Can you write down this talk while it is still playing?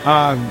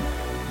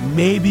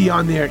Maybe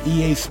on their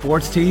EA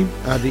Sports team,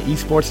 the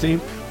esports team.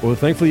 Well,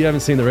 thankfully you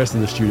haven't seen the rest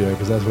of the studio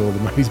because that's where all the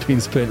money's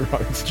been spent,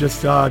 right? It's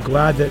just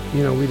glad that,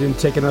 we didn't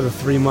take another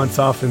 3 months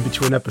off in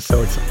between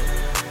episodes.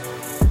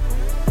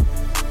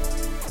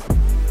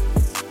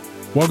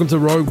 Welcome to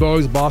Rogue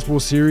Bows Basketball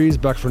Series,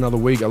 back for another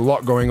week. A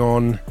lot going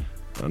on,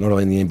 not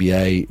only in the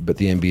NBA, but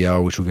the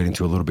NBL, which we'll get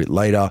into a little bit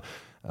later.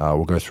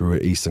 We'll go through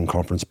an Eastern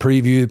Conference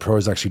preview.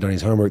 Pro's actually done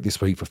his homework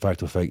this week for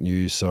Fact or Fake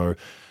News, so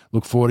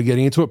look forward to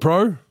getting into it.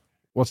 Pro,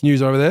 what's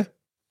news over there?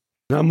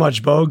 Not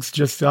much, Bogues.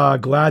 Just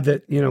glad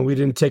that, we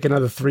didn't take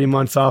another 3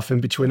 months off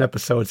in between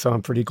episodes, so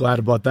I'm pretty glad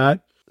about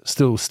that.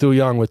 Still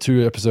young. We're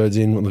 2 episodes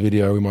in on the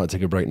video. We might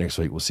take a break next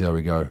week. We'll see how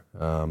we go.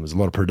 There's a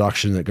lot of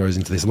production that goes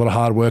into this. A lot of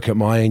hard work at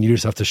Mayen. You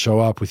just have to show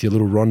up with your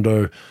little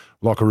Rondo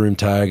locker room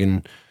tag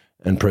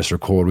and press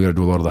record. We got to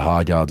do a lot of the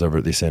hard yards over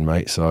at this end,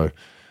 mate. So,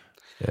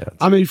 yeah.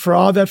 I mean, for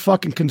all that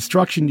fucking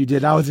construction you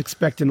did, I was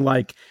expecting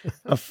like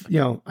an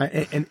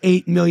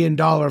 $8 million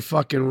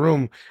fucking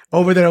room.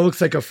 Over there, it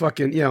looks like a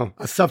fucking,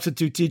 a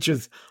substitute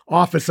teacher's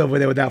office over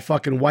there with that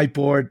fucking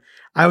whiteboard.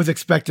 I was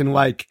expecting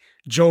like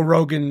Joe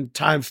Rogan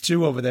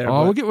 ×2 over there.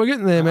 Oh, we're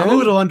getting there, man. I'm a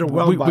little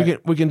underwhelmed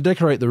we can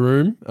decorate the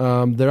room.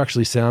 They're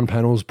actually sound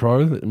panels,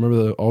 Pro. Remember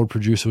the old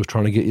producer was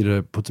trying to get you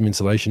to put some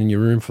insulation in your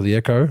room for the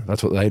echo?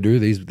 That's what they do.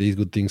 These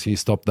good things here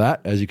stop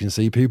that, as you can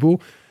see,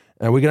 people.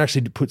 And we can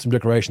actually put some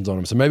decorations on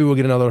them. So maybe we'll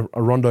get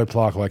a Rondo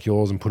plaque like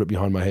yours and put it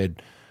behind my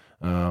head.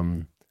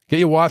 Get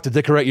your wife to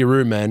decorate your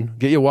room, man.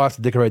 Get your wife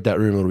to decorate that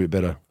room a little bit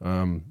better.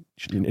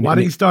 Why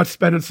don't you start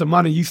spending some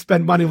money? You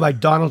spend money like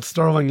Donald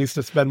Sterling used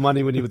to spend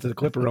money when he was the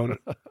Clipper owner.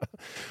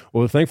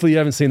 Well, thankfully you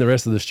haven't seen the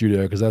rest of the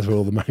studio because that's where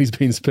all the money's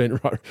been spent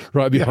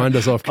right behind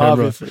us off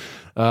camera.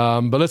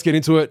 But let's get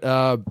into it.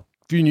 A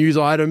few news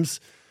items.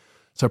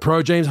 So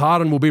Pro James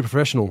Harden will be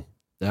professional.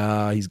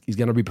 He's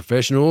going to be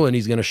professional and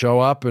he's going to show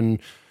up and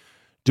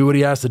do what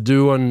he has to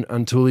do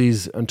until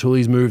he's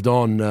moved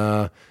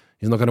on.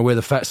 He's not going to wear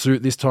the fat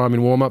suit this time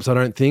in warm-ups, I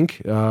don't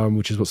think,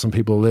 which is what some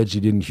people allege he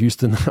did in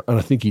Houston. And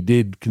I think he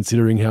did,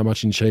 considering how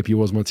much in shape he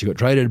was once he got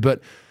traded.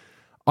 But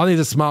I think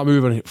it's a smart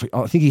move, and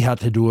I think he had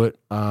to do it.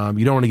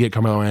 You don't want to get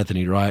Carmelo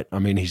Anthony, right? I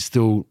mean, he's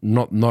still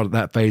not at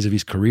that phase of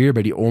his career,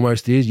 but he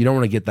almost is. You don't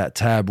want to get that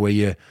tab where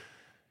you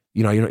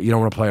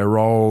don't want to play a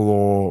role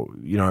or,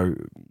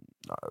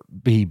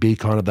 be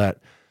kind of that,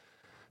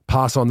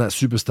 pass on that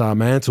superstar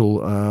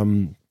mantle.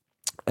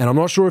 And I'm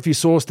not sure if you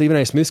saw Stephen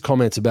A. Smith's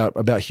comments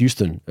about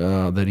Houston,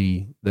 that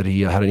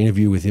he had an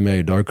interview with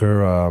Ime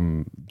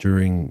Udoka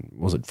during,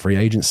 was it free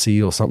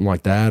agency or something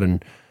like that,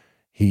 and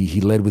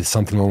he led with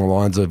something along the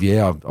lines of,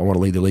 I want to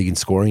lead the league in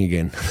scoring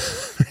again.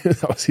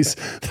 that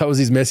was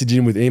his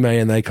messaging with Ime,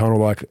 and they kind of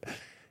like,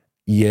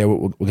 we're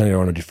going to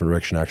go in a different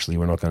direction. Actually,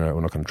 we're not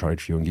going to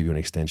trade for you and give you an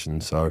extension.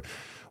 So,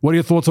 what are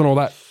your thoughts on all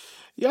that?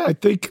 Yeah, I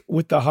think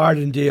with the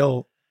Harden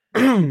deal.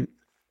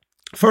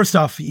 First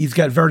off, he's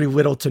got very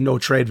little to no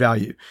trade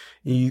value.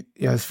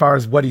 As far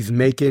as what he's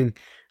making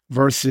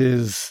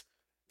versus,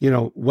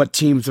 what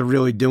teams are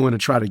really doing to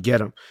try to get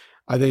him.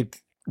 I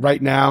think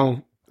right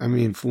now, I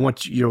mean, from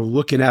what you're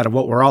looking at and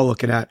what we're all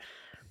looking at,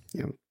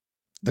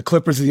 the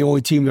Clippers are the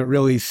only team that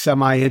really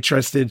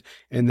semi-interested,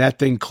 and that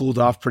thing cooled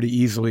off pretty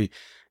easily.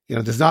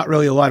 There's not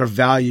really a lot of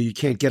value. You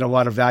can't get a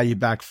lot of value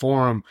back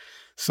for him.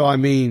 So, I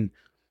mean,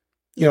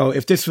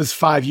 if this was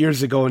 5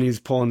 years ago and he was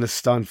pulling this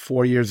stunt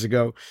 4 years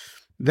ago,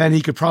 then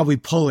he could probably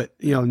pull it,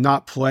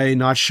 not play,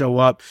 not show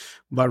up.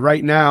 But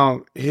right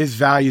now, his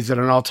value's at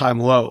an all-time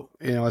low,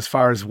 as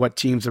far as what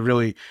teams are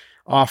really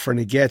offering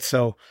to get.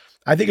 So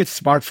I think it's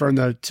smart for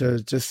him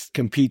to just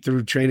compete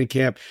through training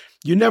camp.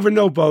 You never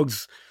know,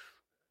 Bogues.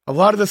 A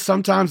lot of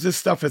sometimes this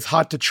stuff is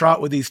hot to trot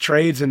with these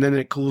trades, and then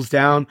it cools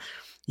down.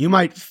 He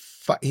might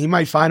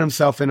find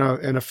himself in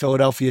a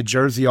Philadelphia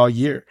jersey all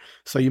year.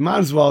 So you might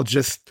as well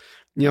just,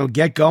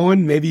 get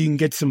going. Maybe you can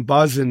get some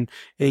buzz and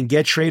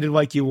get traded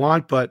like you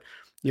want, but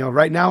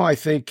right now, I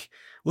think,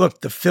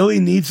 look, the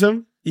Philly needs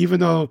him, even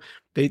though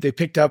they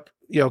picked up,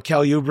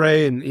 Kelly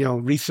Oubre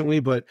and, recently,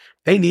 but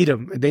they need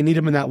him. They need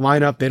him in that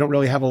lineup. They don't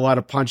really have a lot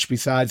of punch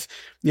besides,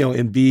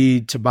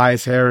 Embiid,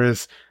 Tobias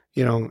Harris,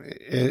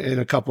 and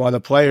a couple other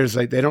players.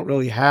 Like, they don't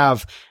really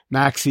have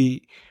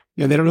Maxey,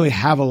 they don't really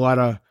have a lot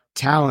of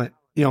talent,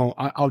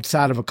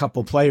 outside of a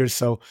couple players.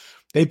 So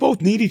they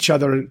both need each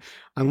other,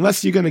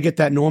 unless you're going to get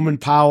that Norman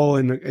Powell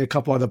and a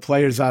couple other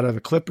players out of the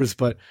Clippers.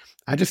 But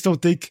I just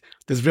don't think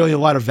there's really a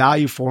lot of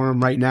value for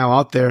him right now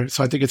out there.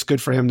 So I think it's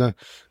good for him to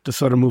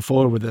sort of move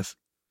forward with this.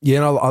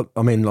 Yeah,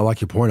 I mean, I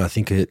like your point. I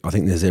think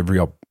there's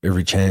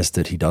every chance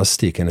that he does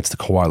stick, and it's the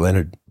Kawhi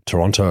Leonard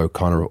Toronto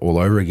kind of all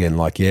over again.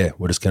 Like,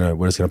 we're just gonna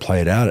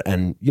play it out,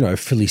 and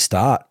Philly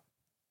start,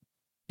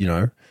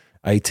 18-3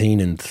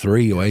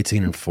 or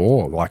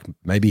 18-4. Like,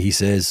 maybe he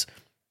says,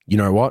 you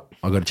know what,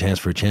 I got a chance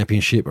for a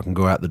championship. I can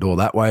go out the door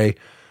that way.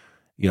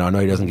 I know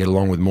he doesn't get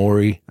along with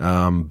Morey,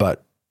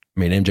 but I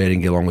mean, MJ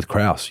didn't get along with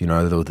Krause. The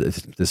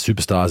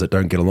superstars that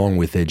don't get along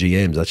with their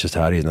GMs. That's just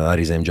how it is. Now, that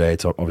is MJ.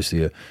 It's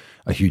obviously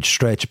a huge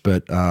stretch,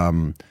 but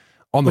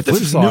On the but this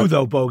flip is side, new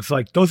though, Bogues.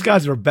 Like those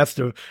guys are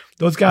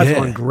those guys Yeah.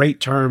 are on great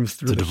terms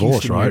through It's a the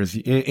divorce, Houston right?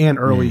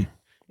 years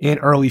and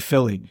early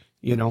Philly.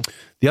 You know,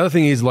 the other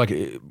thing is, like,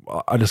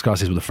 I discussed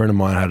this with a friend of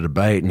mine. I had a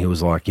debate, and he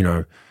was like,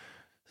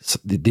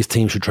 this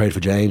team should trade for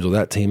James or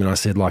that team. And I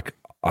said, like,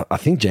 I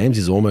think James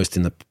is almost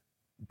in the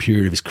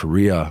period of his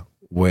career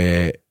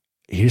where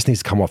he just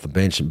needs to come off the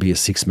bench and be a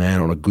sixth man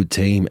on a good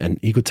team, and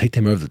he could take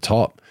them over the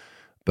top.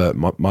 But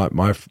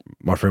my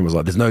friend was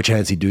like, "There's no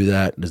chance he'd do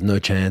that. There's no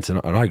chance," and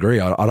I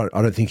agree. I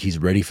don't think he's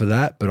ready for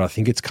that. But I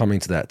think it's coming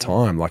to that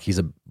time. Like, he's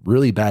a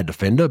really bad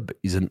defender, but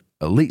he's an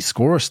elite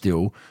scorer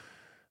still.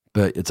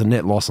 But it's a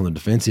net loss on the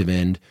defensive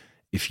end.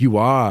 If you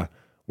are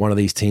one of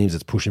these teams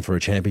that's pushing for a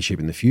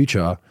championship in the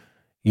future,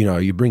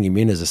 you bring him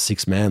in as a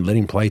sixth man, let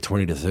him play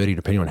 20 to 30,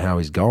 depending on how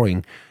he's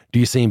going. Do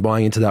you see him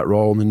buying into that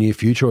role in the near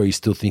future, or you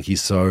still think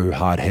he's so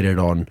hard-headed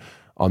on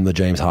the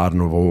James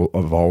Harden of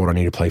old, I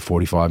need to play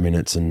 45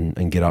 minutes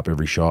and get up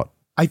every shot?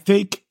 I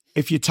think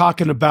if you're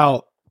talking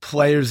about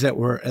players that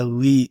were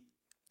elite,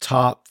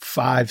 top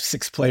 5,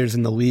 6 players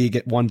in the league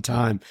at one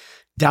time,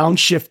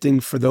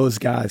 downshifting for those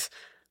guys,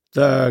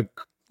 the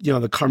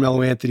Carmelo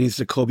Anthonys,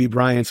 the Kobe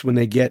Bryants, when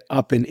they get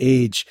up in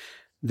age,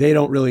 they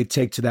don't really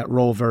take to that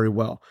role very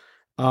well.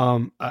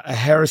 A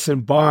Harrison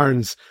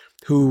Barnes,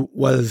 who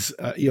was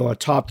a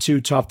top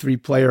 2, top 3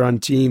 player on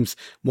teams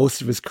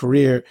most of his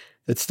career,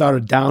 that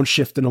started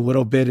downshifting a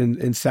little bit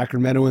in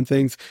Sacramento and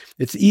things.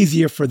 It's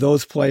easier for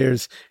those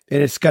players,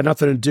 and it's got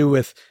nothing to do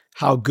with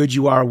how good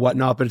you are or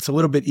whatnot, but it's a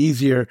little bit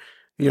easier,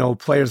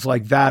 players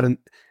like that and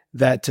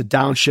that to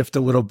downshift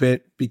a little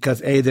bit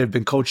because A, they've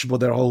been coachable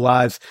their whole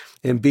lives,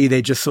 and B,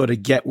 they just sort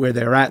of get where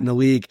they're at in the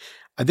league.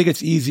 I think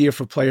it's easier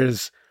for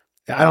players.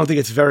 I don't think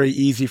it's very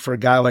easy for a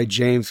guy like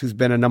James, who's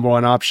been a number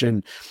 1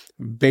 option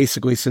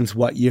basically since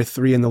year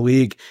 3 in the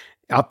league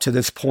up to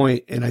this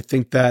point. And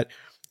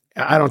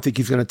I don't think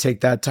he's going to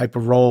take that type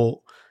of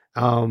role.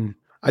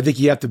 I think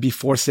you have to be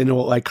forced into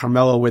it like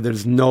Carmelo, where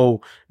there's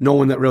no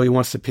one that really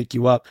wants to pick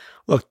you up.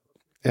 Look,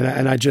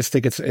 and I just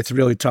think it's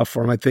really tough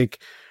for him. I think,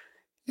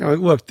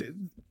 look,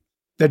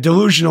 they're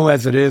delusional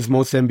as it is,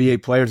 most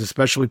NBA players,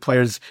 especially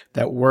players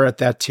that were at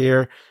that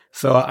tier.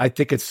 So I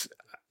think it's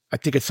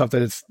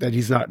something that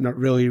he's not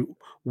really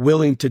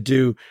willing to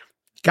do.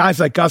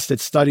 Guys like us that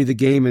study the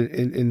game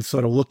and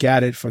sort of look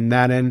at it from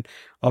that end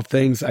of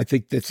things, I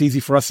think it's easy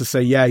for us to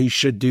say, yeah, he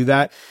should do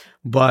that.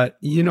 But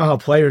you know how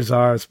players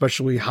are,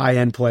 especially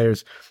high-end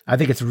players. I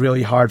think it's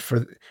really hard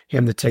for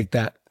him to take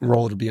that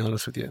role, to be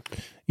honest with you.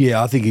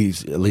 Yeah, I think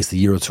he's at least a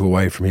year or 2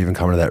 away from even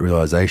coming to that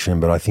realization,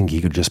 but I think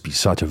he could just be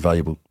such a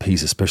valuable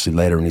piece, especially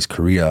later in his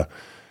career,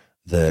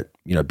 that,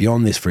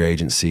 beyond this free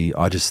agency,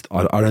 I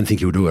don't think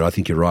he'll do it. I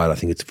think you're right. I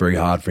think it's very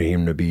hard for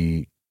him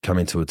to come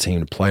into a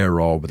team to play a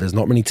role, but there's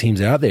not many teams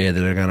out there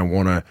that are going to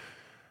want to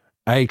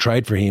A,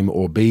 trade for him,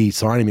 or B,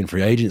 sign him in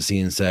free agency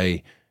and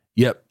say,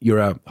 yep, you're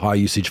a high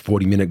usage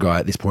 40-minute guy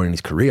at this point in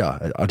his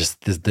career.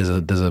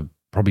 There's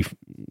probably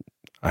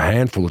a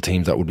handful of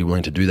teams that would be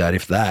willing to do that,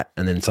 if that.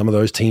 And then some of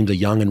those teams are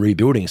young and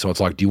rebuilding. So it's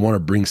like, do you want to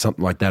bring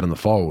something like that in the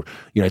fold?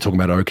 Talking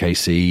about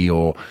OKC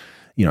or,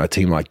 a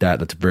team like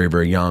that's very,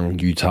 very young.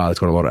 Utah that's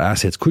got a lot of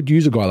assets could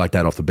use a guy like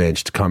that off the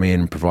bench to come in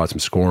and provide some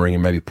scoring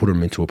and maybe put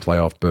him into a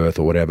playoff berth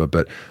or whatever.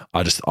 But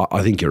I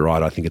think you're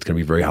right. I think it's going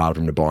to be very hard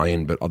for him to buy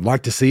in, but I'd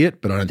like to see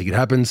it, but I don't think it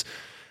happens.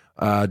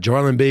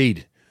 Joel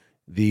Embiid,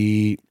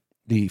 the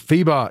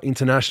FIBA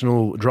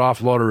International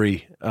Draft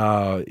Lottery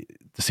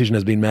decision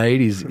has been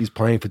made. He's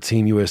playing for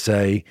Team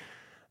USA.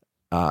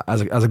 As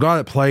a guy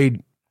that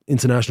played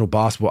international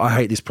basketball, I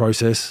hate this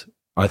process.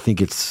 I think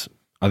it's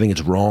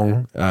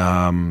wrong.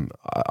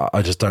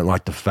 I just don't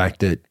like the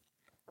fact that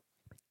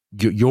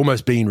you're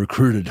almost being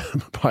recruited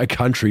by a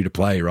country to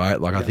play, right?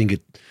 Like, yeah. I think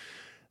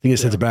it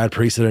sets a bad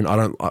precedent.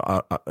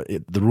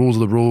 The rules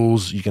are the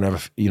rules. You can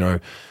have, even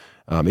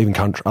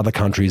other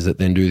countries that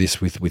then do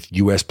this with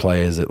US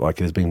players, that, like,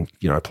 there's been,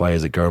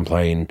 players that go and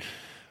play in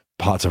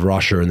parts of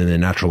Russia and then they're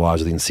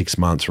naturalized within 6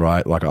 months,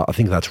 right? Like, I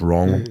think that's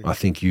wrong. I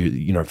think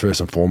first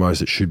and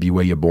foremost, it should be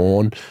where you're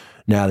born.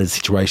 Now there's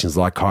situations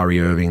like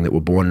Kyrie Irving that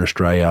were born in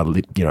Australia,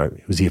 he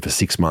was here for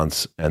 6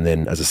 months and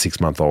then as a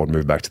 6-month-old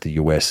moved back to the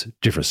US,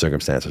 different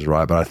circumstances,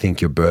 right? But I think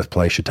your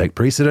birthplace should take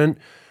precedent.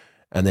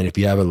 And then if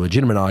you have a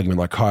legitimate argument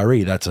like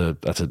Kyrie, that's a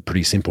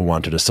pretty simple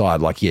one to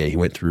decide. Like, yeah, he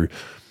went through,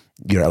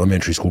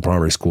 elementary school,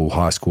 primary school,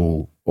 high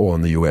school, all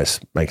in the US,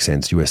 makes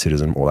sense, US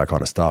citizen, all that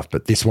kind of stuff.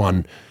 But this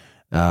one,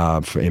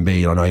 for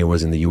Embiid, I know he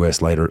was in the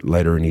US later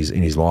in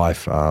his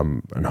life,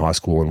 in high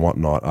school and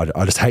whatnot.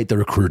 I just hate the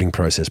recruiting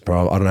process,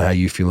 bro. I don't know how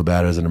you feel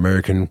about it as an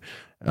American.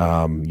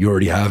 You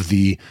already have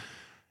the,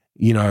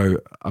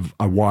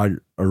 a wide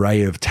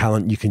array of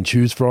talent you can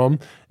choose from.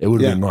 It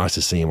would have been nice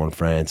to see him on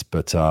France,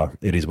 but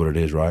it is what it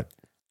is, right?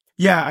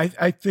 Yeah,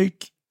 I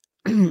think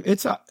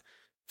it's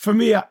for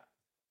me.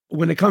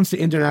 When it comes to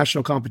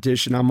international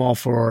competition, I'm all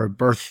for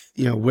birth,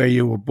 where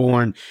you were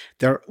born.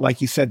 There,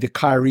 like you said, the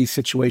Kyrie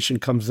situation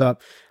comes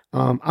up.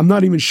 I'm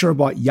not even sure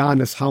about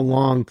Giannis, how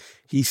long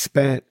he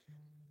spent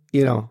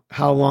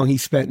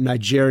in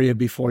Nigeria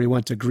before he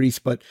went to Greece.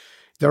 But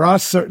there are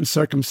certain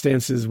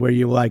circumstances where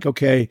you're like,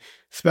 okay,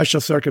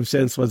 special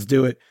circumstance, let's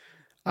do it.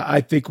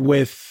 I think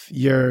with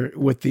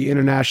the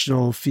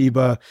international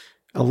FIBA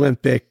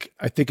Olympic,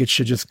 I think it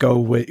should just go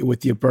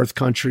with your birth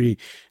country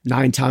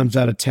 9 times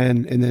out of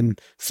 10, and then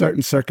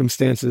certain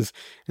circumstances.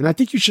 And I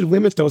think you should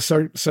limit those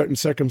certain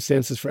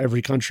circumstances for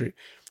every country.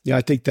 Yeah,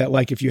 I think that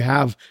like if you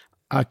have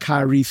a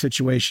Kyrie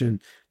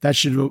situation, that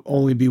should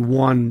only be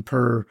one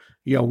per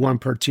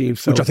team.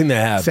 So which I think they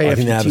have. I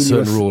think they have a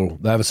certain rule.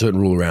 They have a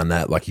certain rule around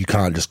that. Like you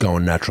can't just go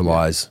and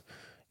naturalize.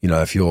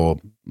 If you're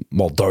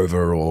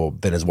Moldova or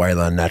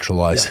Venezuela and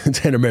naturalize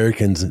 10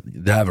 Americans,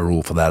 they have a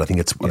rule for that. I think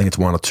it's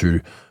 1 or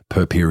 2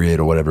 per period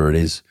or whatever it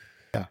is.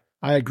 Yeah,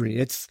 I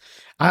agree.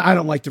 I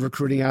don't like the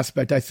recruiting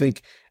aspect. I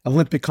think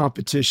Olympic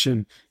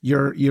competition,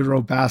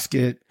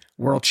 Eurobasket,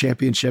 World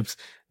Championships,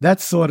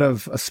 that's sort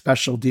of a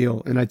special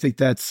deal. And I think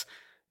that's,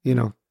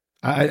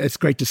 it's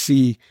great to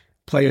see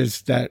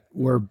players that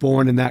were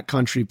born in that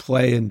country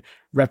play and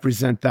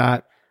represent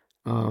that.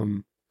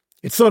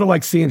 It's sort of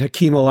like seeing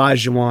Hakeem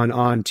Olajuwon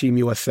on Team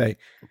USA,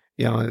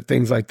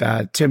 things like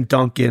that. Tim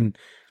Duncan,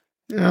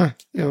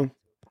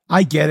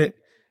 I get it.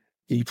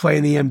 You play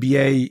in the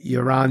NBA,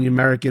 you're around the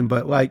American,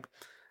 but like,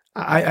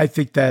 I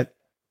think that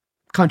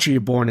country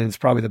you're born in is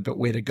probably the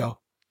way to go.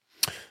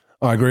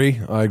 I agree.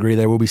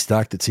 They will be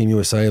stacked at Team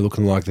USA,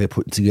 looking like they're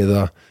putting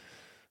together,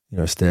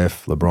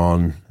 Steph,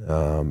 LeBron,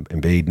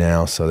 Embiid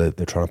now. So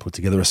they're trying to put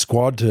together a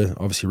squad to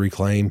obviously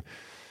reclaim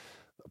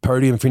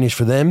podium finish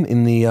for them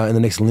in the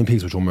next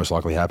Olympics, which will most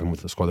likely happen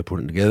with the squad they're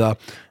putting together.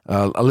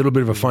 A little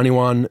bit of a funny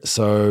one.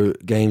 So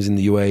games in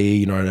the UAE,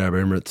 United Arab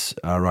Emirates,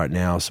 right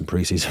now, some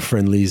preseason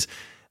friendlies.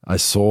 I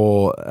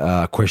saw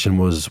a question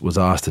was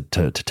asked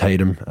to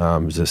Tatum,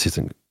 who's the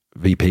assistant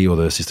VP or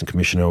the assistant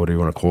commissioner, whatever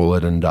you want to call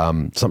it, and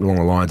something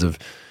along the lines of,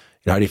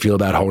 how do you feel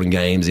about holding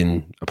games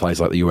in a place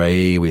like the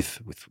UAE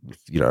with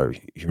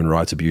human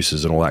rights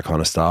abuses and all that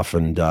kind of stuff?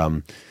 And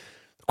the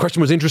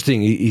question was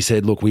interesting. He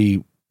said, look,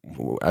 we,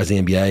 as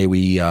the NBA,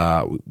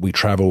 we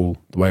travel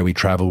the way we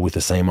travel with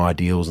the same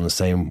ideals and the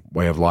same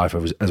way of life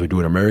as we do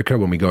in America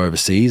when we go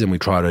overseas, and we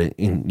try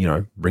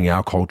to bring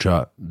our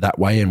culture that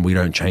way, and we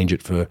don't change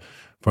it for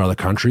other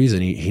countries.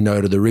 And he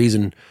noted the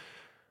reason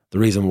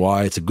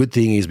why it's a good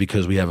thing is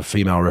because we have a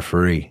female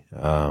referee.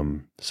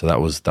 So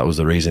that was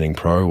the reasoning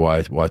why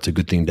it's a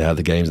good thing to have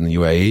the games in the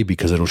UAE,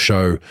 because it'll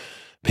show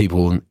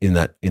people in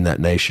that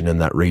nation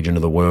and that region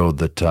of the world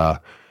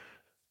that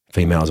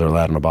females are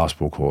allowed on a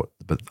basketball court.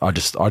 But I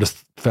just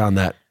found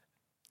that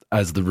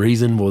as the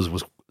reason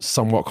was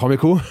somewhat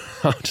comical.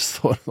 I just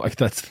thought, like,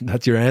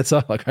 that's your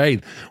answer. Like,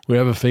 hey, we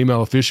have a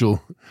female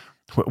official.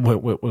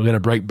 We're going to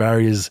break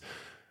barriers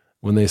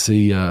when they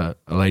see a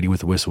lady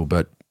with a whistle.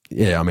 But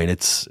yeah, I mean,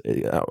 it's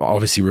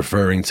obviously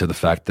referring to the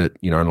fact that,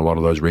 in a lot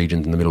of those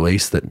regions in the Middle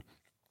East that,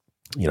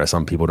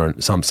 some people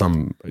don't,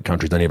 some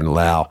countries don't even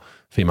allow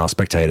female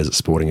spectators at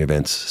sporting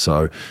events.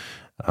 So,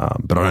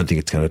 but I don't think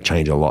it's going to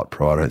change a lot,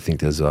 Pro. I don't think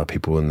there's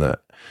people in the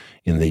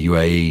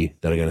UAE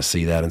that are going to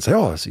see that and say,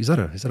 oh, is that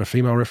a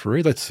female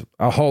referee?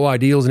 Our whole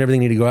ideals and everything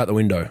need to go out the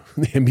window.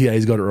 The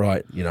NBA's got it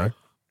right,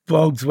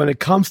 Folks, when it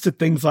comes to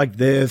things like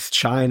this,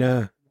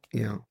 China,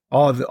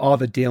 all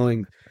the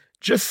dealing,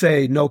 just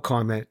say no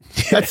comment.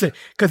 That's it.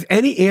 Because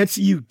any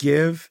answer you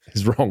give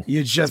is wrong.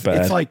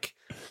 It's like,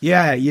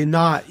 yeah, you're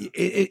not,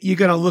 you're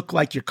going to look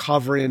like you're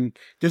covering.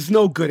 There's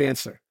no good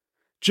answer.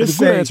 Just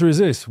the good answer is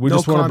this. We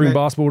just want to bring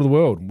basketball to the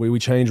world. We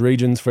change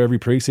regions for every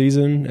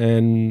preseason,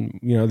 and,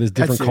 there's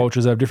different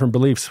cultures that have different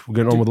beliefs. We're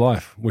getting on with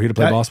life. We're here to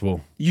play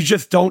basketball. You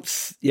just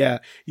don't,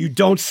 you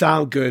don't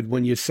sound good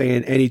when you're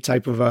saying any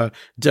type of a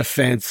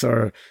defense,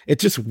 or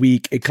it's just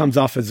weak. It comes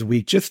off as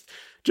weak. Just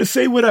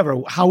say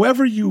whatever.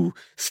 However you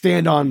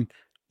stand on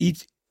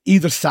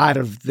either side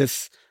of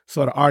this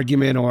sort of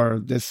argument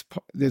or this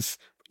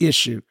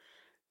issue,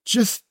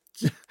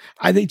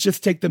 I think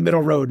just take the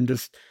middle road and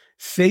just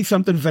say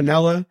something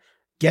vanilla,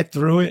 get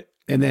through it,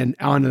 and then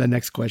on to the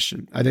next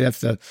question. I think that's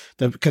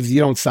the because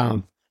you don't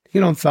sound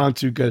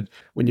too good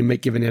when you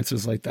giving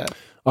answers like that.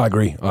 I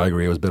agree.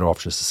 It was better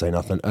off just to say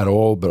nothing at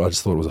all, but I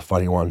just thought it was a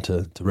funny one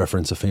to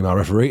reference a female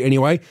referee.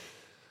 Anyway,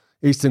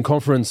 Eastern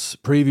Conference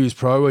previews,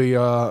 Pro. We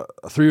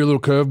threw you a little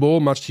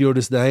curveball, much to your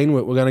disdain.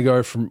 We're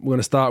going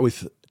to start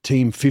with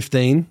Team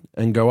 15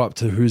 and go up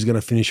to who's going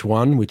to finish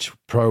 1, which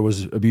Pro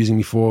was abusing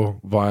me for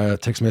via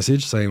text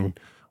message, saying,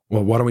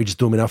 well, why don't we just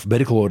do them in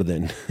alphabetical order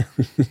then?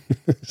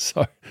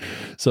 So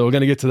we're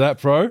going to get to that,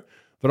 Pro.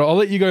 But I'll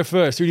let you go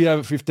first. Who do you have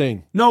at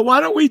 15? No, why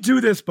don't we do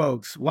this,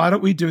 folks? Why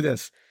don't we do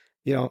this?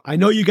 I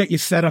know you got your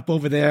setup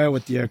over there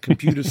with your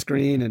computer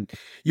screen, and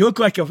you look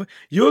like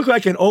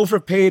an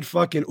overpaid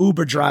fucking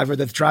Uber driver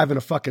that's driving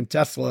a fucking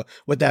Tesla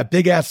with that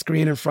big ass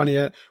screen in front of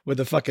you with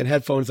the fucking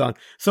headphones on.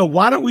 So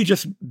why don't we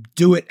just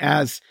do it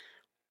as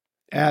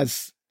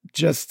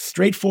just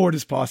straightforward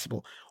as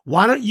possible?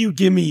 Why don't you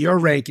give me your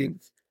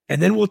rankings,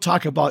 and then we'll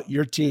talk about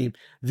your team.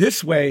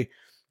 This way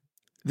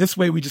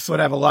we just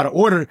sort of have a lot of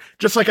order.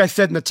 Just like I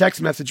said in the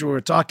text message when we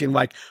were talking,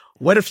 like,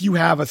 what if you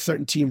have a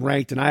certain team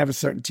ranked and I have a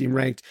certain team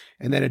ranked,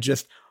 and then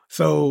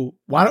so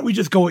why don't we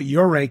just go with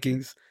your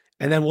rankings,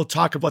 and then we'll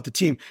talk about the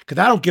team? Because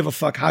I don't give a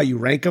fuck how you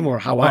rank them or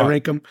how I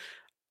rank them.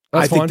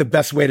 I think the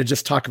best way to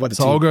just talk about the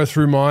team. So I'll go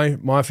through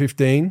my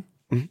 15,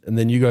 and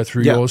then you go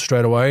through yours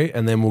straight away,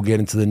 and then we'll get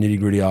into the nitty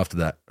gritty after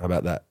that. How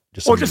about that?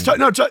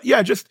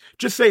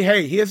 Just say,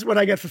 hey, here's what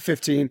I get for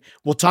 15.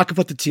 We'll talk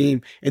about the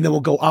team, and then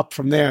we'll go up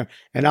from there,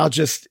 and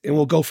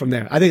we'll go from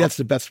there. I think that's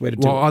the best way to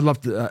do it. Well, I'd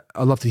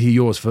love to hear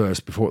yours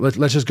first before.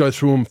 Let's just go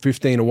through them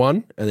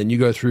 15-1, and then you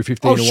go through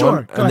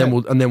 15-1,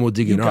 and then we'll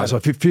dig in. All right. So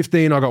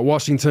 15, I got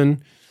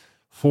Washington.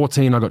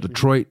 14, I got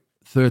Detroit.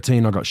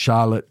 13, I got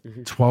Charlotte.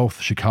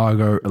 12th,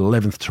 Chicago.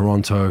 11th,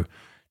 Toronto.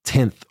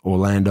 10th,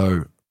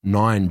 Orlando.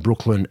 9,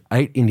 Brooklyn.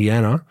 8,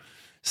 Indiana.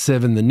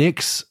 7, the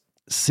Knicks.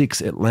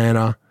 6,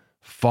 Atlanta.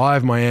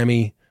 5,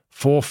 Miami.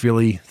 4,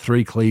 Philly.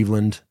 3,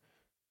 Cleveland.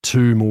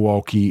 2,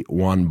 Milwaukee.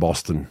 1,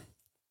 Boston.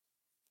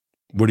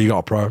 What do you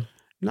got, pro?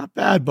 Not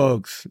bad,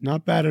 Bogues.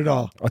 Not bad at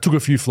all. I took a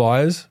few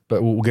flyers,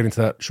 but we'll get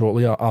into that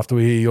shortly after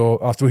we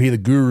hear the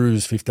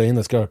Guru's 15.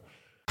 Let's go.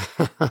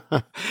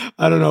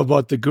 I don't know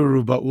about the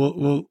Guru, but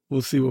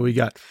we'll see what we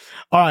got.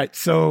 All right.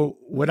 So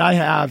what I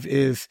have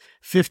is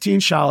 15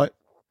 Charlotte,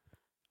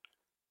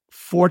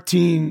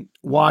 14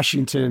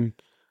 Washington,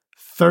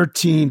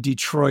 13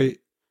 Detroit,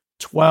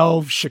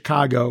 12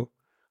 Chicago,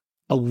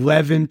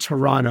 11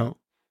 Toronto,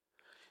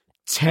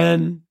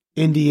 10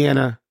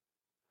 Indiana,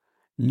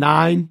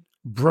 9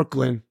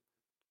 Brooklyn,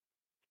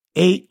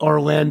 8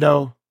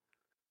 Orlando,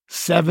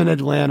 7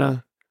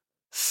 Atlanta,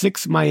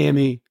 6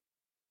 Miami,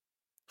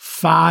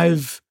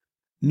 5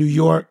 New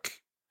York,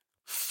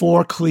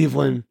 4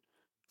 Cleveland,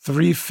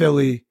 3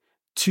 Philly,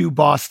 2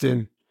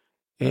 Boston,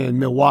 and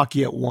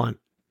Milwaukee at 1.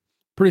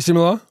 Pretty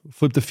similar.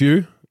 Flipped a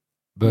few,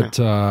 but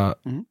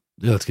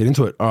let's get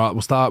into it. All right,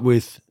 let's start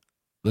with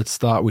I'll just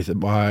start with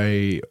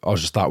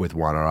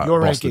 1. All right,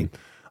 your Boston. ranking.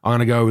 I'm going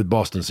to go with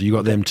Boston. So you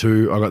got them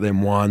 2. I got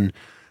them 1.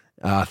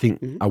 I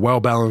think a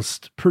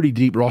well-balanced, pretty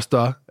deep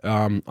roster.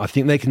 I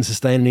think they can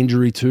sustain an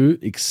injury too,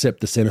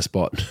 except the center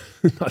spot.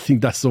 I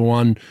think that's the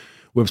one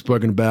we've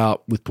spoken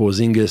about with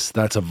Porzingis.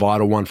 That's a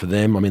vital one for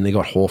them. I mean, they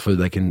got Horford.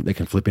 They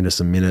can flip into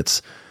some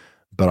minutes,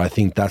 but I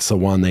think that's the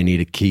one they need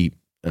to keep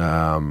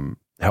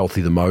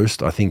healthy the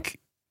most. I think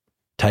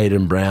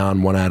Tatum,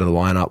 Brown, one out of the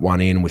lineup, one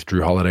in with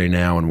Drew Holiday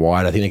now and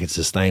White. I think they can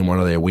sustain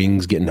one of their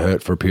wings getting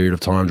hurt for a period of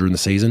time during the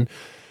season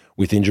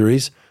with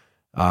injuries.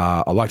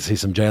 I'd like to see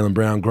some Jaylen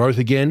Brown growth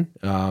again.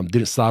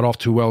 Didn't start off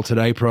too well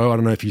today, pro. I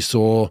don't know if you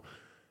saw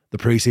the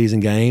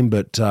preseason game,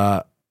 but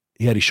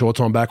he had his shorts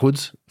on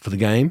backwards for the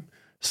game,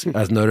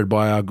 as noted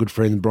by our good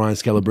friend Brian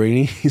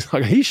Scalabrine. He's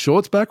like, his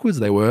shorts backwards?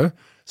 They were.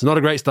 It's not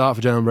a great start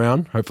for Jaylen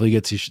Brown. Hopefully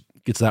he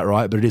gets that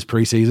right, but it is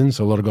preseason,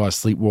 so a lot of guys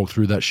sleepwalk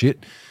through that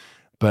shit.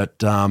 But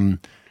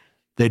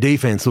their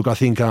defense, look, I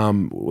think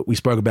we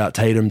spoke about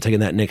Tatum taking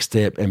that next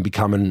step and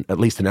becoming at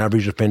least an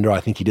average defender. I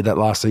think he did that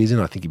last season.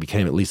 I think he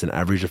became at least an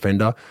average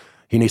defender.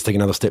 He needs to take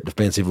another step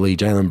defensively.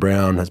 Jaylen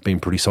Brown has been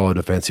pretty solid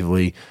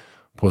defensively.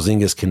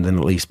 Porzingis can then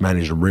at least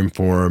manage the rim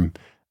for him.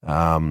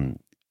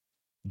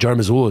 Joe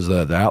Mazzulla is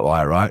the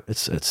outlier, right?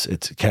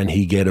 It's can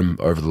he get him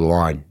over the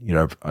line? You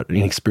know, an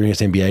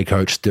inexperienced NBA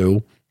coach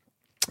still,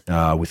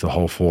 with the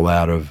whole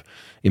fallout of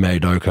Ime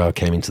Udoka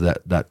came into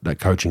that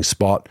coaching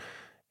spot.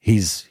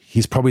 He's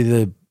probably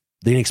the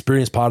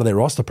inexperienced part of their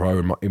roster,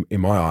 pro,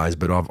 in my eyes.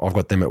 But I've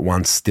got them at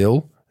 1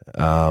 still.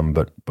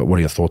 But what are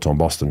your thoughts on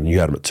Boston? You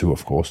had them at 2,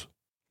 of course.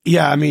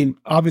 Yeah, I mean,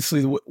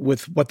 obviously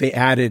with what they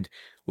added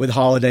with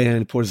Holiday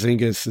and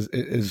Porzingis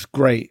is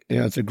great. You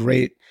know, it's a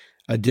great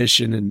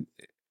addition, and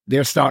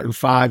their starting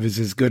 5 is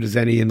as good as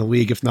any in the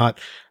league, if not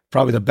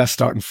probably the best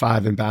starting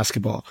 5 in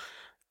basketball.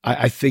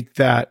 I think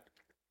that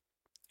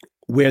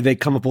where they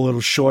come up a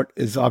little short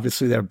is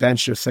obviously their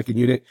bench, their second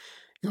unit.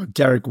 You know,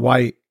 Derek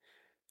White.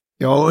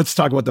 You know, let's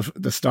talk about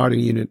the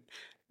starting unit.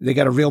 They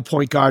got a real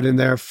point guard in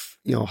there.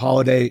 You know,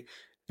 Holiday.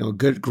 You know,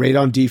 great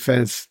on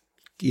defense.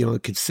 You know,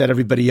 could set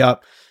everybody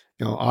up.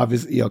 You know,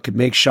 obviously, you know, could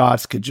make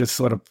shots. Could just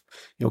sort of,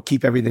 you know,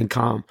 keep everything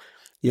calm.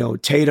 You know,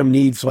 Tatum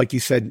needs, like you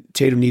said,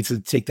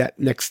 to take that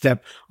next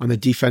step on the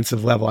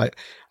defensive level.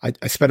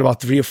 I spent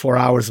about 3 or 4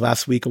 hours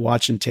last week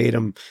watching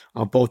Tatum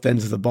on both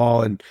ends of the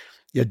ball, and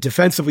you know,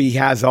 defensively, he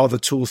has all the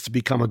tools to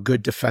become a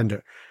good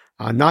defender.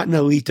 Not an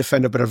elite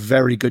defender, but a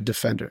very good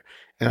defender.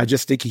 And I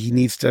just think he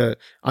needs to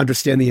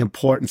understand the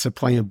importance of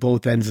playing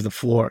both ends of the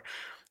floor,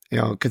 you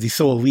know, because he's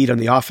so elite on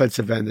the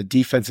offensive end. The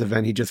defensive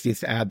end, he just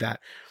needs to add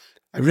that.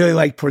 I really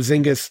like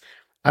Porzingis.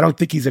 I don't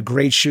think he's a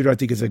great shooter. I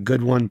think he's a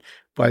good one,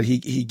 but he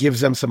gives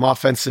them some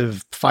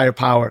offensive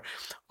firepower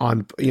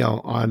on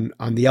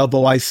the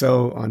elbow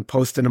ISO, on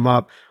posting them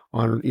up,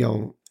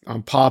 on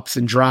pops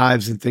and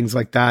drives and things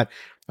like that.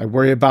 I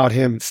worry about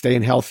him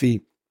staying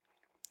healthy.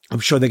 I'm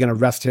sure they're going to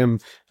rest him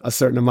a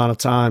certain amount of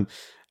time.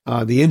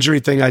 The injury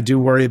thing I do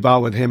worry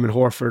about with him and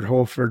Horford.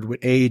 Horford with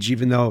age,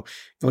 even though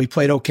he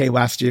played okay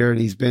last year and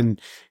he's been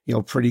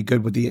pretty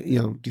good with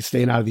the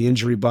staying out of the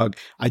injury bug.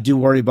 I do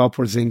worry about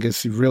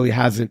Porzingis. He really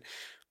hasn't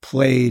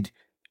played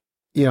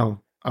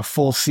a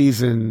full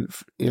season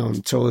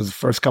until his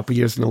first couple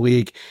years in the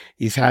league.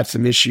 He's had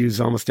some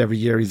issues almost every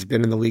year he's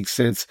been in the league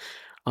since.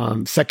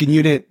 Second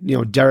unit,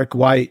 Derek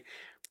White,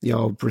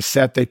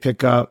 Brissett they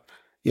pick up.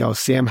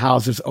 Sam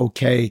Hauser's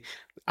okay.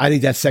 I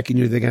think that second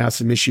unit they're going to have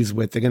some issues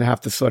with. They're going to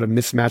have to sort of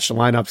mismatch the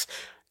lineups,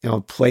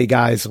 play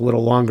guys a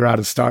little longer out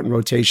of starting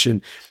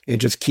rotation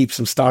and just keep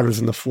some starters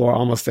on the floor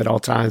almost at all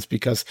times,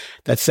 because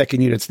that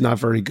second unit's not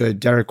very good.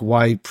 Derek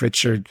White,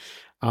 Pritchard,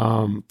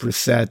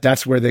 Brissett,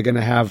 that's where they're going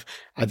to have,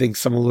 I think,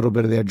 a little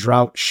bit of their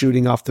drought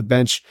shooting off the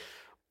bench.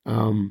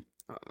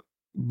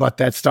 But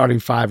that starting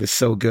five is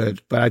so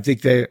good. But I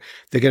think they're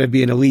going to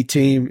be an elite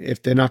team.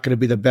 If they're not going to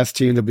be the best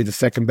team, they'll be the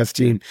second best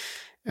team,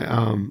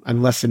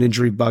 unless an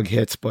injury bug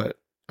hits. But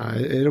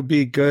it'll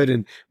be good.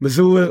 And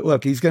Mazzulla,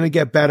 look, he's going to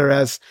get better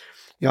as,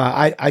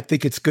 I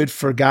think it's good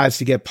for guys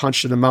to get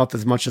punched in the mouth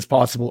as much as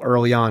possible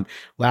early on.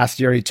 Last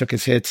year, he took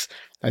his hits.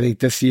 I think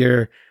this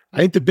year, I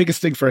think the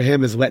biggest thing for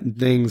him is letting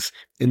things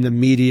in the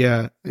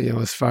media,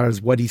 as far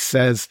as what he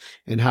says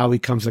and how he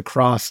comes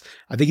across.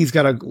 I think he's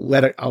got to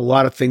let a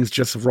lot of things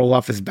just roll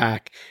off his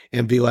back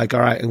and be like,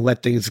 all right, and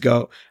let things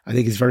go. I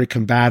think he's very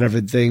combative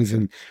at things,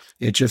 and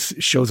it just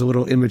shows a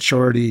little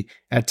immaturity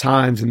at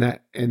times.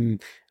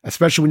 And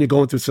especially when you're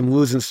going through some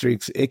losing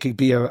streaks, it could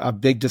be a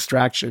big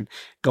distraction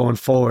going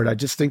forward. I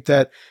just think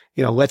that,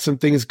 let some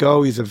things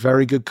go. He's a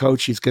very good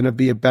coach. He's going to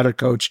be a better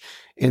coach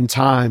in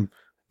time.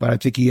 But I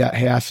think he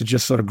has to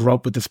just sort of grow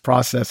up with this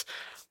process.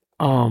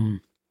 But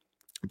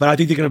I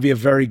think they're going to be a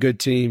very good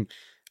team.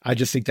 I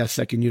just think that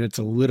second unit's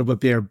a little bit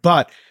bare.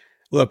 But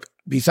look,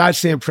 besides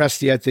Sam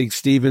Presti, I think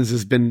Stevens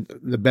has been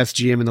the best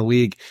GM in the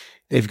league.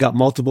 They've got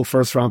multiple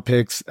first-round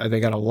picks.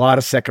 They got a lot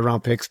of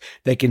second-round picks.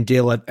 They can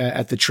deal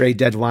at the trade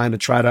deadline to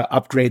try to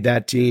upgrade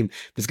that team.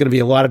 There's going to be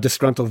a lot of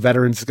disgruntled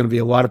veterans. There's going to be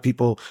a lot of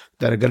people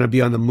that are going to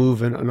be on the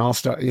move and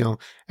all-star,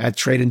 at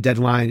trade and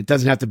deadline. It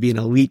doesn't have to be an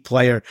elite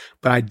player,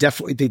 but I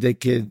definitely think they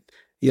could,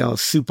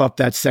 soup up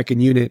that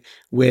second unit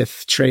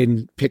with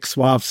trading pick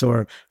swaps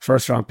or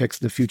first-round picks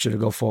in the future to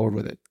go forward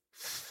with it.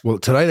 Well,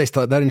 today they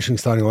start that interesting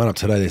starting lineup.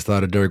 Today they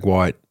started Derek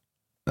White,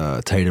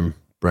 Tatum,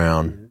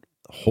 Brown,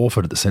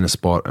 Horford at the center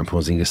spot, and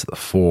Porzingis at the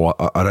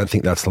 4. I don't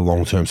think that's the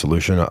long-term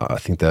solution. I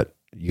think that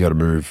you got to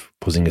move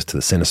Porzingis to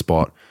the center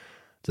spot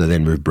to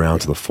then move Brown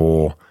to the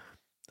 4.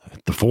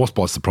 The 4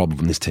 spot's the problem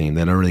from this team.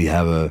 They don't really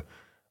have a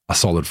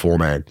solid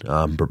 4-man.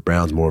 But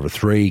Brown's more of a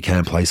 3,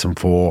 can play some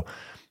 4.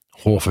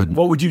 Horford.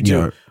 What would you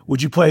do?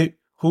 Would you play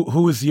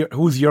who's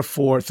your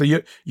 4? So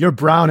you're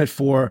Brown at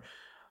 4.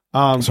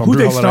 So who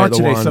they start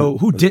today? So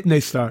who didn't they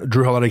start?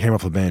 Drew Holiday came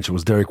off the bench. It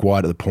was Derek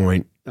White at the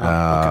point.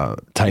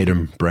 Okay.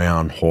 Tatum,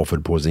 Brown,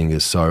 Horford,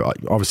 Porzingis. So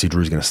obviously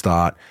Drew's going to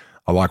start.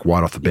 I like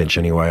White off the bench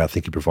anyway. I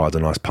think he provides a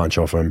nice punch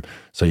off him.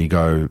 So you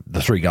go,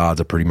 the 3 guards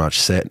are pretty much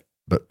set.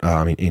 But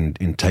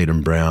in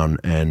Tatum, Brown,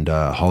 and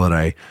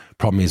Holiday,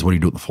 problem is what do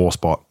you do at the 4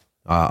 spot?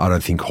 I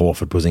don't think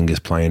Horford,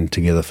 Porzingis playing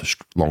together for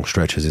long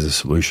stretches is a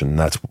solution.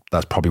 That's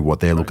probably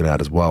what they're looking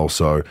at as well.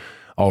 So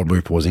I would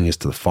move Porzingis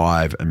to the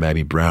 5 and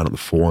maybe Brown at the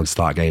 4 and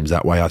start games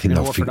that way. I think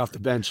they'll Horford off the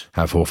bench.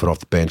 Have Horford off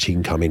the bench. He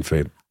can come in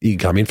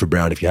for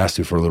Brown if he has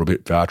to for a little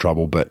bit foul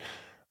trouble. But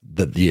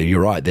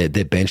you're right.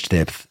 Their bench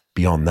depth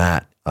beyond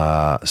that.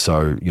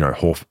 So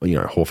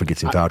Horford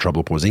gets in foul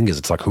trouble. Porzingis,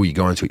 it's like who are you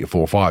going to at your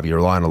 4-5? You're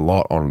relying a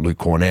lot on Luke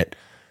Cornett,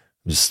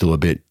 who's still a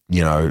bit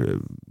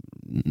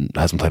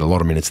hasn't played a lot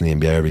of minutes in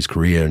the NBA over his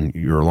career, and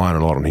you're relying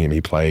a lot on him. He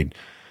played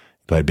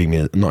big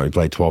minutes. No, he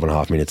played 12 and a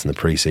half minutes in the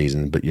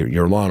preseason, but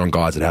you're relying on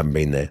guys that haven't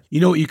been there. You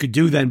know what you could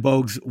do then,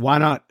 Bogues? Why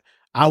not?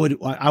 I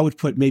would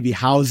put maybe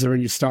Hauser in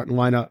your starting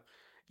lineup.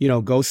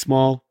 Go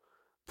small,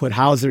 put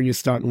Hauser in your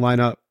starting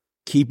lineup,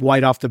 keep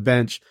White off the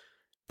bench,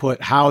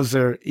 put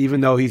Hauser,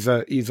 even though he's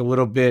a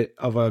little bit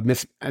of a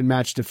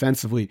mismatch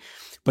defensively,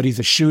 but he's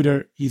a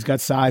shooter. He's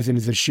got size and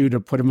he's a shooter.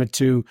 Put him at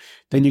 2.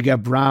 Then you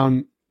get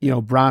Brown,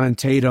 Brown and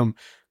Tatum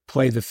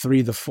play the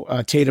 3.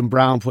 Tatum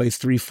Brown plays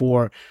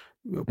 3-4.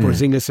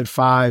 Porzingis at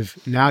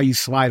 5. Now you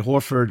slide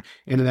Horford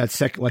into that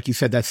second, like you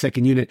said, that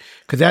second unit,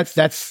 because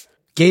that's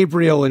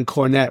Gabriel and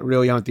Cornett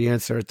really aren't the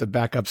answer at the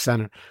backup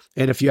center.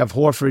 And if you have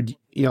Horford,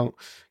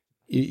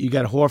 you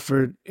got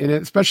Horford, and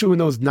especially when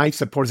those nights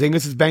that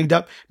Porzingis is banged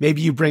up,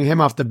 maybe you bring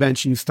him off the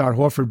bench and you start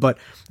Horford. But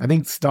I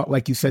think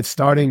like you said,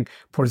 starting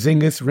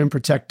Porzingis, rim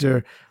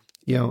protector,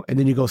 and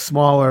then you go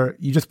smaller.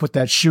 You just put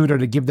that shooter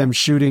to give them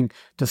shooting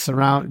to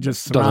surround.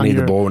 Doesn't need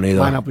the ball either.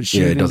 Line up with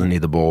shooting. Yeah, it doesn't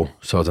need the ball.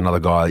 So it's another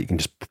guy that you can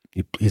just.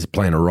 He's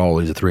playing a role.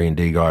 He's a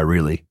 3-and-D guy,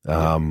 really,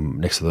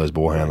 next to those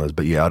ball handlers.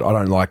 But yeah, I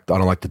don't like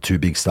the 2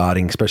 big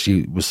starting,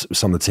 especially with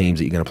some of the teams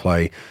that you're going to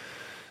play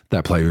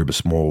that play uber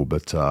small.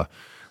 But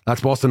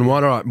that's Boston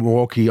 1. All right,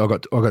 Milwaukee. I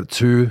got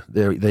 2.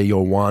 They're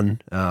your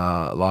 1.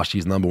 Last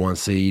year's number 1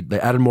 seed. They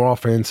added more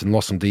offense and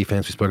lost some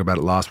defense. We spoke about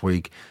it last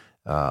week.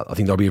 I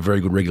think they'll be a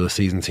very good regular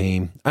season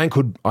team,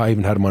 and I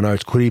even had in my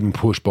notes, could even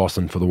push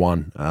Boston for the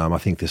 1. I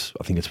think it's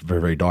very,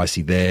 very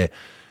dicey there.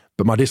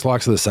 But my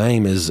dislikes are the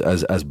same as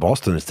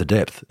Boston. It's the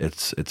depth.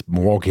 It's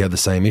Milwaukee have the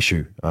same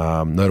issue.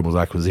 Notable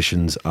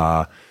acquisitions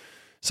are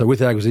so with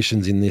the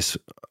acquisitions in this,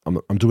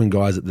 I'm doing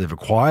guys that they've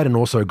acquired and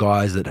also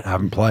guys that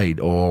haven't played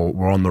or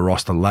were on the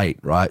roster late,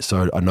 right?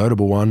 So a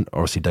notable one,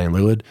 obviously Dame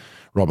Lillard,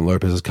 Robin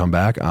Lopez has come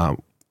back.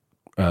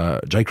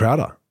 Jay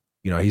Crowder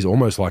he's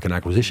almost like an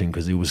acquisition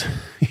because he was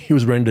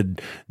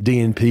rendered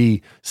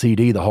DNP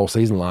CD the whole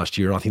season last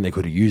year, and I think they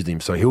could have used him.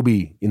 So he'll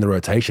be in the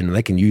rotation, and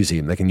they can use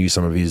him. They can use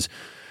some of his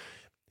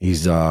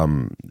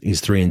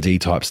 3-and-D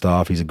type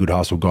stuff. He's a good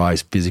hustle guy.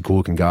 He's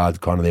physical, can guard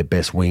kind of their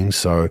best wings.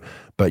 So,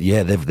 but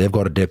yeah, they've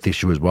got a depth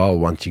issue as well.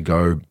 Once you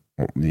go,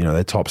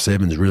 their top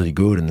 7 is really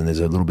good, and then there's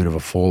a little bit of a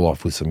fall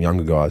off with some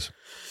younger guys.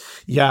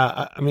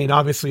 Yeah, I mean,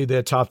 obviously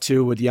their top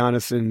 2 with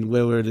Giannis and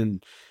Lillard,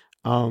 and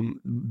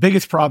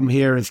biggest problem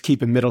here is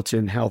keeping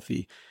Middleton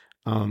healthy.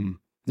 Look,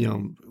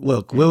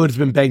 Lillard's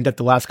been banged up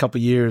the last couple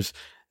of years.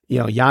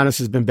 Giannis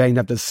has been banged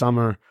up this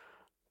summer.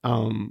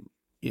 I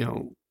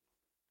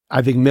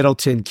think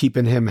Middleton,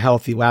 keeping him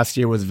healthy last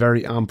year was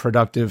very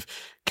productive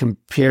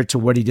compared to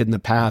what he did in the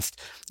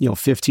past.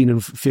 15,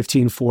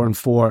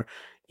 4-4.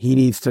 He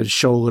needs to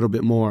show a little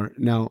bit more.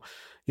 Now,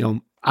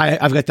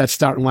 I've got that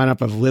starting lineup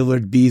of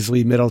Lillard,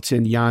 Beasley,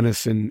 Middleton,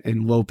 Giannis,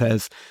 and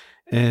Lopez.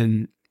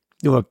 And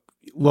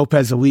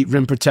Lopez, elite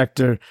rim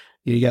protector.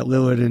 You got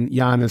Lillard and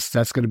Giannis.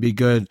 That's going to be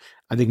good.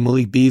 I think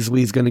Malik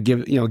Beasley is going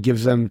to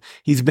gives them.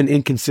 He's been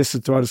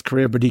inconsistent throughout his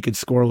career, but he could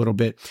score a little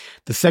bit.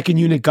 The second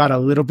unit got a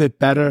little bit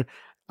better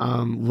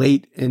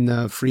late in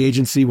the free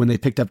agency when they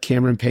picked up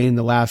Cameron Payne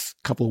the last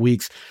couple of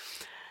weeks.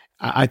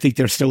 I think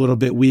they're still a little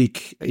bit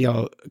weak.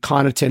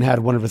 Connaughton had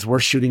one of his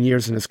worst shooting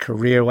years in his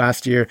career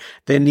last year.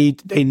 They need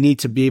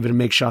to be able to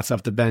make shots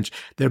off the bench.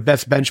 Their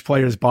best bench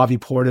player is Bobby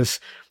Portis.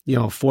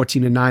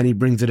 14-9. He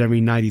brings it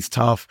every night. He's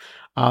tough.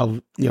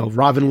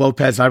 Robin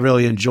Lopez, I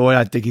really enjoy.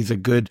 I think he's a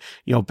good,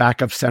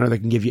 backup center that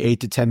can give you 8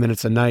 to 10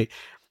 minutes a night.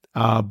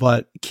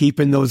 But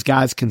keeping those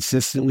guys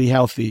consistently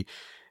healthy,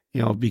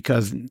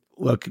 because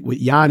look,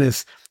 with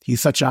Giannis,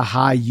 he's such a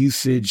high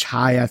usage,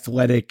 high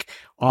athletic,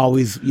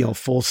 always,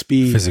 full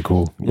speed.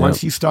 Physical.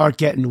 Once you start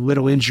getting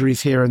little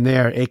injuries here and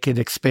there, it could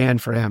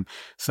expand for him.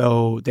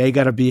 So they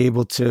got to be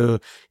able to,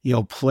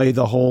 play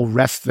the whole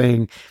rest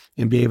thing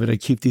and be able to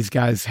keep these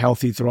guys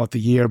healthy throughout the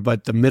year.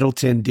 But the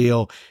Middleton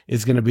deal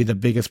is going to be the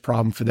biggest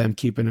problem for them,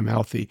 keeping him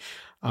healthy.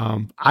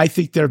 I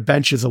think their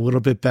bench is a little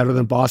bit better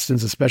than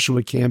Boston's, especially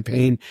with Cam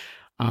Payne.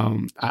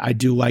 I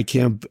do like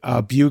him.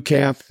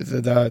 Bucamp,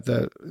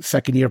 the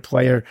second-year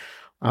player,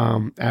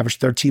 averaged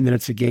 13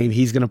 minutes a game.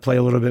 He's going to play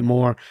a little bit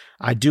more.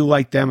 I do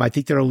like them. I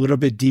think they're a little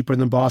bit deeper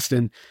than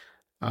Boston.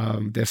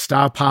 Their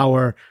star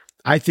power,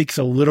 I think, is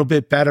a little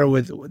bit better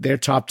with their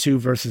top 2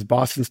 versus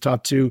Boston's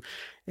top 2.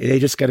 They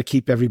just got to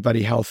keep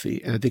everybody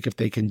healthy. And I think if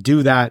they can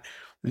do that,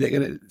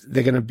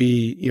 they're gonna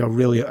be,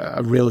 really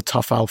a real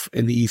tough out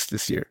in the East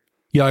this year.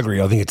 Yeah, I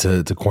agree. I think it's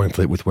a coin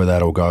flip with where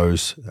that all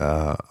goes.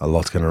 A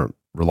lot's going to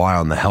rely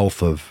on the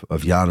health of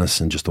Giannis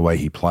and just the way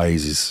he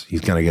plays.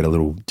 He's going to get a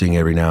little ding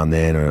every now and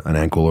then, an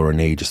ankle or a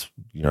knee. Just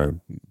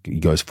he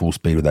goes full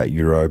speed with that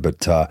Euro.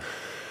 But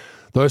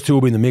those two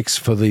will be in the mix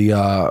for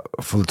the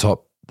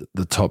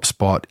top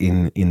spot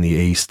in the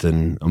East,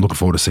 and I'm looking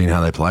forward to seeing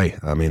how they play.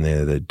 I mean,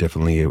 they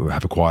definitely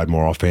have acquired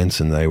more offense,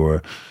 and they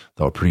were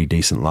pretty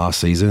decent last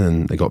season,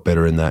 and they got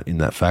better in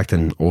that fact.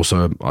 And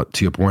also,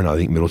 to your point, I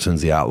think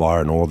Middleton's the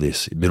outlier in all of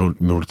this.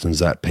 Middleton's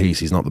that piece.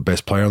 He's not the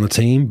best player on the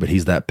team, but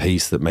he's that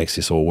piece that makes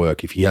this all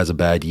work. If he has a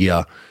bad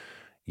year,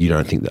 I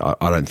don't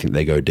think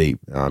they go deep.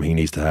 He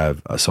needs to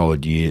have a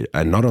solid year,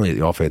 and not only at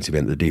the offensive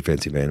end, the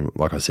defensive end.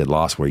 Like I said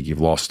last week,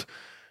 you've lost,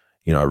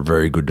 a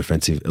very good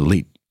defensive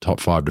elite, top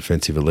 5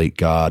 defensive elite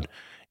guard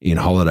in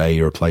Holiday.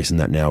 You're replacing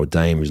that now with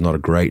Dame, who's not a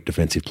great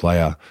defensive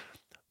player.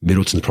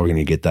 Middleton's probably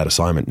going to get that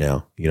assignment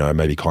now.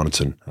 Maybe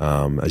Connaughton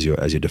as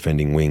your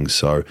defending wings.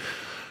 So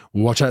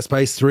we'll watch that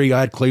space. 3,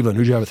 I had Cleveland.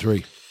 Who'd you have at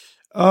 3?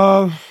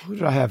 Who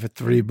did I have at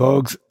 3,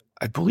 Bogues?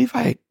 I believe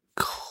I had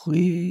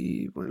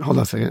Cleveland. Hold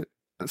on a second.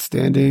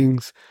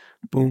 Standings.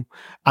 Boom.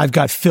 I've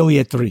got Philly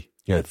at 3.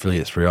 Yeah, Philly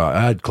at 3. I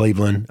had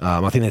Cleveland.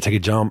 I think they take a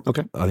jump.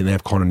 Okay. I think they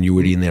have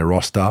continuity in their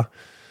roster,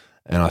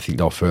 and I think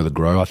they'll further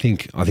grow. I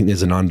think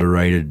there's an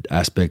underrated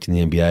aspect in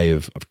the NBA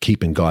of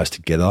keeping guys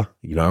together,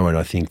 and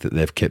I think that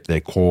they've kept their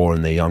core,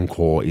 and their young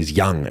core is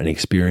young and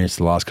experienced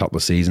the last couple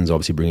of seasons,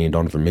 obviously bringing in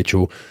Donovan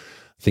Mitchell.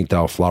 I think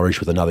they'll flourish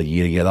with another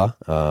year together.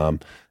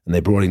 And they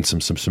brought in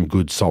some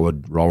good,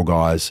 solid role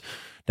guys.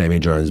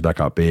 Damian Jones back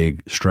up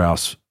big,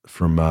 Strauss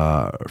from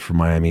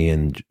Miami,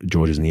 and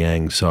Georges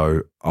Niang.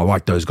 So I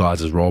like those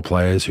guys as role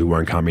players who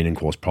won't come in and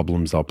cause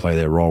problems. They'll play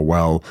their role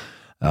well.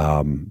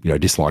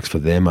 Dislikes for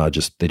them are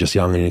they're just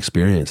young and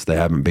inexperienced. They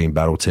haven't been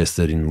battle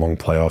tested in long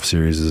playoff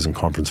series and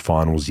conference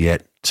finals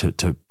yet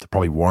to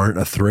probably warrant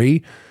a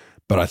 3.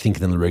 But I think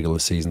in the regular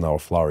season they'll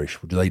flourish.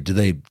 Do they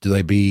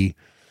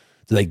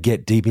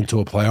get deep into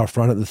a playoff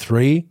run at the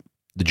 3?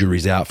 The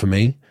jury's out for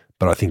me.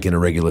 But I think in a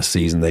regular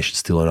season they should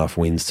still have enough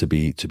wins to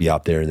be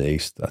up there in the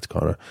East. That's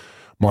kind of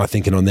my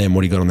thinking on them.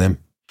 What do you got on them?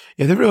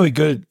 Yeah, they're really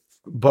good.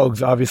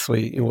 Bogues,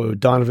 obviously,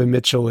 Donovan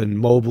Mitchell and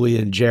Mobley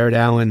and Jared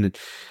Allen.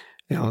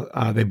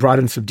 They brought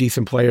in some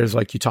decent players,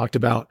 like you talked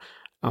about.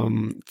 I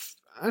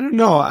don't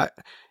know.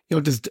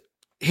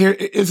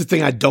 Here's the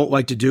thing I don't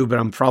like to do, but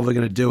I'm probably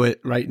going to do it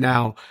right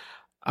now.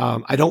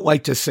 I don't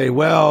like to say,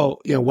 well,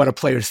 what a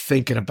player's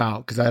thinking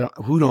about, because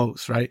who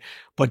knows, right?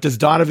 But does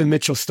Donovan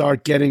Mitchell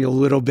start getting a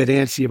little bit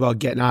antsy about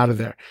getting out of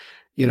there?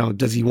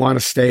 Does he want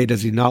to stay?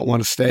 Does he not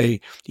want to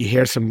stay? You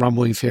hear some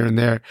rumblings here and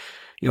there.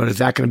 Is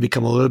that going to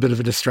become a little bit of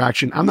a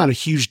distraction? I'm not a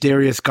huge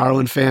Darius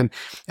Garland fan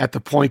at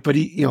the point, but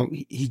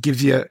he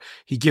gives you,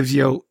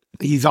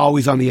 he's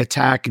always on the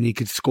attack and he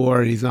could score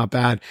and he's not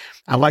bad.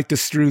 I like the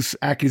Strus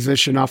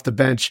acquisition off the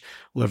bench.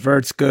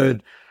 LeVert's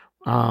good.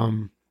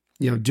 Do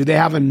they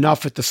have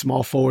enough at the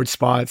small forward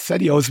spot?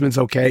 Cedi Osman's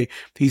okay.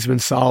 He's been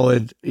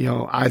solid.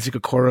 Isaac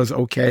Okoro's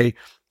okay.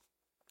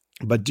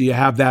 But do you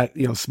have that,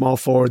 small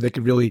forward that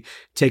could really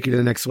take it to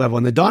the next level?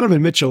 And the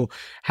Donovan Mitchell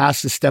has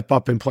to step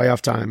up in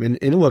playoff time.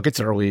 And look, it's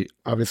early.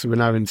 Obviously, we're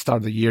not even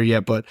started the year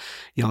yet, but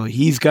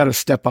he's got to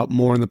step up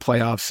more in the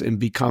playoffs and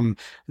become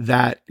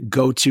that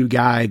go-to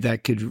guy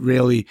that could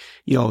really,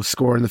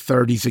 score in the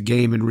 30s a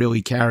game and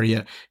really carry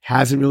it.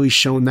 Hasn't really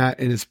shown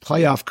that in his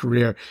playoff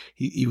career.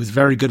 He was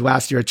very good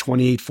last year at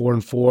 28,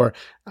 4-4.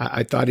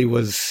 I thought he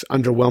was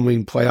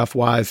underwhelming playoff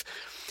wise.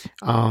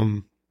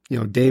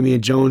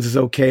 Damian Jones is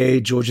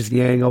okay. Georges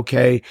Niang,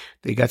 okay.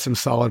 They got some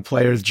solid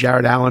players.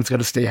 Jared Allen's got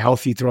to stay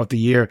healthy throughout the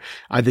year.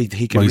 I think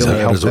he can really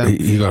help them.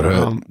 He got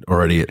hurt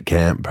already at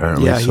camp,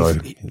 apparently. Yeah,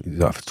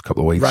 he's off a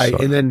couple of weeks. Right. So.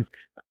 And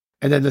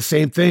then the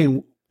same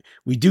thing,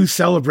 we do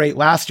celebrate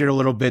last year a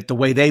little bit the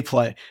way they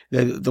play,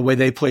 the way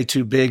they play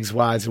two bigs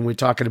wise. And we're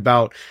talking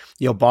about,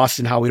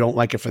 Boston, how we don't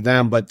like it for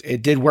them, but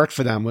it did work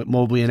for them with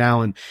Mobley and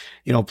Allen,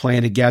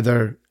 playing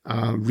together,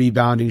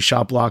 rebounding,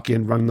 shot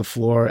blocking, running the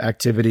floor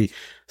activity.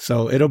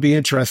 So it'll be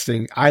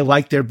interesting. I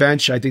like their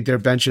bench. I think their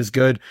bench is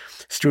good.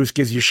 Strus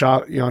gives you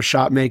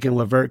shot making.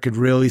 LeVert could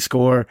really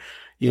score.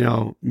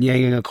 Niang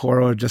and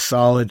Okoro are just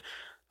solid.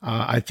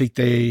 I think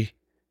I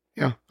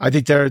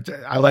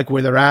like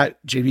where they're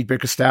at. JB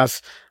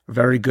Bickerstaff's a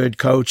very good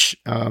coach.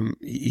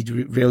 He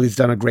really has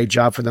done a great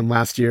job for them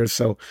last year.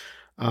 So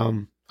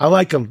I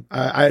like them.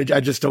 I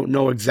just don't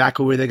know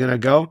exactly where they're going to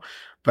go,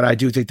 but I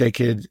do think they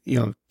could,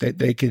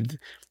 they could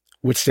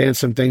withstand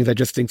some things. I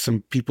just think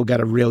some people got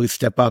to really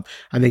step up.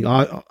 I think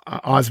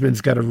Osman's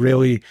got to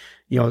really,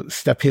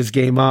 step his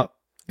game up.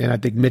 And I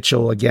think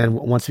Mitchell, again,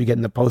 once we get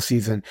in the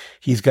postseason,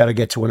 he's got to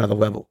get to another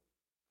level.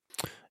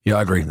 Yeah,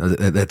 I agree.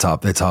 They're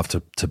tough. They're tough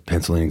to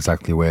pencil in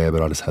exactly where,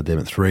 but I just had them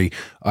at 3.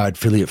 I had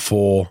Philly at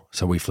 4,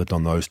 so we flipped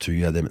on those two.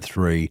 You had them at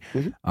 3.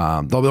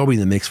 Mm-hmm. They'll be in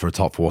the mix for a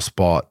top 4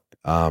 spot,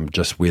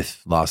 just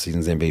with last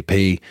season's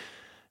MVP.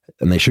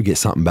 And they should get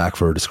something back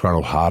for a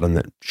disgruntled Harden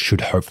that should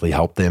hopefully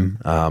it'll probably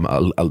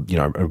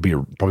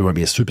won't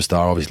be a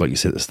superstar, obviously, like you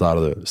said at the start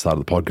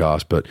of the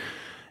podcast. But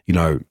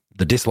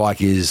the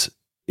dislike is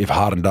if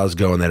Harden does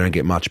go and they don't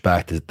get much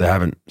back, they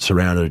haven't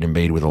surrounded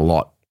Embiid with a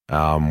lot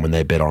when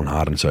they bet on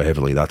Harden so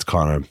heavily. That's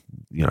kind of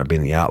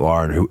been the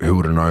outlier. And who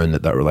would have known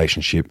that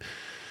relationship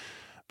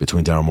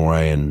between Daryl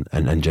Morey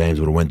and James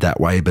would have went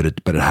that way? But it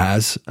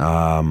has.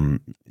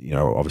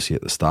 Obviously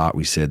at the start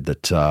we said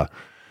that.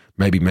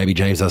 Maybe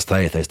James does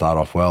stay if they start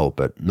off well,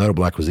 but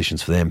notable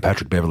acquisitions for them.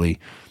 Patrick Beverley,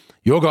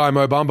 your guy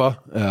Mo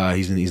Bamba,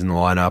 he's in the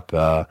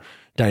lineup.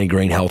 Danny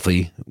Green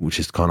healthy, which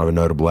is kind of a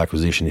notable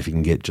acquisition if you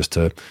can get just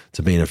to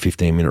being a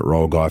 15-minute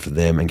role guy for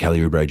them, and Kelly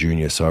Oubre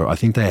Jr. So I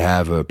think they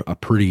have a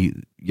pretty,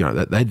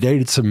 they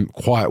did some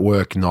quiet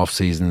work in the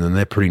offseason, and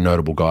they're pretty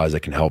notable guys that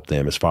can help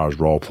them as far as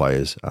role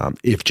players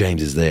if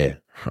James is there.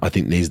 I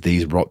think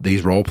these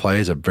role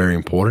players are very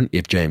important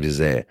if James is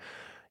there.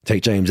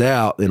 Take James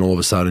out, then all of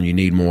a sudden you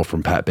need more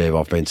from Pat Bev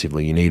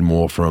offensively. You need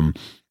more from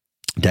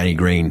Danny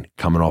Green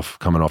coming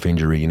off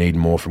injury. You need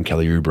more from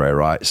Kelly Oubre,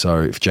 right?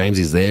 So if James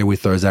is there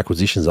with those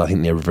acquisitions, I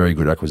think they're very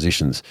good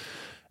acquisitions.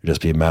 It'll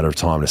just be a matter of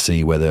time to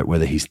see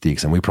whether he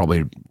sticks. And we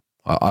probably,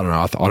 I don't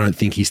know, I don't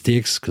think he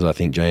sticks because I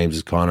think James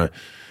is kind of,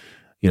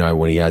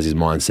 when he has his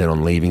mind set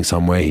on leaving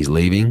somewhere, he's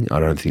leaving. I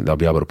don't think they'll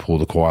be able to pull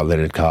the Kawhi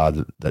Leonard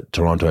card that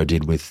Toronto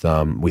did with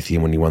him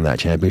when he won that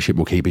championship.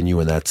 We're keeping you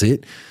and that's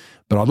it.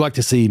 But I'd like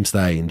to see him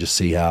stay and just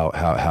see how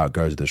it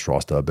goes with this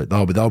roster. But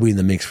they'll be in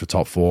the mix for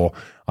top 4.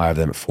 I have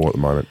them at 4 at the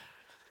moment.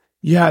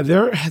 Yeah,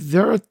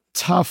 they're a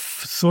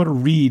tough sort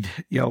of read.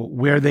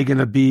 Where are they going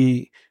to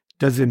be?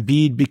 Does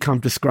Embiid become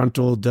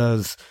disgruntled?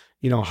 Does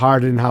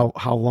Harden?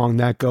 How long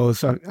that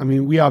goes? I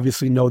mean, we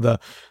obviously know the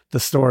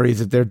stories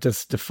that they're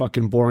just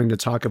fucking boring to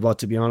talk about.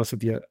 To be honest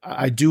with you,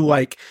 I do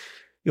like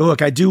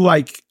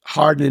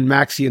Harden and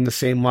Maxey in the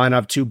same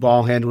lineup, 2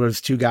 ball handlers,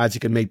 2 guys who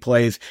can make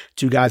plays,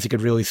 2 guys who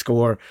could really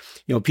score.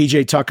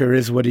 PJ Tucker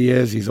is what he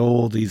is. He's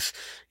old. He's,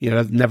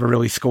 never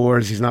really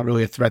scores. He's not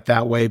really a threat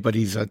that way, but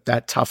he's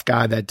that tough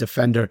guy, that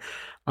defender.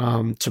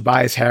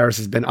 Tobias Harris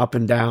has been up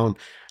and down.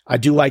 I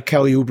do like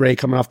Kelly Oubre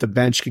coming off the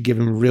bench, could give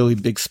him a really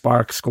big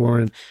spark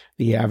scoring.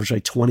 He averaged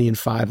like 20 and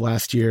 5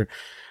 last year.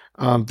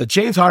 The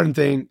James Harden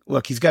thing,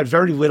 look, he's got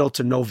very little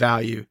to no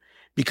value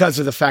because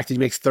of the fact that he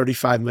makes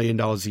 $35 million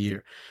a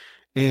year.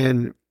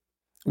 And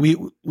we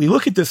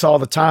look at this all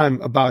the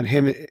time about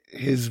him,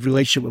 his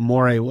relationship with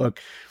Morey. Look,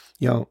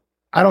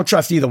 I don't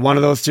trust either one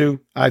of those two.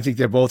 I think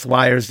they're both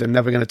liars. They're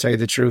never going to tell you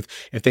the truth.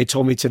 If they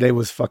told me today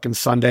was fucking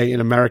Sunday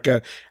in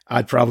America,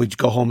 I'd probably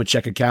go home and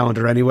check a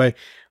calendar anyway.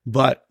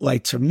 But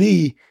like, to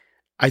me,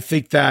 I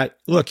think that,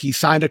 look, he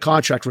signed a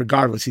contract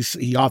regardless.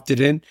 He opted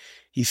in.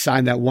 He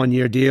signed that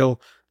 1-year deal,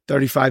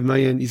 $35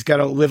 million. He's got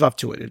to live up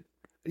to it.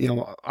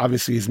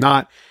 Obviously he's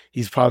not.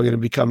 He's probably going to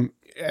become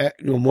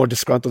more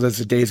disgruntled as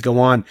the days go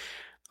on,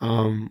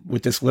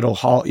 with this little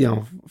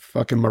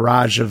fucking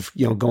mirage of,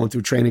 going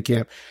through training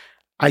camp.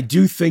 I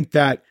do think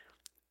that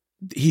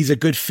he's a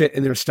good fit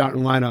in their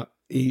starting lineup.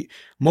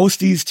 Most of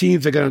these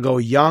teams are going to go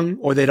young,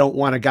 or they don't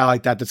want a guy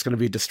like that that's going to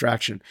be a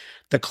distraction.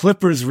 The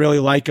Clippers really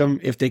like him.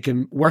 If they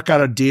can work out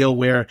a deal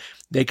where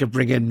they could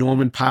bring in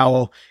Norman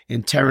Powell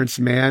and Terrence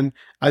Mann,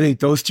 I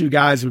think those two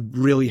guys would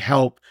really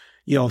help,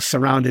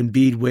 surround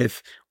Embiid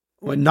with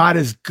not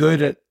as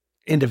good at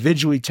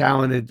individually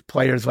talented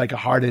players like a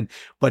Harden,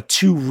 but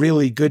two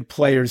really good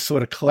players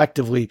sort of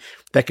collectively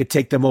that could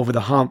take them over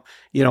the hump,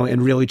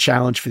 and really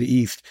challenge for the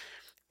East.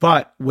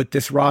 But with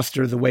this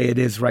roster the way it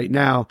is right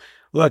now,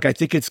 look, I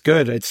think it's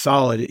good. It's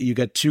solid. You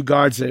got two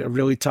guards that are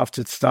really tough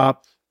to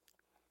stop.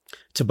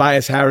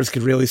 Tobias Harris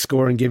could really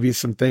score and give you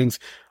some things.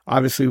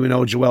 Obviously, we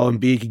know Joel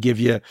Embiid could give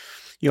you,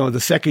 the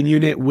second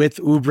unit with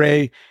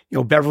Oubre.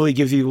 Beverly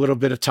gives you a little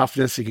bit of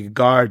toughness. He could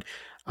guard.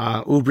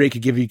 Oubre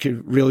could give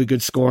you really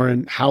good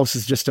scoring. House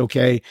is just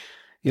okay.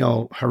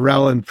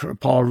 Harrell and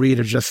Paul Reed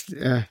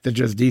are they're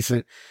just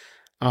decent.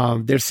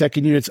 Their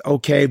second unit's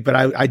okay, but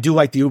I do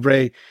like the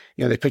Oubre.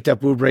 They picked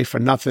up Oubre for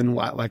nothing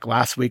like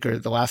last week or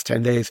the last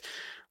 10 days.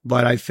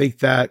 But I think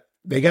that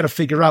they got to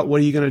figure out,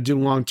 what are you going to do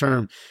long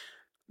term?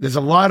 There's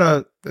a lot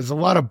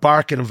of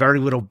bark and a very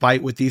little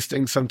bite with these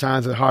things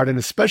sometimes at Harden,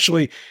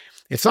 especially.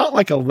 It's not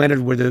like a Leonard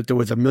where there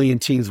was a million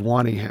teams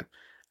wanting him.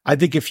 I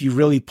think if you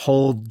really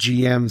polled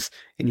GMs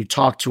and you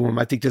talk to them,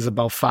 I think there's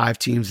about 5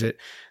 teams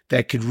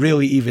that could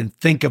really even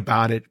think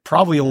about it.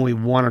 Probably only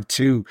 1 or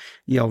 2,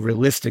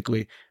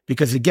 realistically.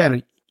 Because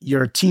again,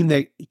 you're a team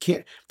that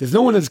there's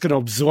no one that's going to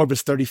absorb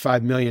his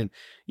 $35 million,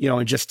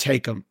 and just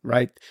take them,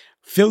 right?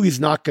 Philly's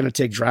not going to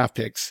take draft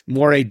picks.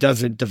 Morey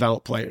doesn't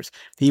develop players.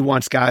 He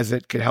wants guys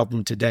that could help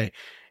him today.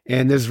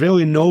 And there's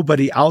really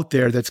nobody out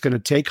there that's going to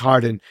take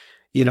Harden,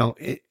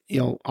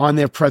 on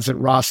their present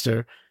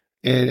roster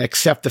and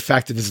accept the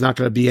fact that there's not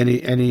going to be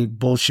any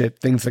bullshit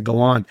things that go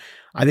on.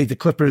 I think the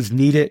Clippers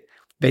need it.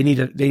 They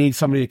need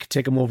somebody that could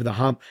take them over the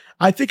hump.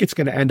 I think it's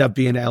going to end up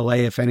being LA,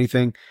 if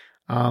anything.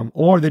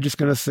 Or they're just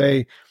going to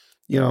say,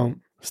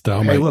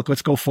 stalemate. Hey, look,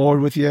 let's go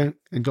forward with you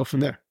and go from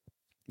there.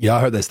 Yeah,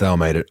 I hope they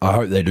stalemate it. I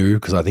hope they do,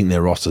 because I think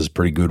their roster's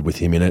pretty good with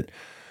him in it.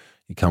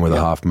 You come with a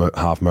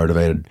half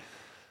motivated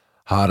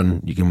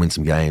Harden, you can win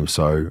some games.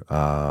 So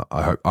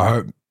I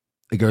hope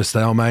it goes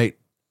stalemate.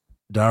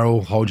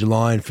 Daryl, hold your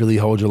line. Philly,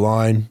 hold your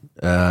line.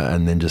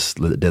 And then just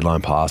let the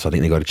deadline pass. I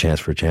think they got a chance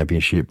for a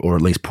championship, or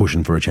at least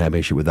pushing for a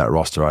championship with that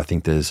roster. I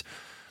think there's,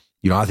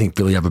 I think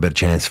Philly have a better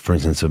chance, for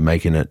instance, of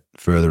making it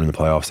further in the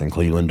playoffs than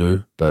Cleveland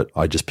do. But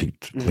I just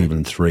picked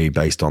Cleveland 3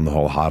 based on the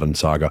whole Harden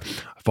saga.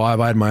 5,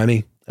 I had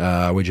Miami.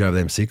 Where'd you have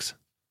them? 6?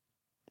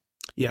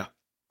 Yeah.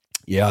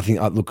 Yeah, I think,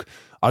 look,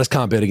 I just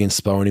can't bet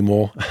against Spo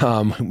anymore.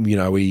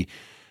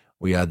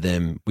 We had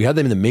them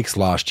in the mix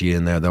last year,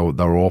 and they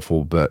were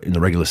awful, but in the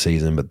regular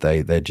season, but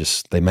they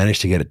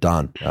managed to get it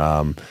done.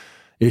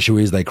 Issue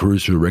is they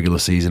cruise through the regular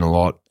season a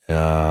lot,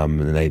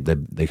 and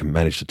they can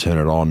manage to turn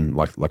it on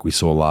like we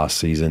saw last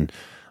season.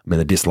 I mean,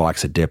 the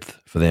dislikes are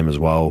depth for them as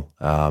well.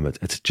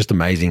 It's just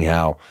amazing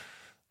how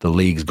the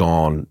league's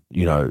gone,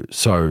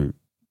 so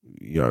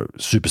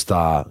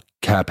superstar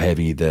cap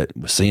heavy that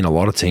we're seeing a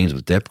lot of teams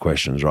with depth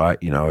questions, right?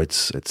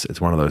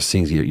 It's one of those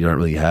things you don't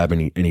really have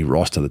any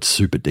roster that's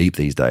super deep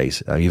these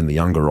days. Even the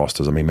younger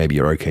rosters, I mean, maybe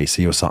you're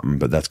OKC or something,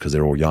 but that's because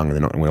they're all young and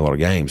they're not going to win a lot of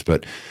games.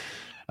 But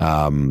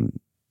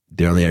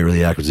the only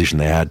really acquisition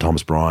they had,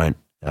 Thomas Bryant,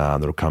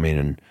 that'll come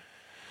in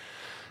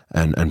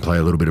and play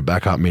a little bit of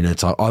backup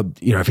minutes.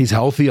 If he's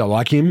healthy, I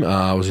like him.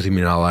 I was with him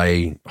in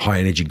LA, high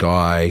energy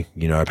guy,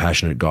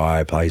 passionate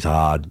guy, plays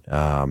hard,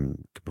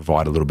 could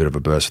provide a little bit of a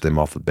burst for them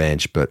off the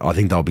bench, but I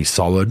think they'll be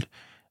solid.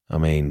 I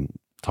mean,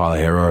 Tyler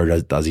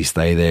Hero, does he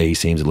stay there? He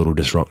seems a little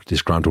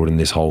disgruntled in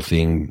this whole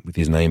thing with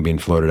his name being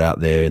floated out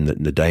there in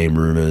the Dame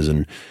rumors,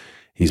 and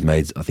he's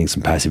made, I think,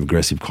 some passive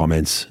aggressive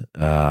comments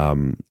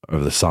over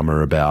the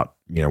summer about,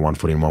 1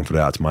 foot in, 1 foot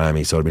out to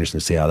Miami. So it'll be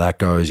interesting to see how that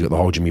goes. You got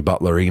the whole Jimmy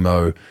Butler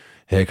emo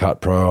haircut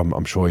pro.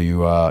 I'm sure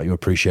you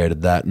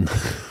appreciated that and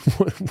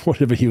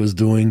whatever he was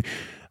doing.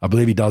 I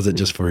believe he does it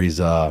just for his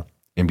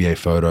NBA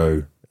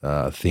photo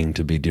thing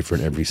to be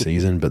different every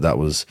season. But that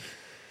was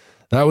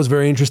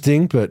very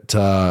interesting. But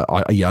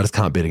I just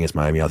can't bet against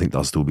Miami. I think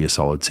they'll still be a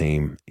solid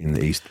team in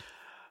the East.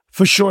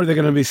 For sure, they're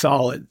going to be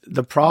solid.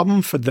 The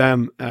problem for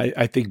them,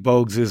 I think,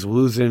 Bogues, is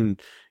losing.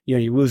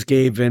 You lose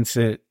Gabe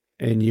Vincent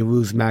and you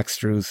lose Max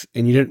Strus,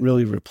 and you didn't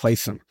really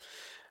replace them.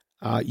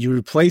 You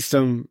replaced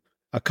them.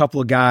 A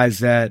couple of guys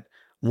that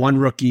one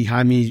rookie,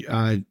 Jaime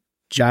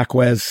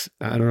Jaquez,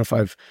 I don't know if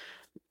I've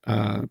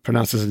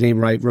pronounced his name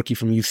right, rookie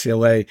from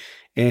UCLA,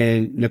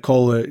 and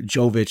Nikola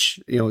Jovic.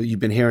 You've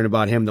been hearing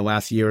about him the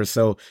last year or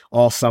so,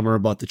 all summer,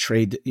 about the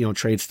trade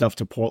stuff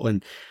to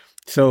Portland.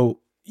 So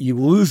you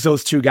lose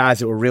those 2 guys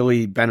that were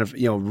really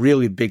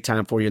really big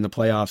time for you in the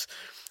playoffs.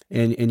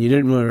 and you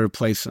didn't really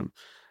replace him.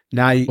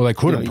 Now, they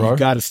couldn't, bro. You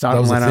got to start.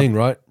 That was the the thing,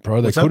 right, bro?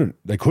 They couldn't. Up?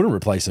 They couldn't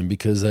replace him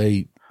because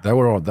they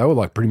were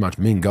like pretty much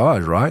min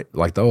guys, right?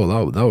 Like they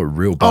were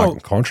real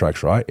bargain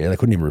contracts, right? Yeah, they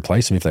couldn't even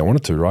replace him if they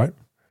wanted to, right?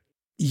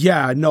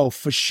 Yeah, no,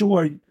 for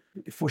sure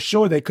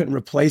they couldn't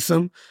replace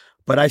him.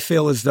 But I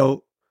feel as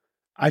though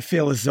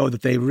that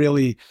they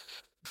really,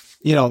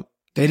 they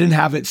didn't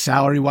have it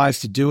salary wise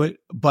to do it.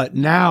 But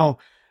now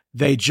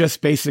they just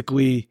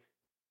basically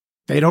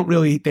they didn't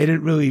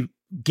really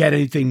get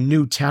anything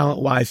new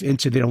talent wise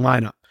into their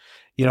lineup.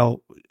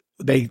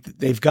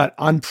 They've got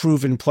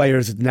unproven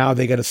players, and now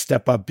they got to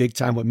step up big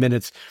time with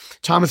minutes.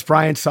 Thomas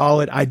Bryant,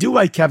 solid. I do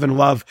like Kevin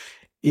Love,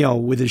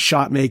 with his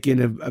shot making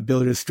and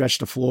ability to stretch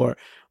the floor.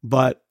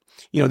 But,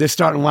 their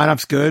starting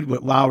lineup's good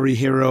with Lowry,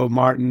 Hero,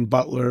 Martin,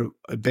 Butler,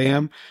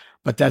 Bam.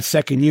 But that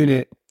second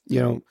unit,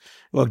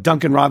 look,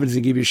 Duncan Robinson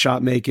can give you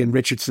shot making.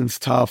 Richardson's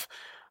tough.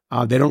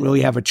 They don't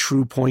really have a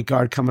true point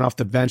guard coming off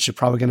the bench. They're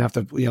probably going to have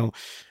to,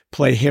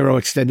 play Hero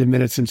extended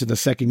minutes into the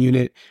second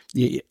unit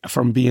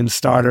from being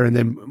starter, and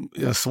then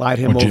slide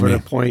him over to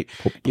point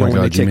when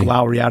they take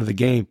Lowry out of the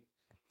game.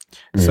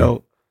 Mm-hmm.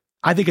 So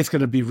I think it's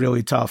going to be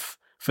really tough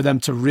for them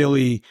to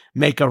really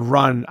make a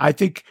run. I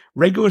think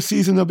regular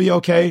season they'll be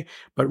okay,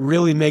 but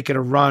really making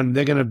a run,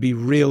 they're going to be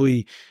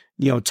really,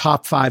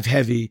 top 5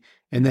 heavy.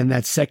 And then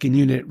that second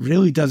unit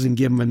really doesn't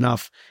give them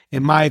enough,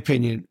 in my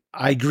opinion.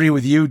 I agree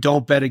with you.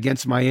 Don't bet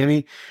against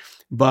Miami.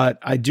 But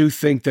I do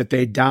think that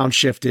they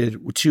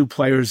downshifted 2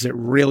 players that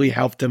really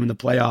helped them in the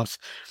playoffs.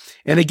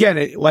 And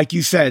again, like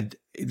you said,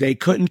 they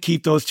couldn't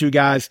keep those 2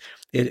 guys.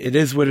 It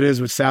is what it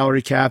is with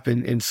salary cap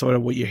and sort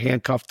of what you're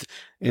handcuffed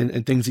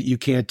and things that you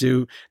can't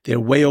do. They're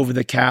way over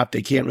the cap.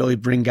 They can't really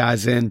bring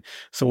guys in.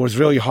 So it was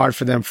really hard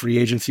for them free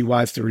agency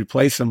wise to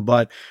replace them.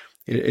 But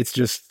it's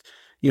just,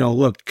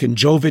 look, can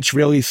Jovic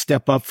really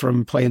step up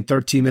from playing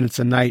 13 minutes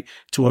a night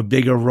to a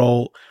bigger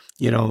role?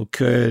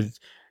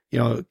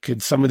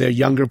 Could some of their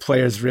younger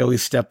players really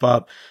step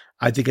up?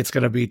 I think it's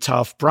going to be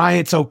tough.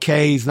 Bryant's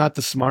okay. He's not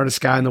the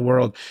smartest guy in the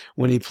world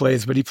when he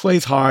plays, but he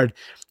plays hard.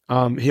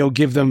 He'll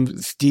give them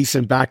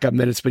decent backup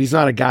minutes, but he's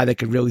not a guy that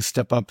could really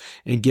step up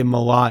and give them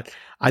a lot.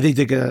 I think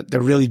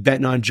they're really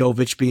betting on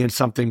Jovic being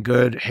something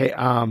good.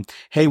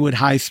 Haywood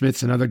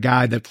Highsmith's another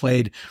guy that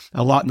played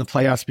a lot in the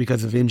playoffs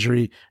because of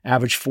injury,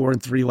 averaged 4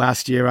 and 3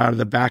 last year out of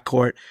the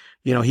backcourt.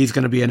 He's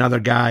going to be another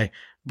guy.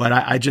 But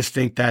I just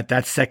think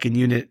that second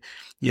unit,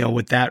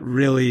 with that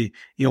really,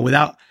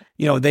 without,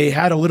 they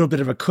had a little bit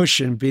of a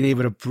cushion being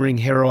able to bring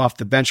Hero off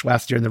the bench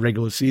last year in the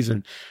regular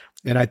season.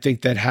 And I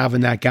think that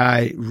having that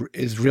guy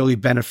is really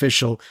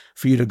beneficial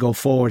for you to go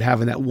forward,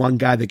 having that one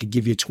guy that could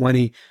give you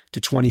 20 to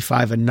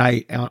 25 a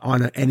night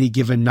on any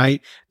given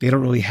night. They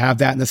don't really have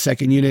that in the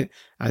second unit.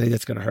 I think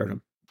that's going to hurt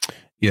them.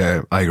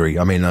 Yeah, I agree.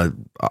 I mean,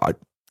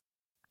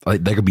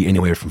 they could be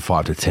anywhere from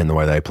 5 to 10 the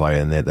way they play,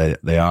 and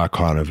they are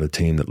kind of a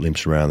team that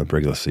limps around the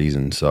regular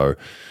season. So,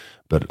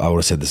 but I would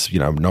have said this,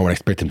 no one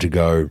expected them to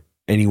go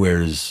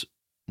anywhere as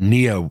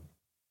near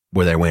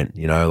where they went,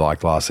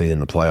 like last season in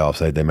the playoffs,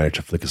 they managed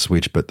to flick a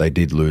switch, but they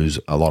did lose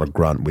a lot of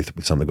grunt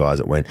with some of the guys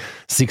that went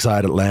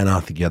 6-8 Atlanta.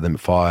 I think you had them at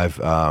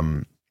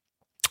 5.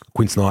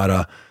 Quinn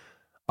Snyder,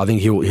 I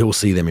think he'll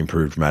see them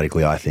improve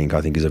dramatically. I think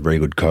he's a very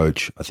good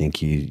coach. I think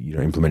he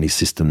implement his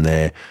system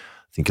there.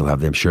 I think he'll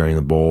have them sharing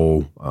the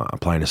ball,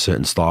 playing a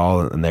certain style,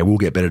 and they will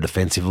get better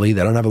defensively.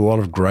 They don't have a lot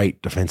of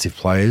great defensive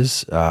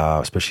players,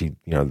 especially,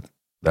 the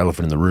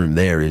elephant in the room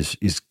there is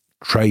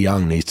Trae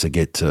Young needs to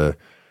get to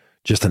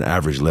just an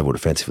average level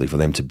defensively for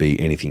them to be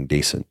anything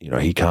decent.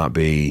 He can't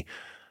be,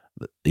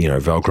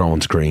 Velcro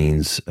on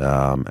screens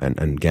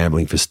and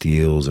gambling for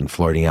steals and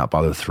floating out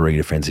by the 3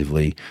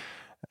 defensively.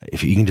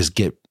 If you can just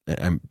get,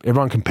 and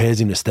everyone compares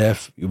him to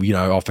Steph,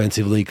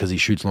 offensively because he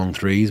shoots long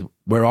threes.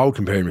 Where I would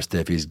compare him to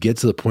Steph is get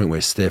to the point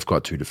where Steph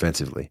got to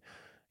defensively.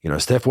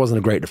 Steph wasn't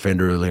a great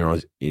defender earlier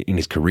on in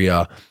his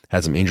career,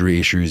 had some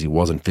injury issues, he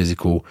wasn't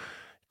physical,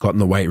 got in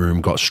the weight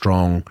room, got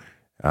strong,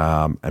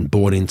 and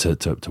bought into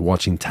to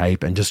watching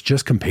tape and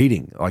just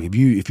competing. Like if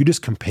you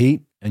just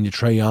compete and you're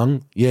Trae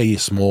Young, yeah, you're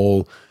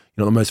small, you're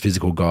not the most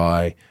physical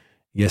guy,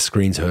 yes,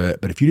 screens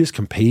hurt, but if you just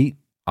compete,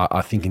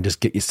 I think, and just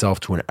get yourself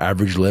to an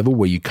average level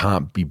where you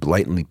can't be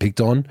blatantly picked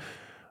on,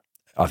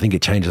 I think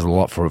it changes a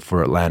lot for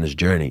Atlanta's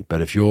journey.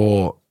 But if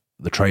you're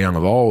the Trae Young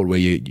of old, where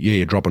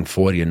you're dropping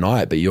 40 a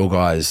night, but your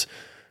guys,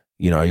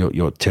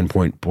 your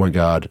 10-point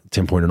guard,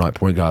 10-point a night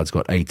point guard's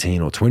got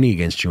 18 or 20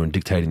 against you and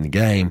dictating the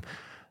game,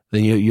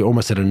 then you're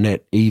almost at a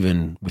net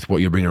even with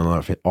what you're bringing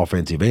on the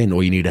offensive end,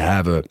 or you need to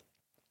have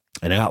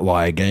an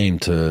outlier game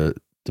to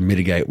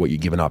mitigate what you're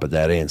giving up at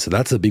that end. So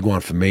that's a big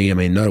one for me. I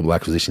mean, notable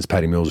acquisitions,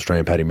 Patty Mills,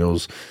 Australian Patty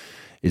Mills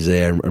is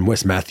there, and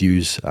Wes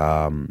Matthews,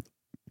 another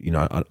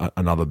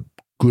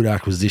good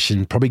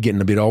acquisition, probably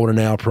getting a bit older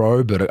now,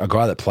 pro, but a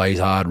guy that plays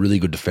hard, really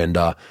good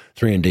defender,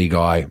 3-and-D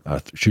guy,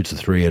 shoots the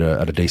 3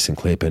 at a decent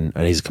clip, and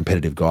he's a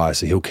competitive guy,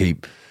 so he'll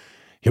keep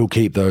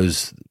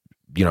those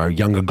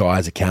younger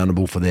guys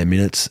accountable for their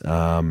minutes,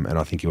 and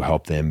I think he'll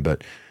help them.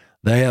 But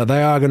they are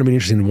going to be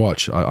interesting to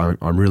watch.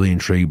 I'm really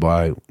intrigued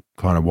by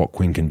kind of what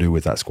Quinn can do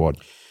with that squad.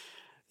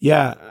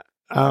 Yeah,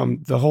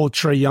 The whole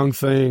Trae Young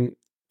thing,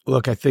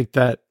 look, I think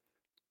that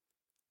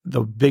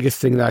the biggest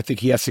thing that I think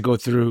he has to go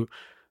through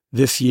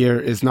this year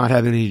is not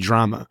having any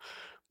drama.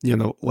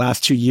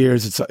 Last 2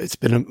 years, it's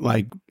been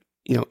like,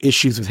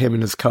 issues with him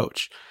and his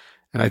coach.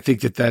 And I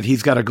think that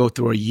he's got to go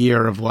through a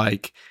year of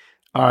like,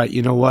 all right,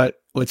 you know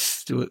what?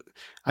 Let's do it.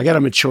 I got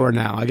to mature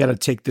now. I got to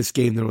take this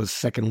game to a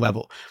second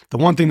level. The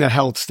one thing that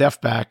held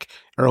Steph back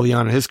early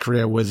on in his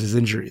career was his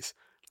injuries.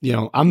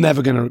 I'm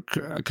never going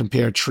to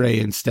compare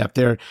Trae and Steph.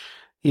 They're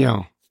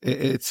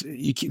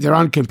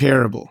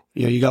uncomparable.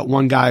 You got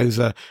one guy who's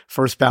a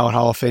first ballot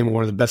Hall of Famer,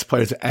 one of the best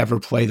players to ever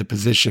play the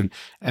position,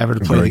 ever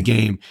to play the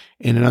game,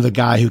 and another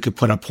guy who could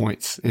put up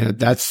points.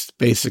 That's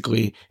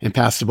basically, and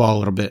pass the ball a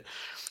little bit.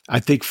 I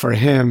think for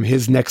him,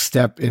 his next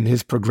step in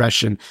his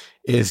progression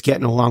is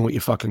getting along with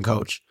your fucking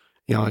coach.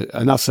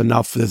 Enough's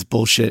enough for this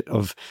bullshit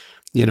of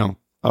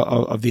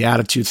the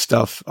attitude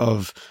stuff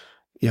of,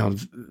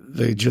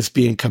 the just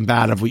being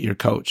combative with your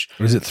coach.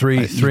 Is it three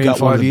and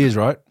 5 years,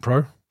 right?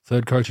 Pro?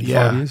 Third coach in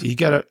 5 years? You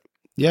gotta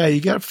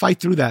fight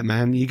through that,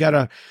 man.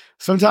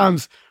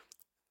 Sometimes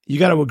you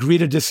gotta agree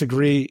to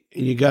disagree,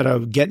 and you gotta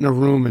get in a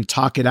room and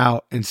talk it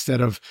out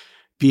instead of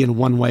being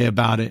one way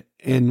about it.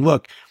 And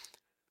look,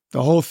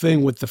 the whole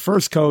thing with the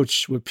first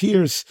coach, with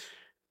Pierce,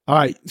 all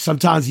right,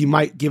 sometimes you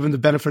might give him the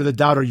benefit of the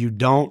doubt or you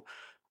don't.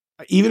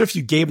 Even if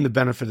you gave him the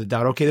benefit of the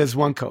doubt, okay, there's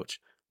one coach,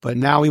 but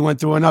now he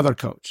went through another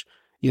coach,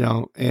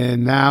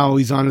 and now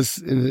he's on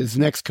his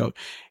next coach.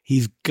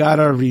 He's got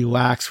to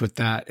relax with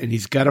that, and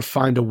he's got to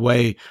find a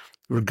way,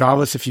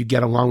 regardless if you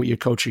get along with your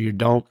coach or you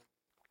don't,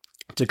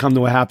 to come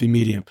to a happy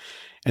medium.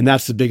 And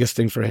that's the biggest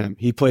thing for him.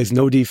 He plays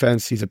no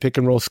defense. He's a pick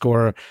and roll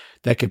scorer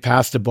that can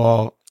pass the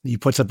ball. He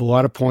puts up a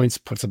lot of points,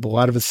 puts up a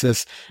lot of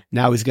assists.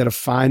 Now he's got to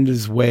find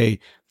his way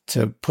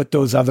to put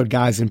those other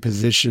guys in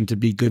position to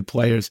be good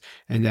players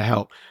and to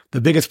help.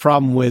 The biggest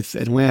problem with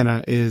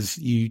Atlanta is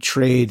you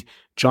trade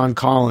John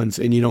Collins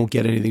and you don't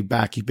get anything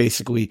back. You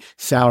basically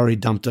salary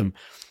dumped him,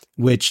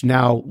 which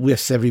now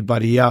lifts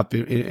everybody up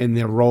in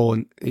their role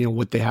and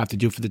what they have to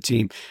do for the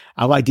team.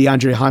 I like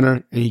DeAndre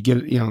Hunter,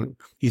 and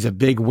he's a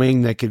big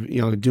wing that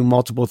could do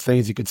multiple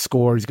things. He could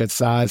score. He's got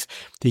size.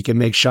 He can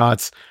make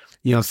shots.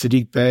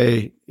 Sadiq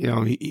Bey,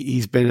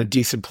 he's been a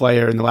decent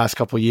player in the last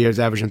couple of years,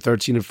 averaging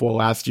 13 and 4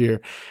 last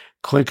year.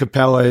 Clint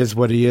Capella is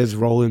what he is,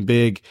 rolling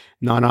big,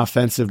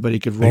 non-offensive, but he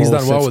could roll. He's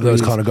done well with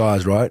those kind of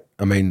guys, right?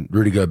 I mean,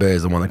 Rudy Gobert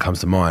is the one that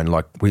comes to mind.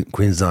 Like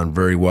Quinn's done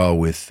very well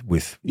with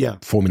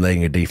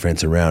formulating a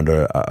defense around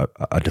a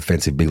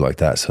defensive big like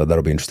that. So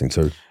that'll be interesting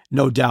too.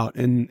 No doubt.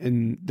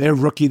 And their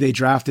rookie they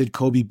drafted,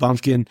 Kobe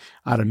Bumpkin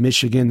out of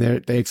Michigan,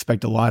 they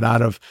expect a lot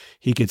out of.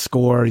 He could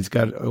score. He's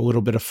got a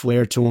little bit of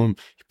flair to him.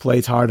 He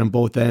plays hard on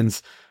both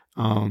ends.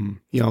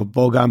 Bogan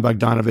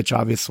Bogdanovic,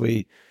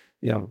 obviously,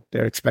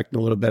 they're expecting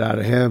a little bit out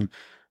of him.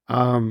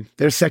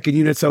 Their second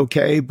unit's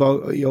okay.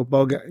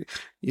 Bogdan,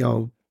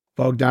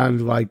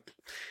 like,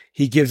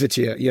 he gives it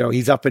to you.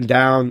 He's up and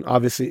down.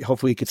 Obviously,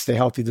 hopefully he could stay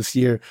healthy this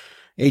year.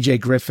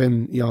 AJ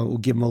Griffin, will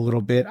give him a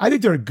little bit. I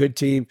think they're a good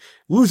team.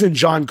 Losing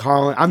John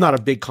Collins, I'm not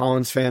a big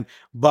Collins fan,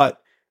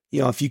 but,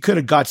 if you could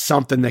have got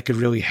something that could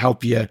really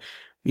help you,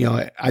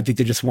 I think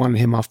they just wanted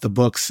him off the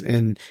books,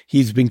 and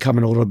he's been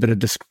coming a little bit of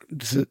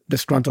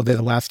disgruntled there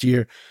the last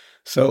year.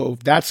 So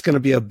that's going to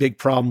be a big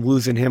problem,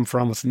 losing him for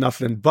almost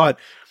nothing. But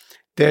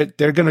they're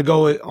going to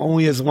go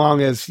only as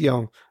long as,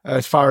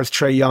 as far as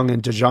Trae Young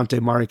and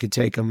DeJounte Murray could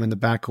take them in the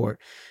backcourt.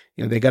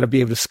 They got to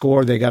be able to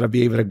score. They got to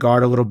be able to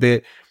guard a little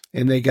bit,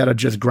 and they got to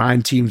just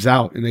grind teams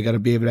out, and they got to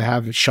be able to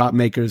have shot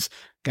makers,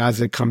 guys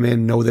that come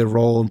in, know their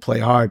role, and play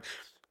hard.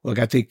 Look,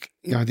 I think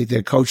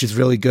their coach is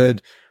really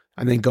good.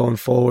 I think going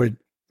forward,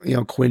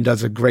 Quinn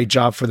does a great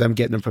job for them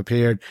getting them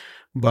prepared.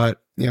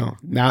 But,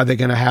 now they're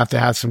going to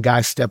have some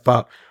guys step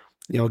up.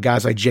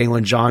 Guys like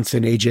Jalen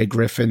Johnson, AJ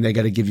Griffin, they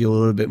got to give you a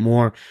little bit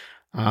more.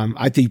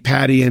 I think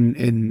Patty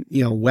and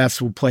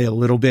Wes will play a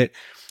little bit.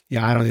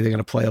 I don't think they're going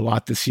to play a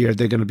lot this year.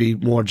 They're going to be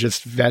more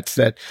just vets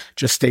that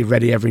just stay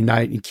ready every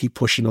night and keep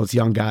pushing those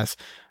young guys,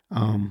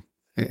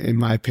 in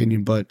my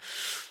opinion. But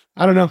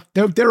I don't know.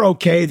 They're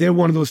okay. They're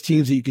one of those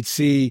teams that you could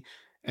see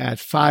at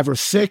 5 or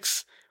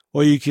 6,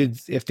 or you could,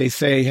 if they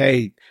say,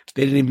 hey,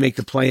 they didn't even make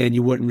the play-in,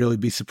 you wouldn't really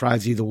be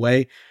surprised either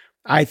way.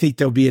 I think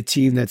there'll be a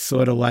team that's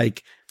sort of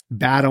like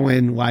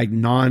battling like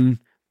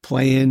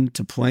non-play-in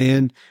to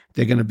play-in.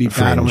 They're going to be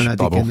battling, I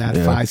think, in that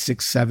 5,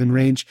 6, 7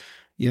 range,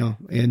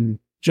 and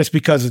just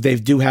because they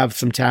do have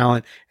some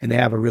talent and they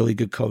have a really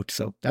good coach.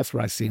 So that's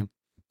where I see them.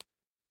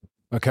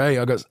 Okay,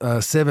 I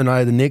got 7. I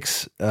had the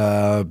Knicks.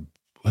 Who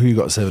you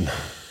got 7?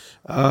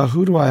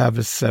 Who do I have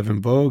as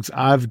 7, Bogues?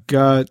 I've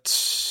got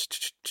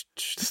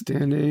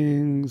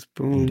standings.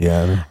 Boom.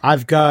 Yeah. I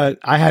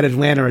had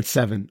Atlanta at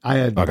 7. I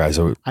had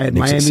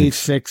Miami at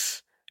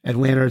 6,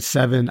 Atlanta at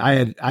 7.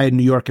 I had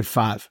New York at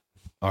 5.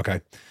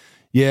 Okay.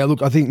 Yeah,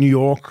 look, I think New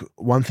York,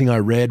 one thing I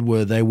read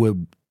were they were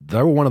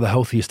one of the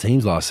healthiest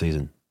teams last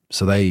season.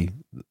 So they,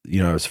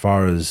 as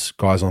far as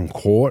guys on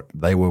court,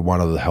 they were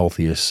one of the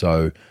healthiest.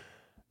 So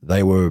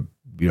they were,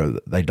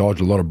 they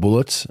dodged a lot of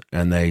bullets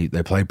and they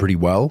played pretty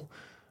well.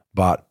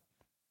 But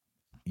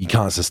you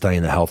can't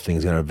sustain the health thing.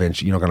 Is going to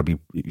eventually, you're not going to be,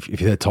 if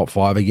they're top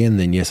 5 again,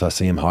 then yes, I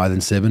see them higher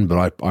than 7,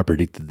 but I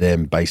predicted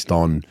them based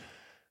on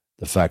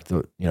the fact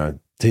that,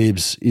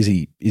 Tibbs, is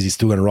he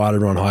still going to ride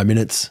everyone high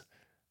minutes?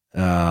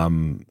 How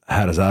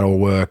does that all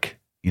work?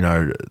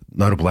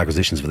 Notable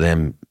acquisitions for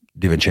them.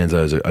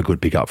 DiVincenzo is a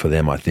good pickup for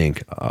them, I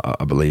think.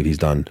 I believe he's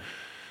done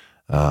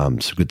some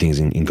good things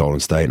in Golden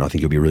State, and I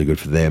think he'll be really good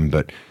for them.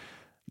 But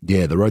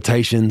yeah, the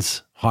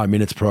rotations, high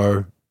minutes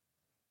pro,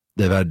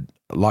 they've had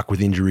luck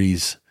with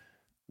injuries.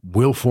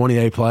 Will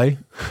Fournier play?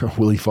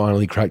 Will he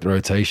finally crack the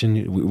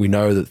rotation? We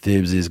know that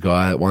Thibs is a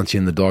guy that once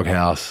you're in the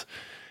doghouse,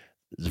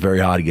 it's very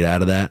hard to get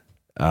out of that.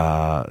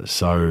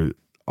 So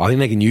I think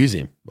they can use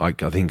him. I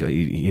think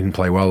he didn't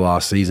play well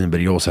last season, but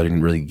he also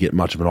didn't really get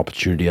much of an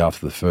opportunity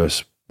after the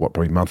first,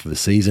 probably month of the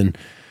season.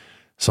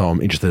 So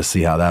I'm interested to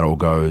see how that all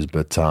goes.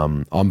 But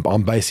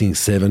I'm basing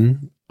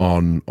 7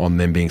 on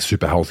them being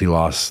super healthy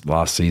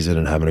last season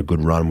and having a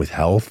good run with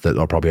health. That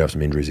I'll probably have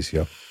some injuries this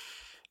year.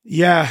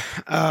 Yeah,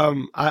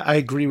 I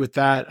agree with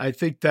that. I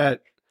think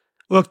that,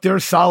 look, they're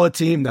a solid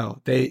team,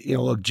 though.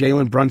 Look,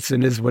 Jalen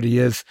Brunson is what he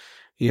is.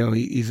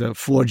 He's a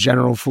floor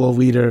general, floor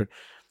leader.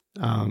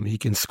 He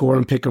can score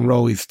and pick and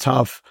roll. He's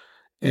tough.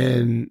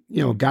 And,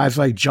 guys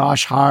like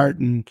Josh Hart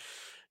and,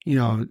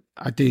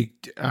 I think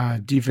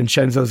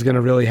DiVincenzo is going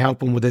to really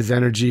help him with his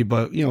energy.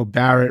 But,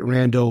 Barrett,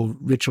 Randall,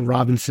 Mitchell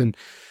Robinson,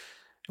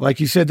 like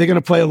you said, they're going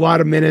to play a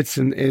lot of minutes.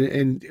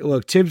 And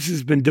look, Tibbs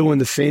has been doing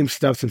the same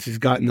stuff since he's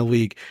got in the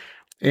league.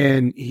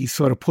 And he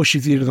sort of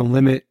pushes you to the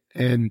limit,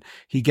 and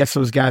he gets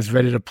those guys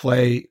ready to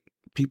play.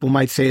 People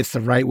might say it's the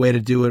right way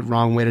to do it,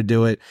 wrong way to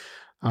do it.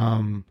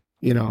 Who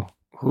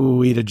are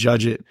we to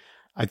judge it?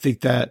 I think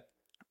they're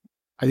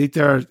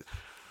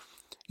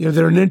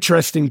an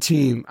interesting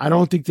team. I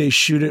don't think they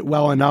shoot it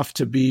well enough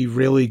to be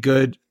really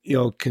good,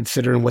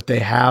 considering what they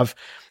have.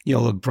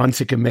 Look,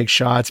 Brunson can make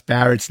shots.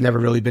 Barrett's never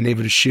really been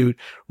able to shoot.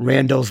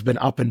 Randall's been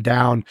up and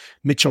down.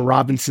 Mitchell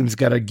Robinson's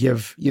got to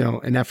give,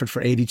 an effort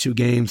for 82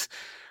 games.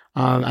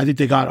 I think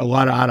they got a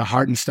lot out of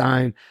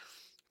Hartenstein,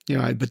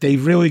 but they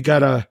really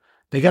gotta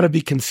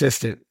be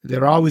consistent.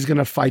 They're always going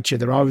to fight you.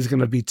 They're always going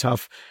to be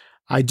tough.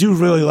 I do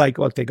really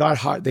look, they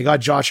got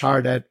Josh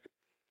Hart at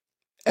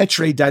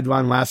trade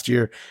deadline last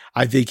year.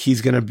 I think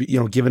he's going to be,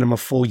 giving him a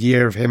full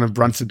year of him and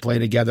Brunson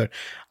playing together.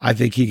 I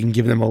think he can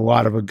give them a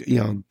lot of,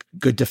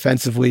 good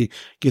defensively,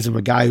 gives them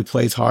a guy who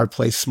plays hard,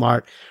 plays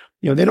smart.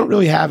 They don't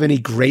really have any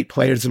great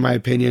players, in my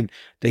opinion.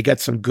 They got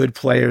some good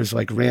players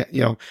like,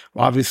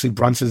 obviously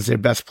Brunson's their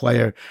best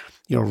player.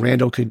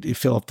 Randall could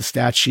fill up the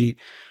stat sheet,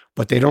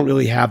 but they don't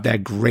really have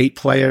that great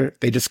player.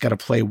 They just got to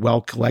play well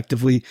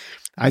collectively.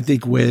 I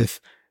think with,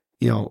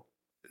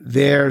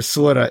 their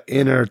sort of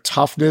inner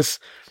toughness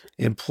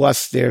and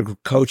plus their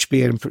coach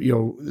being,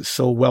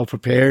 so well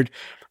prepared,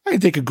 I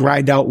think they could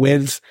grind out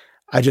wins.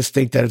 I just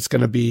think that it's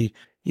going to be,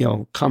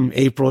 come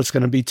April, it's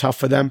going to be tough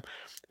for them.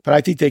 But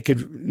I think they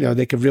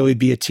could really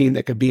be a team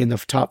that could be in the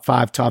top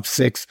 5, top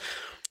 6,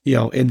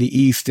 in the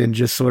East and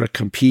just sort of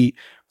compete.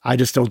 I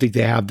just don't think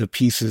they have the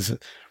pieces.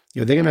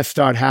 They're going to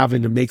start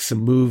having to make some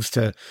moves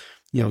to,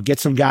 get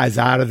some guys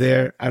out of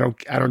there. I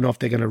don't know if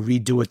they're going to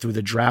redo it through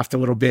the draft a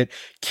little bit.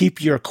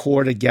 Keep your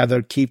core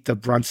together. Keep the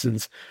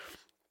Brunsons.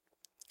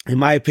 In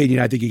my opinion,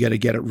 I think you got to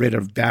get rid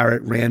of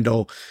Barrett,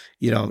 Randall.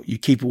 You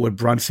keep it with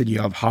Brunson.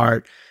 You have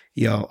Hart.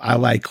 I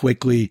like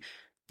Quickly.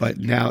 But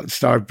now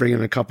start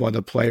bringing a couple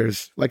other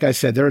players. Like I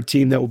said, they're a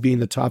team that will be in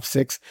the top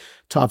 6,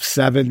 top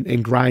 7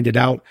 and grind it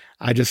out.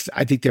 I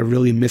think they're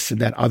really missing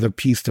that other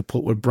piece to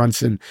put with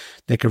Brunson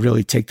that could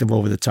really take them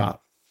over the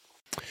top.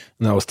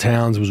 And that was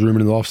Towns was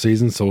rumored in the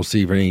offseason, so we'll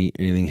see if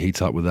anything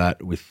heats up with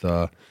that with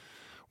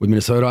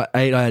Minnesota.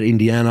 8, I had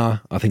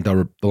Indiana. I think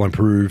they'll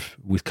improve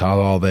with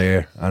Carlisle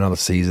there another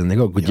season. They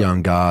got good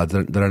young guards.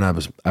 They don't have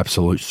an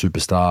absolute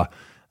superstar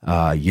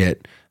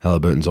yet.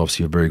 Halliburton's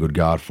obviously a very good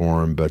guard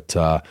for him, but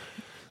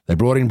they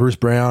brought in Bruce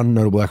Brown,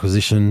 notable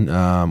acquisition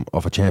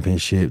off a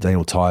championship,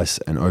 Daniel Tice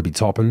and Obi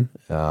Toppin.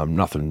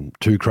 Nothing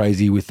too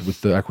crazy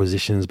with the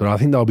acquisitions, but I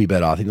think they'll be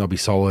better. I think they'll be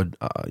solid.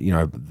 I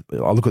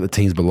look at the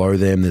teams below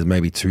them. There's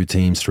maybe 2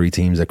 teams, 3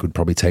 teams that could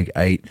probably take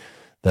 8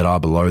 that are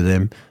below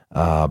them.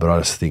 But I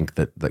just think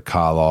that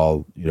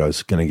Carlisle,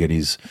 is going to get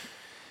his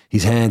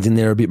hands in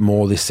there a bit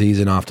more this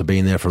season after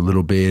being there for a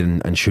little bit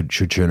and should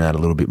churn out a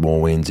little bit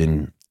more wins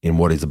in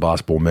what is the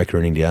basketball mecca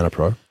in Indiana,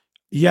 Pro.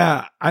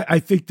 Yeah, I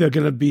think they're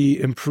going to be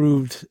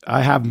improved.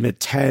 I have them at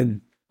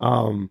 10.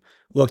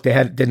 Look, they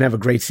didn't have a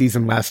great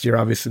season last year.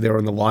 Obviously, they were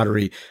in the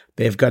lottery.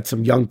 They've got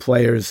some young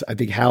players. I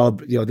think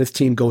this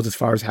team goes as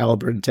far as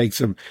Halliburton takes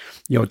them,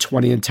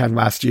 20-10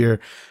 last year.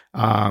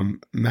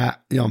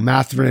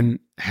 Mathurin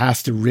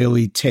has to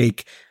really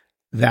take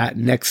that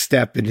next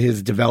step in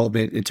his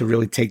development and to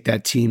really take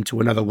that team to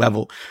another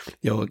level.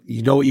 You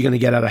know what you're going to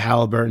get out of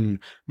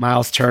Halliburton.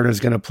 Miles Turner is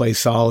going to play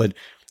solid.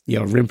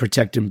 Rim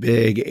protecting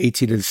big,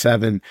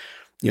 18-7.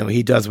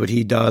 He does what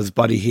he does.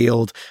 Buddy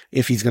Hield,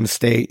 if he's going to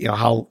stay,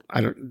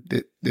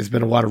 there's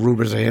been a lot of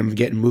rumors of him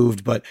getting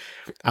moved, but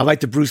I like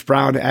the Bruce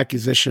Brown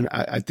acquisition.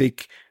 I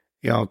think,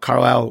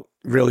 Carlisle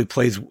really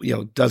plays,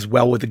 does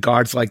well with the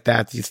guards like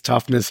that. His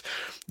toughness,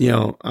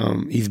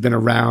 he's been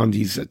around.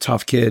 He's a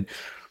tough kid.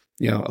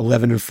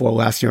 11-4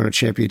 last year on a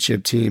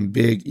championship team.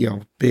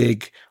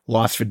 Big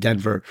loss for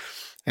Denver.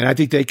 And I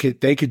think they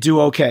could do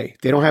okay.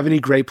 They don't have any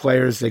great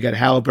players. They got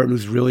Halliburton,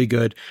 who's really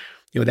good.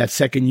 That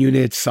second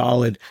unit,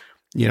 solid.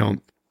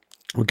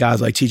 With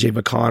guys like T.J.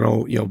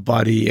 McConnell,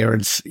 Buddy,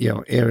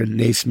 Aaron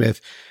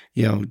Naismith,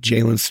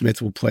 Jalen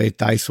Smith will play,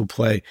 Theis will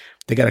play.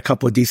 They got a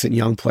couple of decent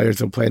young players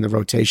that'll play in the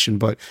rotation.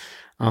 But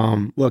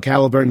look,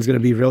 Halliburton's going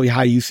to be really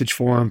high usage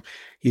for him.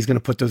 He's going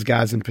to put those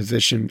guys in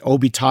position.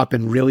 Obi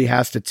Toppin really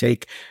has to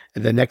take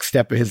the next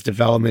step of his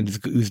development.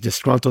 He's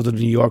disgruntled in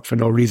New York for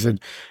no reason.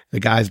 The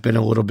guy's been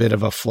a little bit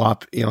of a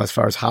flop, as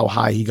far as how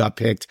high he got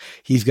picked.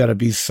 He's got to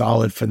be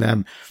solid for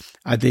them.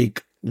 I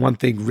think one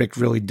thing Rick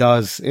really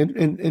does,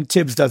 and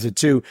Tibbs does it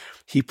too,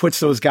 he puts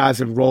those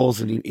guys in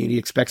roles and he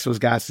expects those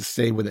guys to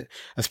stay with it,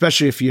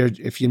 especially if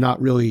you're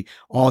not really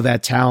all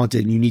that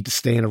talented and you need to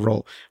stay in a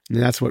role.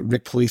 And that's what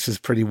Rick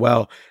polices pretty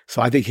well.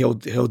 So I think he'll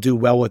do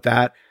well with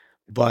that.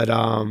 But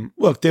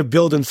look, they're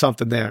building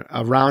something there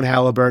around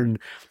Halliburton.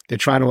 They're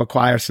trying to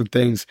acquire some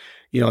things.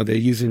 They're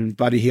using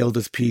Buddy Hield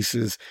as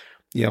pieces.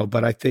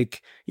 But I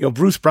think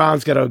Bruce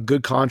Brown's got a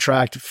good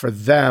contract for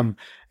them.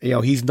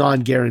 He's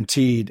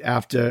non-guaranteed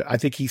after, I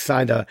think he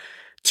signed a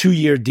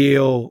 2-year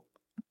deal,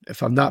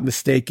 if I'm not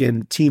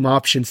mistaken, team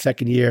option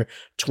second year,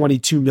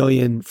 $22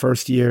 million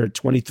first year,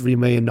 $23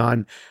 million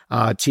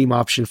non-team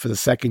option for the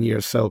second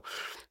year. So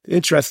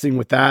interesting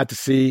with that to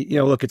see,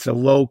 look, it's a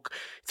low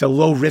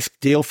risk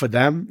deal for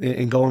them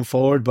in going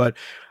forward. But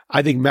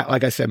I think,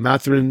 like I said,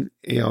 Mathurin,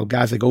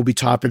 guys like Obi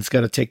Toppin's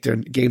got to take their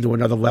game to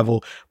another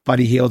level.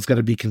 Buddy Hield's got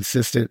to be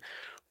consistent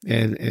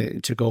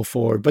and to go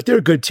forward. But they're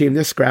a good team.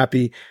 They're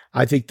scrappy.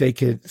 I think they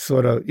could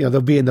sort of,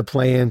 they'll be in the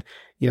play-in,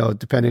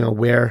 depending on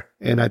where,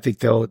 and I think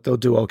they'll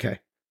do okay.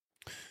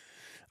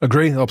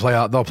 Agree. They'll play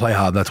hard.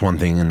 That's one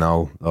thing, and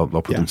they'll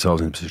put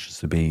themselves in positions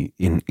to be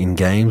in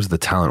games. The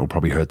talent will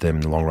probably hurt them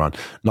in the long run.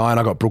 9,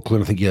 I got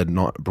Brooklyn. I think you had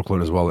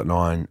Brooklyn as well at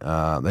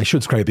 9. They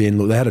should scrape in.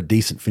 Look, they had a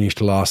decent finish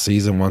to last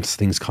season. Once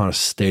things kind of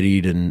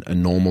steadied and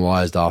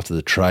normalized after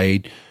the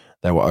trade,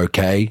 they were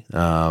okay.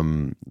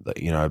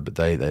 But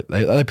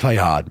they play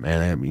hard,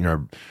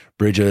 man.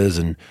 Bridges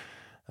and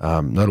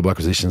notable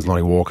acquisitions: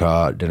 Lonnie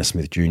Walker, Dennis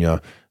Smith Jr.,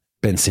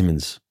 Ben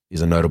Simmons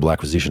is a notable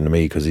acquisition to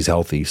me because he's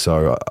healthy.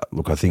 So,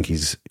 look, I think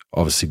he's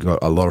obviously got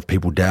a lot of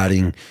people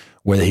doubting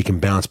whether he can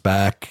bounce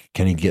back.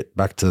 Can he get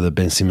back to the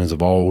Ben Simmons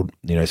of old?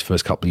 His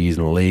first couple of years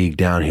in the league,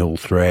 downhill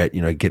threat,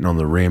 getting on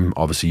the rim.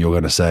 Obviously, you're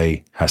going to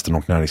say has to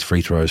knock down his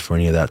free throws for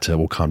any of that to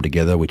all come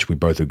together, which we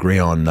both agree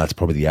on. That's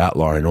probably the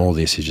outlier in all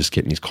this, is just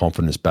getting his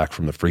confidence back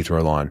from the free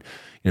throw line.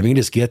 If he can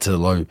just get to the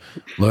low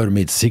to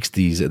mid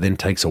 60s, it then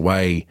takes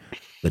away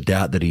the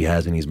doubt that he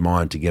has in his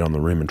mind to get on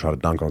the rim and try to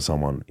dunk on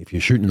someone. If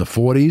you're shooting the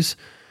 40s,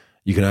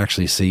 you can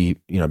actually see,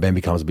 Ben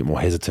becomes a bit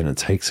more hesitant and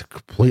takes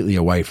completely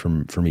away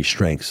from his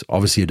strengths.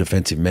 Obviously a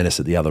defensive menace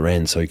at the other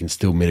end, so he can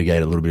still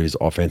mitigate a little bit of his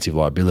offensive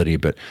liability,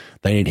 but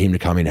they need him to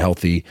come in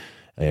healthy.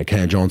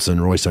 Cam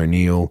Johnson, Royce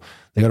O'Neal,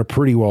 they got a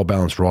pretty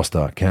well-balanced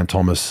roster. Cam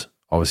Thomas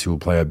obviously will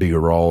play a bigger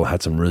role,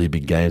 had some really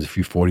big games, a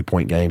few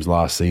 40-point games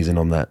last season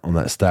on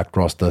that stacked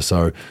roster.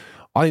 So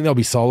I think they'll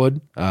be solid.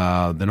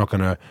 They're not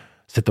going to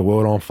set the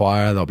world on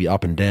fire. They'll be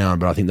up and down,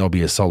 but I think they'll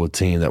be a solid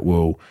team that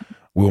will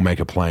make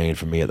a play-in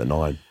for me at the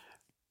 9.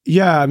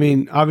 Yeah, I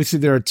mean, obviously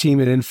they're a team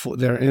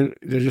they're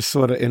just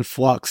sort of in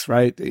flux,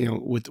 right?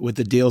 With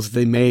the deals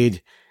they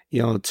made,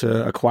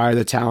 to acquire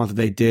the talent that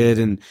they did,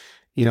 and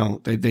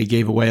they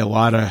gave away a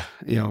lot of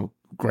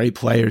great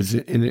players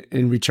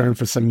in return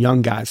for some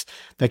young guys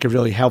that could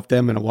really help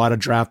them, and a lot of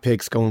draft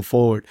picks going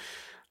forward.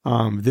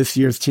 This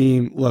year's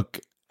team, look,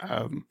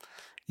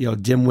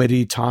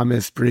 Dinwiddie,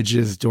 Thomas,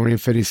 Bridges, Dorian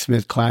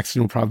Finney-Smith,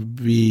 Claxton will probably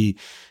be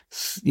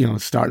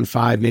starting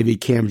 5, maybe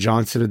Cam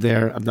Johnson in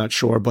there. I'm not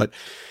sure, but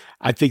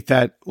I think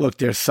that, look,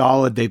 they're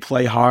solid. They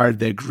play hard.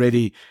 They're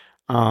gritty.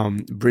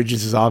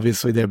 Bridges is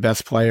obviously their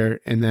best player.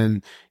 And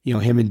then,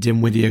 him and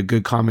Dinwiddie, a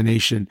good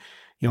combination.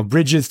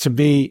 Bridges, to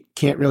me,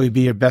 can't really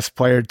be your best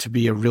player to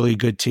be a really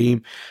good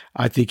team.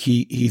 I think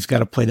he's got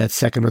to play that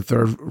second or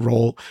third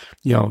role,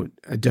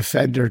 a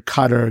defender,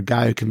 cutter, a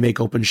guy who can make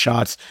open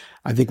shots.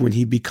 I think when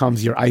he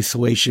becomes your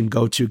isolation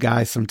go-to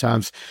guy,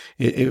 sometimes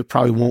it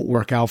probably won't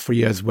work out for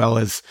you as well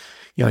as,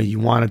 you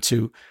wanted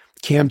to.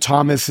 Cam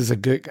Thomas is a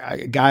good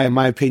guy, in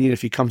my opinion.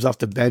 If he comes off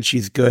the bench,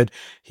 he's good.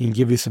 He can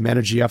give you some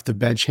energy off the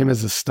bench. Him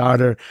as a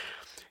starter,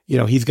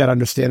 he's got to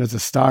understand as a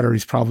starter,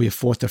 he's probably a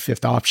 4th or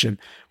 5th option,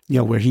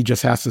 where he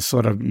just has to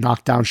sort of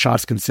knock down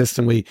shots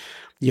consistently.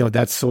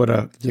 That's sort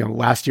of,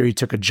 last year he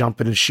took a jump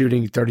in his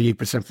shooting,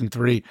 38% from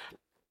 3.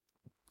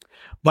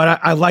 But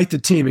I like the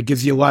team. It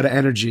gives you a lot of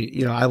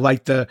energy. I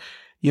like the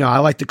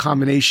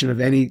combination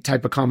of any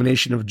type of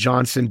combination of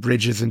Johnson,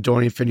 Bridges, and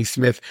Dorian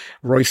Finney-Smith,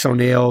 Royce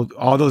O'Neal.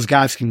 All those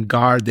guys can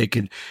guard. They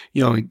can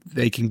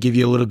give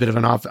you a little bit of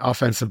an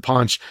offensive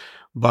punch.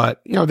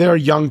 But, they're a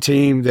young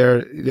team.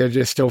 They're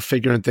just still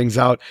figuring things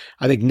out.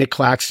 I think Nick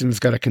Claxton's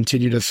got to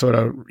continue to sort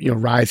of,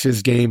 rise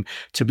his game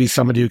to be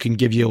somebody who can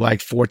give you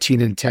like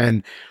 14 and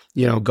 10,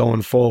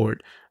 going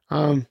forward.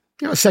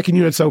 Second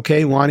unit's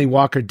okay. Lonnie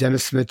Walker,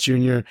 Dennis Smith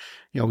Jr.,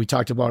 we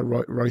talked about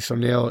Royce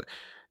O'Neal.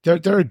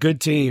 They're a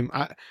good team.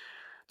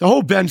 The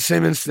whole Ben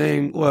Simmons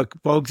thing, look,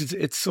 Bogues,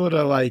 it's sort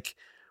of like,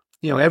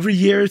 every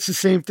year it's the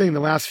same thing. The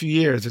last few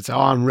years, it's,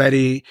 I'm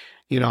ready.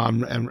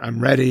 I'm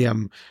ready.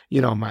 I'm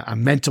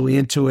mentally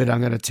into it.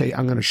 I'm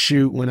going to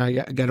shoot when I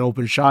get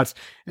open shots,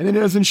 and then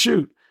he doesn't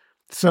shoot.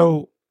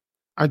 So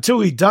until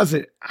he does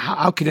it,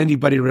 how can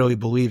anybody really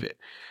believe it?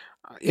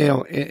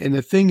 And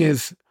the thing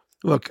is,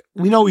 look,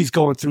 we know he's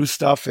going through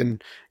stuff,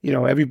 and,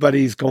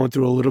 everybody's going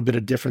through a little bit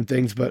of different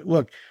things, but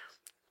look,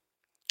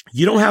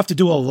 you don't have to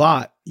do a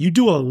lot. You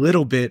do a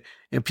little bit,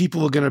 and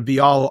people are going to be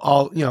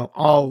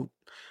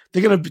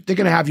they're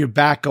going to have your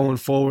back going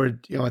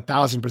forward,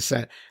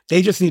 1,000%.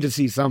 They just need to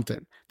see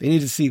something. They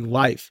need to see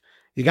life.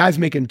 The guy's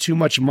making too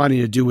much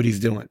money to do what he's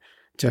doing,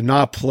 to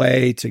not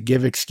play, to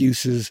give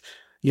excuses.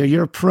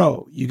 You're a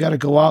pro. You got to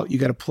go out. You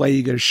got to play.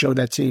 You got to show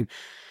that team.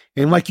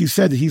 And like you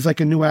said, he's like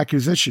a new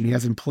acquisition. He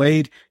hasn't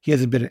played. He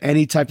hasn't been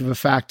any type of a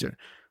factor.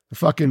 The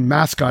fucking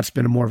mascot's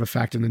been more of a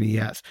factor than he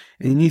has.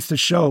 And he needs to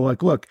show,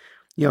 like, look,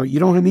 you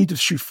don't need to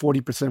shoot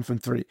 40% from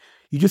three.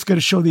 You just got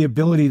to show the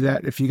ability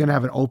that if you're going to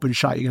have an open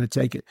shot, you're going to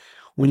take it.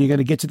 When you're going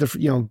to get to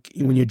the,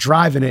 when you're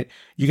driving it,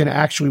 you're going to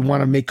actually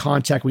want to make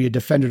contact with your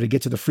defender to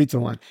get to the free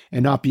throw line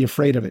and not be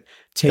afraid of it.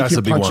 That's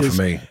a big one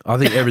for me. I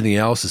think everything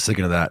else is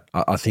second to that.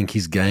 I think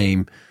his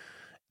game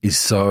is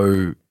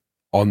so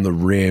on the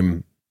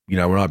rim. When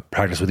I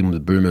practiced with him with the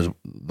Boomers,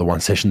 the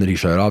one session that he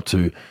showed up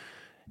to,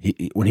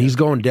 when he's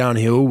going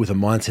downhill with a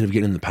mindset of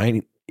getting in the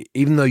paint,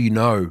 even though he's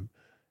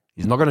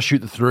not going to shoot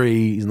the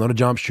three, he's not a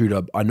jump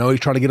shooter, I know he's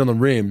trying to get on the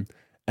rim,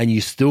 and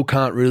you still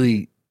can't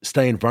really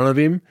stay in front of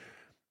him.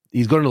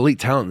 He's got an elite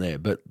talent there,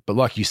 but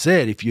like you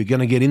said, if you're going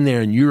to get in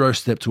there and Euro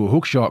step to a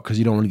hook shot because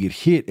you don't want to get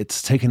hit,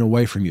 it's taken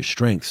away from your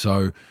strength.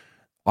 So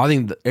I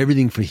think that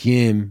everything for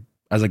him,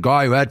 as a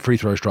guy who had free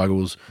throw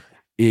struggles,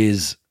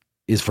 is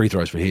free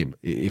throws for him.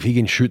 If he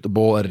can shoot the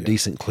ball at a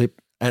decent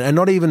clip, and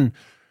not even,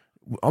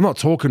 I'm not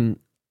talking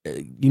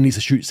he needs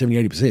to shoot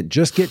 70, 80%.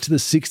 Just get to the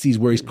 60s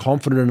where he's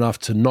confident enough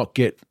to not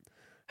get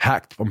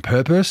hacked on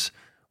purpose,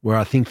 where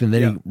I think then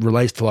he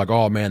relates to like,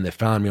 oh man, they're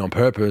fouling me on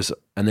purpose,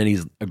 and then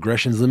his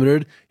aggression's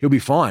limited, he'll be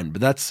fine.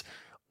 But that's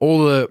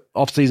all the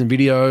off-season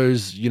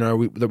videos,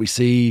 that we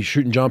see,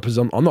 shooting jumpers.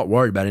 I'm not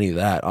worried about any of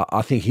that.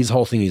 I think his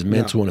whole thing is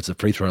mental and it's a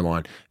free throw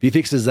line. If he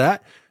fixes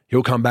that,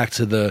 he'll come back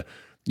to the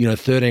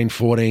 13,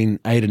 14,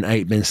 8 and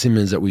 8 Ben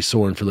Simmons that we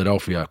saw in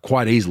Philadelphia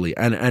quite easily.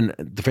 And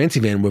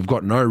defensive end, we've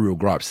got no real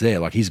gripes there.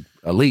 Like, he's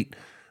elite,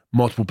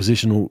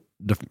 multi-positional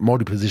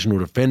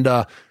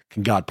defender,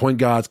 can guard point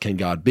guards, can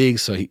guard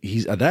bigs. So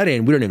he's at that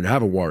end, we don't even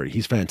have a worry.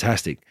 He's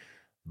fantastic.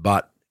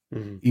 But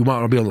you might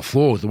not be on the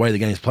floor with the way the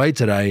game's played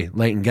today,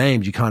 late in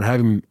games. You can't have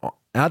him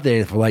out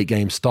there for late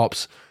game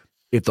stops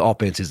if the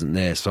offense isn't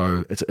there.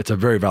 So it's a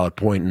very valid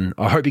point, and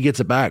I hope he gets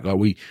it back. Like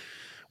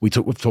we've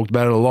talked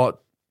about it a lot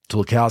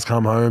till the cows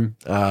come home.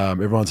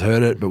 Everyone's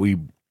heard it, but he's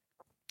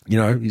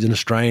an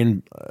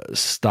Australian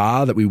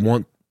star that we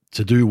want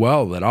to do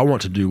well, that I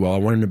want to do well. I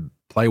want him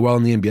to play well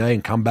in the NBA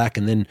and come back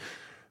and then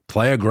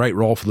play a great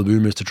role for the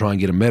Boomers to try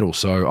and get a medal.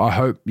 So I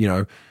hope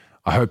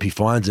he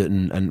finds it,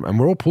 and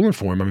we're all pulling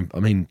for him. I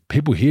mean,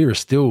 people here are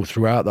still,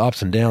 throughout the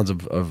ups and downs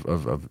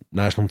of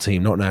national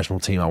team, not national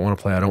team, I want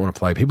to play, I don't want to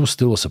play, people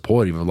still are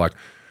supportive of, like,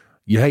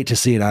 you hate to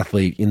see an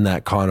athlete in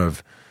that kind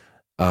of,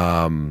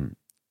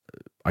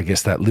 I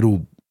guess, that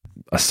little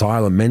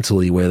asylum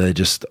mentally where they're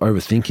just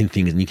overthinking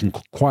things, and you can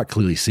quite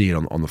clearly see it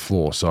on the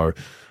floor. So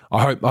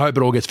I hope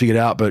it all gets figured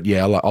out. But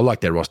yeah, I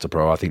like their roster,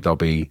 pro. I think they'll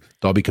be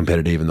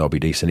competitive and they'll be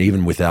decent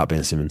even without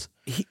Ben Simmons.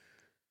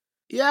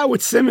 Yeah,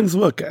 with Simmons,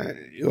 look,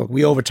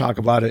 we over talk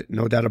about it,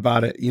 no doubt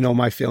about it.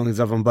 My feelings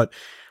of him, but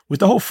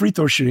with the whole free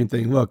throw shooting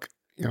thing, look,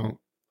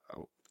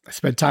 I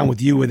spent time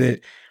with you with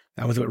it.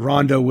 I was with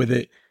Rondo with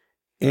it,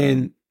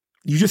 and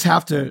you just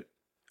have to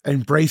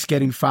embrace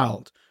getting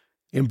fouled.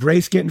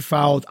 Embrace getting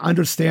fouled.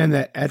 Understand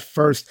that at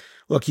first,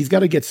 look, he's got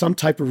to get some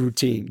type of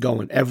routine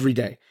going every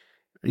day.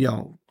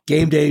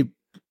 Game day,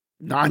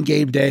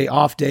 non-game day,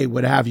 off day,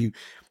 what have you,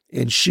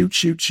 and shoot.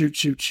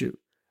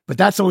 But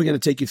that's only going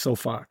to take you so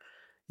far.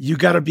 You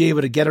got to be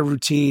able to get a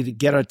routine,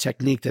 get a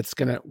technique that's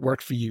going to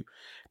work for you.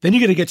 Then you're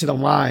going to get to the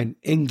line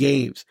in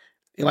games,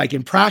 like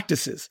in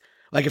practices.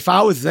 Like if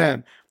I was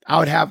them,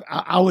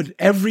 I would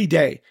every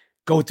day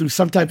go through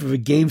some type of a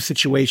game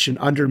situation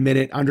under a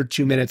minute, under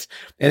 2 minutes,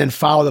 and then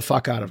foul the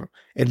fuck out of him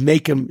and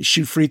make him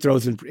shoot free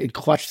throws in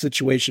clutch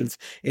situations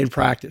in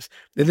practice.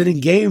 And then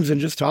in games,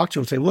 and just talk to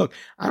him, say, look,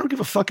 I don't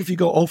give a fuck if you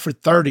go 0 for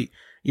 30,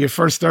 your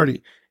first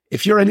 30.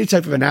 If you're any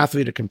type of an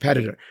athlete or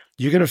competitor,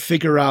 you're going to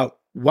figure out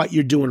what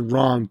you're doing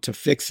wrong to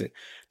fix it.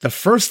 The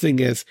first thing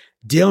is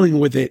dealing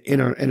with it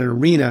in an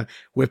arena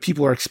where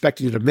people are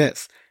expecting you to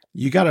miss.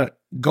 You got to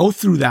go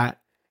through that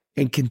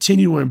and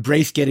continue to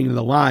embrace getting to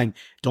the line.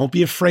 Don't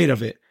be afraid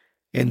of it.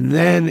 And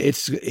then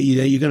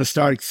you're going to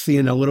start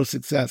seeing a little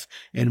success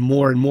and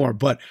more.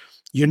 But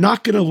you're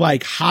not going to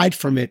like hide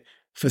from it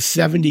for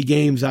 70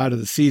 games out of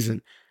the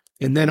season.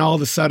 And then all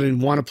of a sudden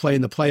want to play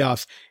in the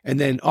playoffs. And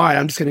then, all right,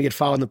 I'm just going to get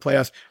fouled in the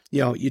playoffs.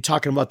 You're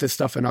talking about this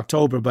stuff in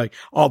October, but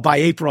by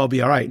April, I'll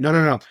be all right.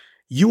 No.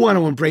 You want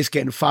to embrace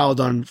getting fouled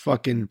on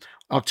fucking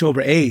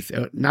October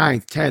 8th,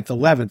 9th, 10th,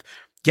 11th.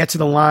 Get to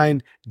the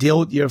line, deal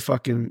with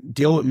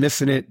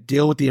missing it,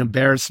 deal with the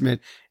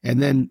embarrassment,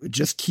 and then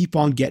just keep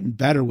on getting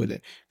better with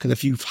it. Because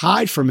if you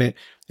hide from it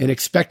and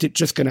expect it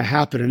just going to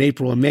happen in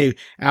April and May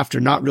after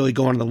not really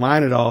going to the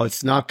line at all,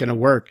 it's not going to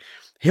work.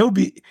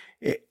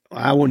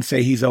 I wouldn't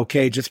say he's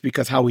okay just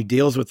because how he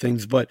deals with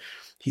things, but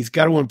he's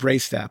got to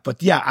embrace that.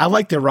 But yeah, I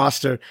like their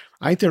roster.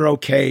 I think they're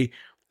okay.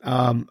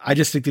 I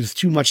just think there's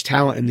too much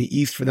talent in the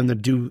East for them to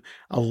do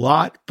a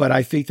lot, but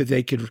I think that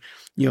they could,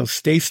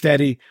 stay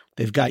steady.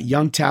 They've got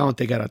young talent.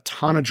 They got a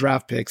ton of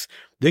draft picks.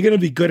 They're going to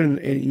be good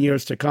in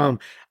years to come.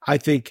 I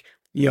think,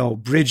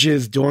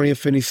 Bridges, Dorian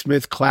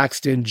Finney-Smith,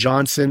 Claxton,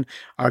 Johnson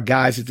are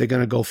guys that they're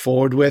going to go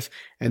forward with,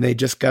 and they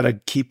just got to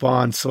keep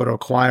on sort of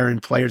acquiring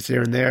players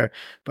here and there.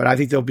 But I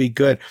think they'll be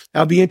good.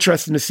 It'll be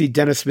interesting to see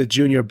Dennis Smith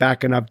Jr.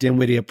 backing up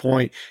Dinwiddie a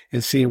point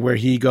and seeing where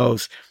he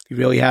goes. He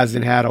really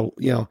hasn't had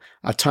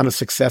a ton of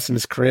success in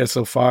his career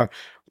so far,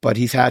 but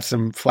he's had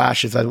some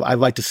flashes. I'd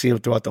like to see him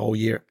throughout the whole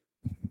year.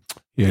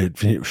 Yeah,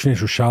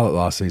 finished with Charlotte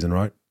last season,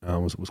 right?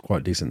 Was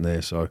quite decent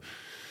there. So,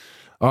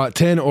 all right,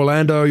 10,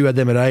 Orlando, you had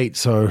them at 8,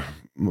 so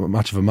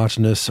much of a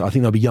muchness. I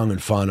think they'll be young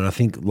and fun, and I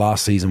think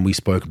last season we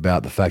spoke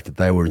about the fact that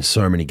they were in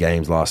so many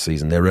games last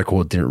season. Their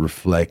record didn't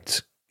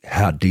reflect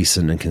how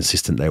decent and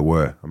consistent they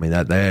were. I mean,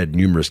 they had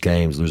numerous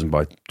games losing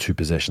by 2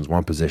 possessions,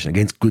 1 possession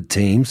against good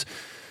teams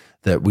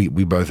that we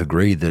both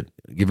agreed that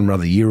given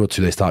another year or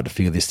two they start to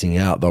figure this thing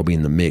out, they'll be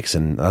in the mix,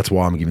 and that's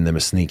why I'm giving them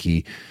a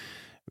sneaky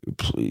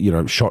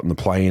shot in the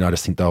plane. I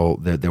just think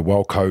they're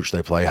well coached.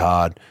 They play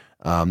hard.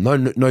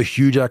 No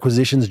huge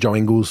acquisitions. Joe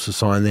Ingles to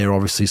sign there,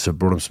 obviously, so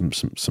brought him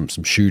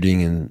some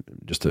shooting and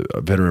just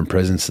a veteran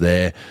presence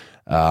there.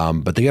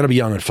 But they're going to be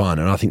young and fun,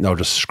 and I think they'll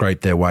just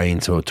scrape their way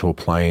into a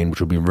play-in, which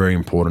will be very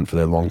important for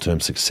their long-term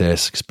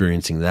success.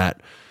 Experiencing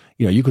that,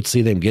 you could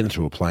see them getting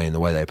through a play-in the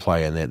way they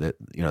play, and they're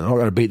not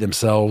going to beat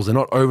themselves. They're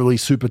not overly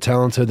super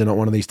talented. They're not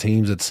one of these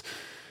teams that's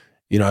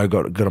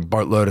got a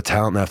boatload of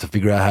talent. They have to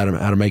figure out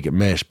how to make it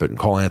mesh. But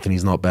Cole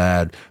Anthony's not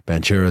bad.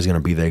 Banchero is going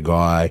to be their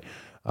guy.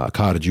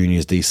 Carter Jr.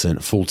 is decent.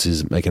 Fultz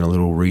is making a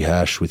little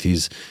rehash with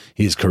his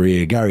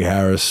career. Gary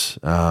Harris,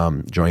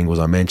 Joe Ingles,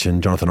 I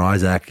mentioned. Jonathan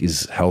Isaac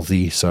is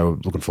healthy, so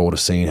looking forward to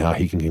seeing how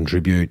he can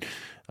contribute.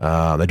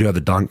 They do have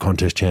the dunk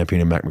contest champion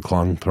in Mac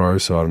McClung Pro,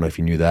 so I don't know if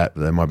you knew that,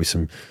 but there might be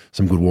some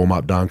good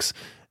warm-up dunks.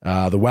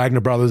 The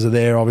Wagner brothers are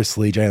there,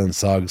 obviously, Jalen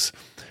Suggs.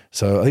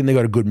 So I think they've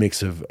got a good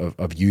mix of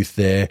youth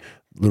there,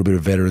 a little bit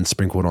of veterans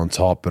sprinkled on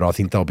top, but I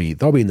think they'll be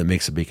in the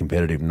mix to be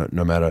competitive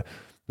no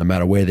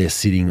matter where they're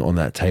sitting on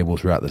that table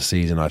throughout the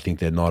season. I think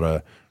they're not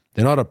a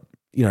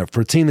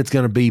for a team that's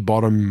going to be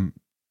bottom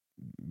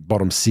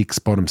 6,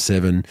 bottom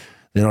 7,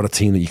 they're not a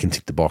team that you can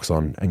tick the box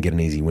on and get an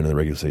easy win in the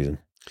regular season.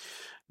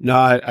 No,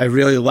 I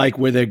really like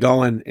where they're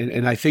going,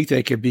 and I think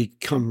they could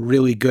become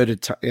really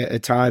good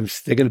at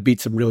times. They're going to beat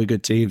some really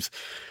good teams.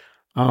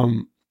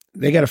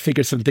 They got to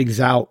figure some things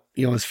out,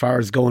 as far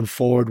as going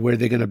forward, where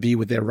they're going to be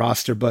with their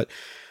roster. But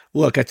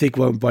look, I think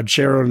when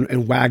Banchero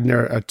and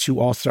Wagner are 2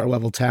 all-star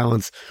level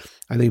talents,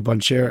 I think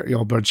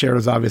Banchero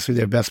is obviously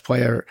their best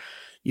player,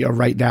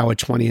 right now at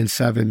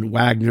 20-7.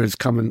 Wagner is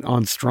coming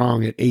on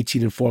strong at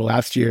 18-4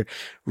 last year.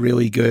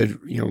 Really good,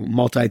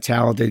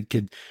 multi-talented,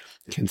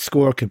 can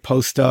score, can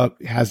post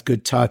up, has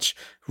good touch,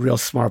 real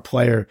smart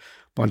player.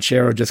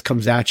 Banchero just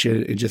comes at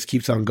you and just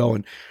keeps on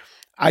going.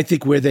 I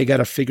think where they got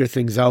to figure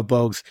things out,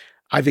 Bogues,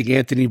 I think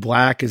Anthony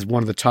Black is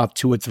one of the top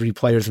 2 or 3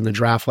 players in the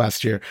draft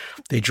last year.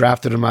 They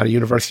drafted him out of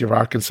University of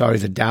Arkansas.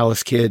 He's a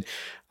Dallas kid.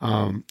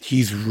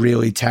 He's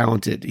really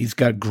talented. He's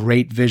got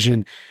great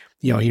vision.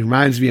 He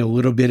reminds me a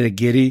little bit of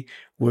Giddey,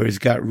 where he's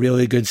got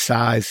really good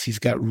size. He's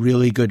got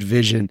really good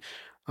vision.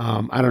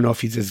 I don't know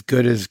if he's as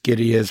good as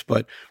Giddey is,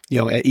 but,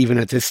 even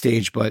at this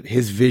stage, but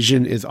his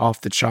vision is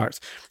off the charts.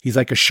 He's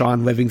like a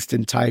Sean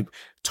Livingston type,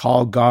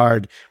 tall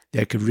guard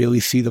that could really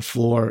see the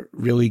floor,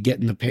 really get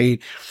in the paint.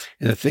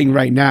 And the thing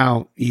right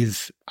now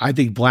is, I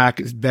think Black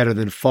is better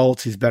than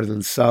Fultz. He's better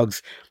than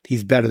Suggs.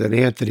 He's better than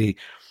Anthony.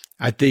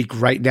 I think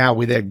right now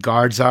where their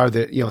guards are,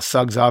 that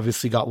Suggs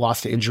obviously got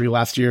lost to injury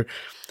last year.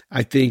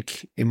 I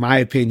think, in my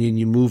opinion,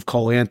 you move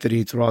Cole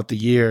Anthony throughout the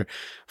year.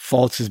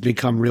 Fultz has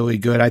become really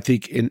good. I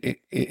think,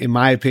 in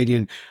my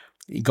opinion,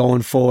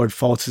 going forward,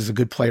 Fultz is a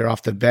good player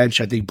off the bench.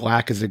 I think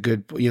Black is a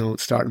good,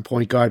 starting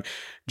point guard.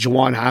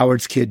 Juwan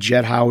Howard's kid,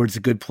 Jet Howard's a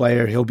good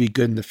player. He'll be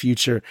good in the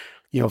future,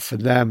 for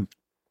them.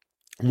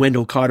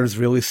 Wendell Carter's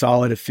really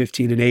solid at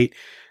 15-8.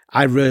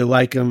 I really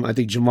like him. I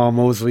think Jamal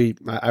Mosley,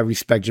 I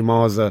respect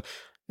Jamal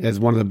as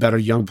one of the better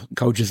young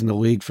coaches in the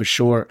league for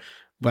sure.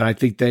 But I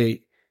think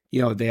they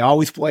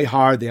always play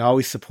hard. They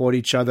always support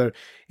each other.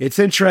 It's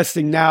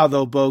interesting now,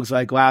 though, Bogues,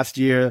 like last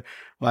year,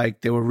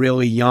 like they were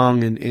really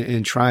young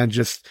and trying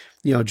just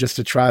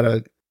to try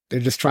to, they're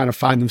just trying to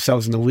find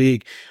themselves in the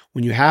league.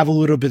 When you have a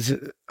little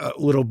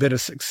bit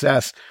of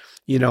success,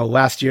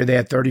 last year they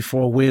had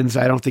 34 wins.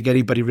 I don't think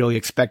anybody really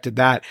expected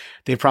that.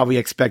 They probably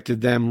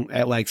expected them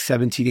at like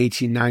 17,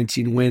 18,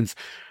 19 wins.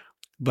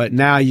 But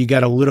now you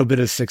got a little bit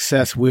of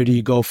success. Where do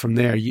you go from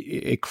there?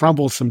 It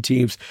crumbles some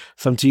teams.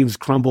 Some teams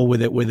crumble with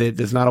it.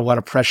 There's not a lot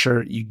of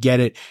pressure. You get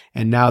it.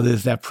 And now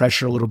there's that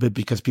pressure a little bit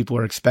because people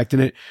are expecting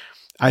it.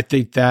 I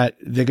think that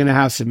they're going to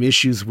have some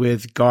issues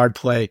with guard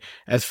play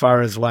as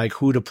far as like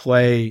who to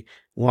play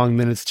long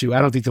minutes to. I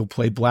don't think they'll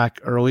play Black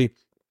early.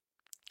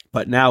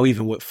 But now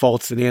even with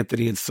Fultz and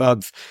Anthony and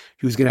Suggs,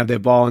 who's going to have their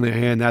ball in their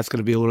hand, that's going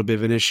to be a little bit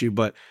of an issue.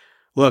 But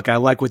look, I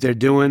like what they're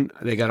doing.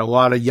 They got a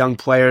lot of young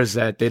players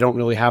that they don't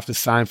really have to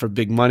sign for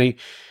big money.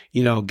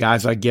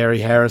 Guys like Gary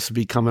Harris will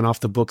be coming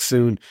off the book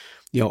soon,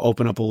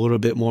 open up a little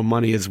bit more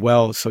money as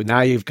well. So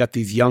now you've got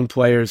these young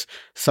players,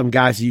 some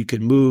guys you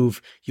could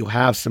move. You'll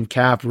have some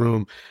cap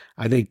room.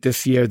 I think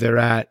this year they're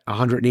at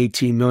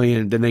 118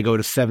 million. Then they go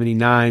to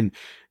 79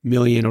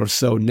 million or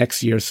so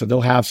next year. So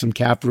they'll have some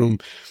cap room.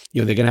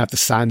 They're going to have to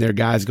sign their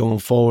guys going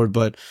forward,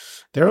 but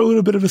they're a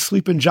little bit of a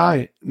sleeping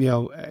giant.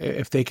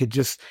 If they could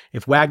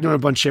if Wagner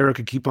and Banchero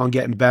could keep on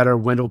getting better,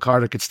 Wendell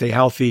Carter could stay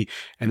healthy,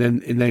 and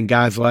then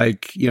guys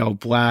like,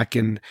 Black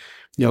and,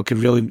 could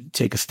really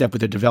take a step with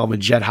their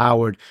development. Jet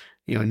Howard,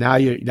 now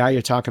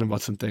you're talking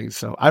about some things.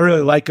 So I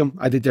really like them.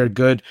 I think they're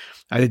good.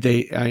 I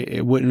think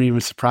it wouldn't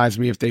even surprise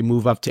me if they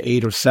move up to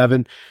 8 or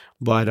 7,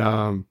 but,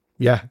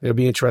 yeah, it'll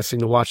be interesting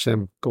to watch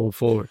them going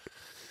forward.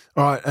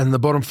 All right, and the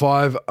bottom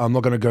 5, I'm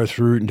not going to go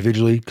through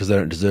individually because they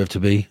don't deserve to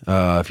be.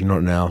 If you're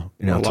not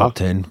in our top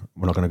 10,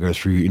 we're not going to go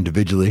through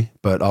individually.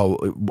 But I'll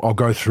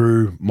go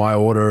through my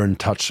order and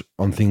touch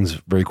on things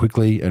very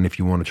quickly. And if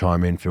you want to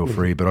chime in, feel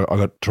free. But I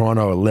got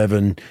Toronto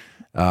 11.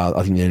 I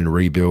think they need to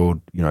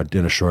rebuild.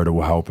 Dennis Schroeder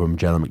will help them.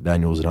 Jalen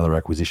McDaniels, another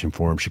acquisition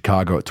for him.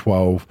 Chicago at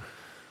 12.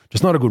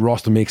 Just not a good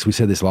roster mix. We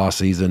said this last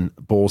season.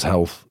 Ball's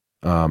health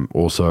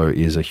also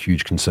is a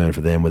huge concern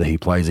for them, whether he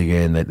plays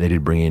again. They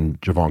did bring in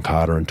Javon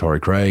Carter and Torrey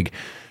Craig.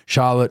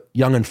 Charlotte,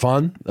 young and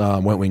fun,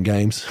 won't win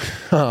games.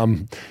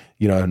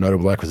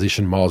 Notable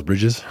acquisition, Miles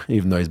Bridges,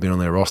 even though he's been on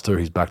their roster,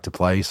 he's back to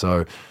play.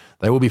 So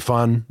they will be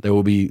fun.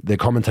 Their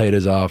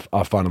commentators are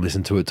fun to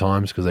listen to at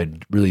times because they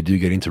really do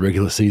get into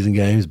regular season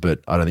games, but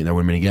I don't think they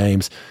win many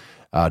games.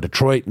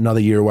 Detroit, another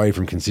year away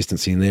from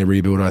consistency in their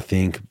rebuild, I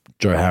think.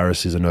 Joe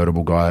Harris is a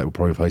notable guy that will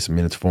probably play some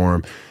minutes for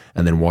him.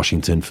 And then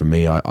Washington, for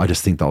me, I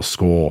just think they'll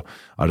score.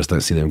 I just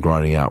don't see them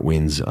grinding out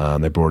wins.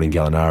 They brought in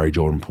Gallinari,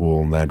 Jordan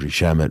Poole, and Landry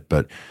Shamet,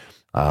 but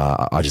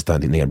I just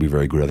don't think they're going to be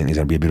very good. I think there's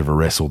going to be a bit of a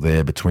wrestle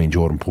there between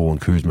Jordan Poole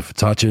and Kuzma for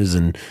touches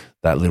and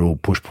that little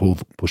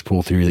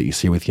push-pull theory that you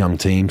see with young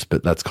teams.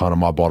 But that's kind of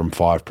my bottom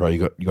 5, Pro. You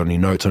got any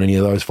notes on any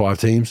of those 5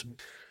 teams?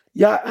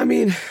 Yeah, I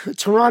mean,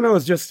 Toronto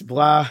is just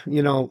blah.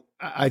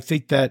 I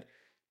think that,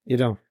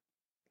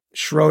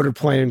 Schroeder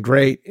playing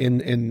great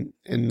in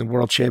the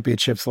World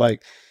Championships, I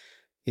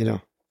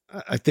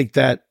think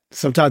that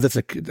sometimes it's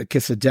a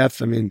kiss of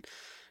death. I mean,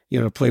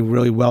 play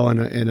really well in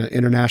an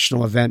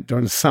international event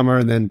during the summer,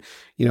 and then,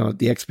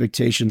 the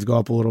expectations go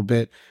up a little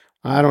bit.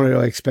 I don't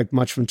really expect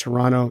much from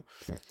Toronto.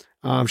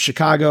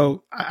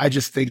 Chicago, I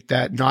just think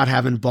that not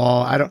having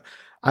Ball,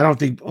 I don't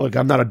think, look,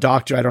 I'm not a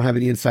doctor. I don't have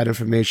any inside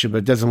information, but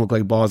it doesn't look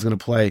like Ball is going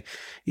to play,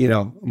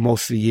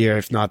 most of the year,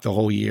 if not the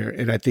whole year.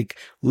 And I think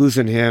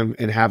losing him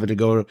and having to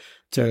go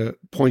to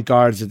point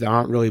guards that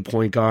aren't really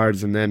point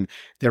guards, and then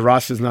their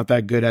roster is not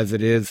that good as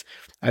it is,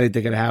 I think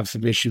they're going to have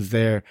some issues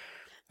there.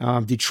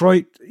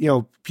 Detroit,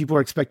 people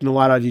are expecting a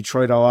lot out of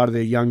Detroit. A lot of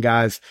their young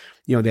guys,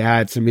 they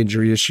had some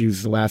injury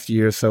issues the last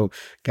year, so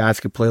guys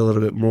could play a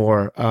little bit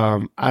more.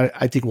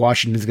 I think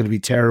Washington is going to be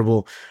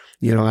terrible.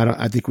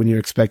 I think when you're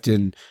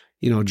expecting,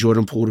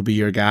 Jordan Poole to be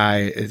your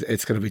guy,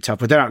 it's going to be tough.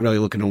 But they're not really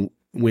looking to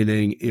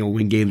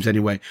win games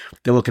anyway.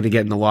 They're looking to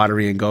get in the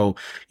lottery and go,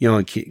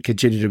 and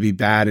continue to be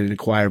bad and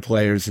acquire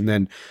players. And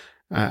then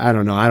I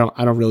don't know.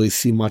 I don't really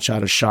see much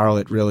out of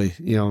Charlotte, really.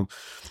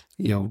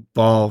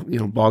 Ball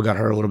got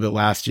hurt a little bit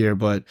last year,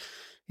 but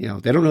they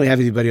don't really have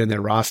anybody on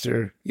their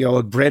roster.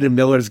 Brandon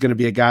Miller is going to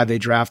be a guy they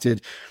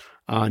drafted.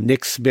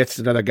 Nick Smith's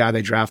another guy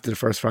they drafted the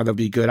first round. They'll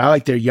be good. I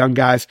like their young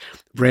guys.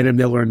 Brandon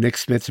Miller and Nick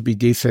Smith to be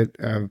decent.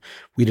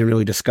 We didn't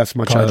really discuss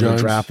much out of the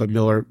draft, but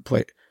Miller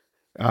played.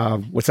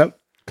 What's up?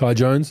 Kai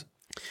Jones?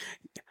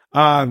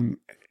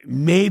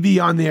 Maybe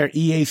on their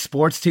EA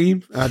Sports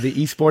team, the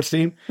esports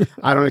team.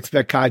 I don't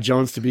expect Kai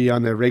Jones to be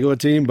on their regular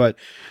team, but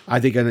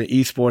I think on the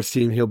esports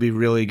team, he'll be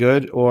really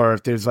good. Or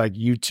if there's like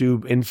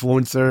YouTube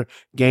influencer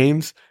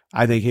games,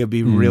 I think he'll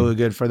be really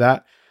good for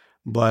that.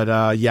 But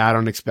I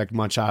don't expect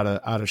much out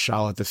of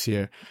Charlotte this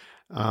year.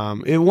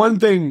 And one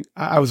thing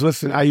I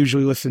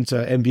usually listen to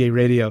NBA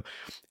radio,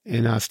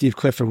 and Steve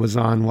Clifford was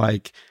on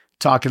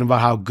talking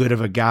about how good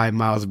of a guy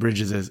Miles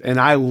Bridges is.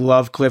 And I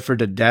love Clifford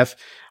to death.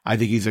 I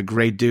think he's a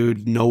great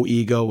dude, no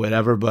ego,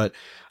 whatever. But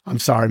I'm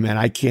sorry, man,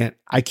 I can't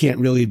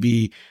really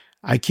be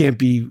I can't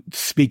be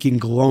speaking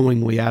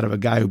glowingly out of a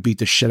guy who beat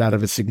the shit out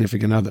of his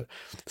significant other.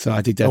 So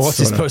I think that's what's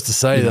he supposed to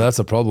say? That's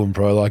a problem,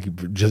 bro. Like,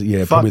 just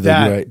fuck probably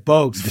that,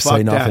 Bogues. Just fuck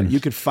say nothing. that. You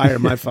could fire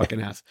my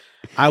fucking ass.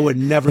 I would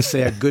never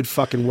say a good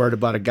fucking word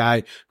about a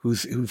guy who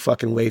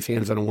fucking lays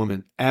hands on a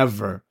woman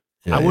ever.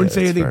 I wouldn't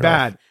say anything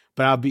bad,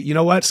 but I'll be. You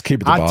know what? Just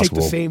keep it to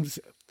basketball.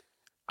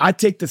 I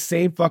take the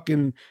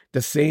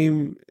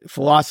same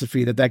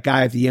philosophy that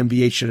guy at the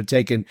NBA should have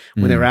taken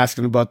when they were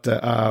asking about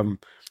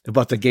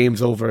the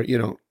games over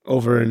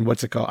in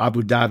what's it called,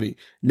 Abu Dhabi.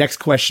 Next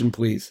question,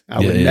 please.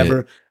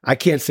 I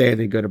can't say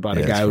anything good about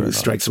a guy who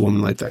strikes a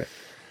woman like that.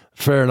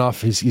 Fair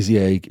enough. He's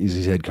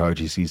his head coach.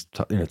 He's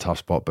in a tough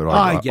spot, but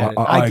I get it.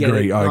 I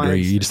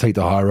agree. You just take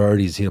the high road.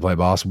 He's here to play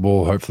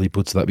basketball. Hopefully, he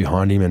puts that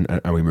behind him,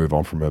 and we move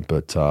on from it.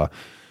 But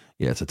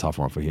it's a tough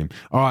one for him.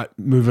 All right,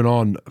 moving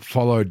on.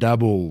 Follow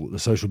Dabble, the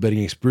social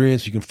betting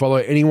experience. You can follow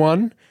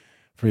anyone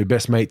from your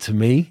best mate to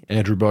me,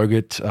 Andrew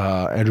Bogut.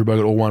 Andrew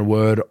Bogut, all one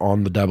word,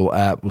 on the Dabble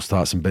app. We'll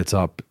start some bets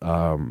up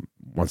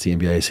once the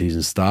NBA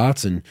season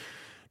starts, and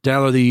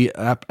download the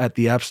app at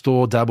the App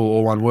Store. Dabble,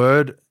 all one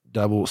word.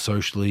 Dabble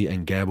socially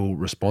and gamble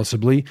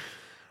responsibly.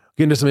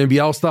 Get into some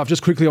NBL stuff.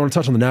 Just quickly, I want to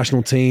touch on the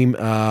national team.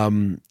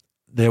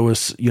 There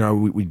was,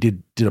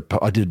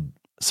 I did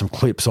some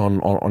clips on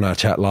our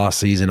chat last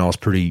season. I was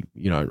pretty,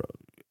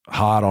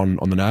 hard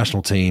on the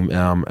national team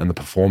and the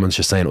performance,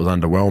 just saying it was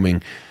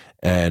underwhelming.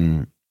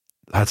 And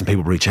I had some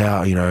people reach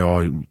out,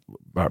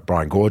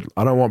 Brian Gordon.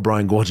 I don't want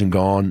Brian Gordon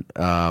gone,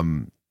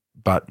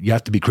 but you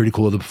have to be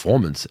critical of the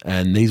performance.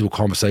 And these were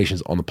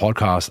conversations on the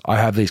podcast. I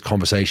have these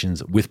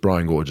conversations with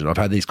Brian Gordon. I've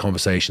had these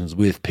conversations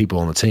with people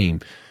on the team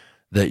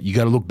that you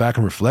got to look back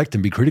and reflect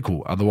and be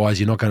critical. Otherwise,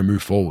 you're not going to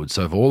move forward.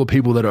 So for all the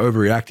people that are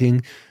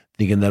overreacting,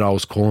 thinking that I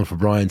was calling for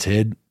Brian's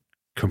head,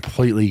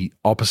 completely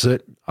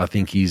opposite. I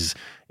think he's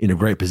in a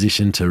great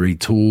position to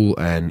retool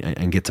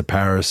and get to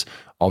Paris,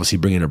 obviously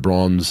bringing a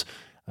bronze.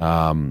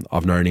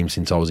 I've known him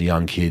since I was a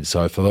young kid.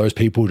 So for those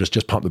people,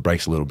 just pump the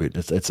brakes a little bit.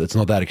 It's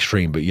not that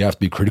extreme, but you have to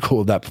be critical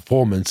of that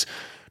performance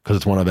because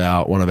it's one of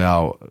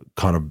our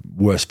kind of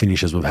worst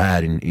finishes we've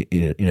had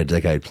in a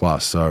decade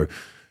plus. So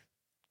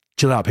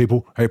chill out,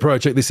 people. Hey, Pro,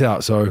 check this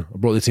out. So I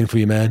brought this in for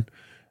you, man.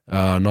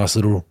 Nice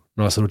little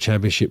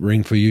championship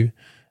ring for you.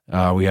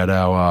 We had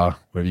our,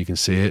 wherever you can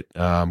see it, we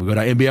got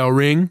our NBL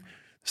ring,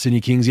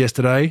 Sydney Kings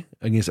yesterday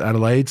against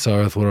Adelaide.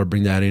 So I thought I'd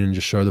bring that in and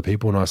just show the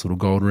people a nice little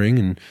gold ring.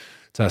 And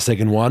it's our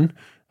second one.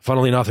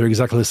 Funnily enough, they're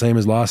exactly the same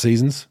as last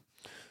season's.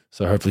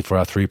 So hopefully for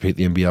our three-peat,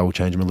 the NBL will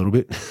change them a little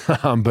bit.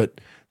 But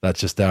that's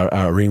just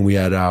our ring. We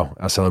had our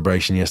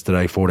celebration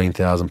yesterday.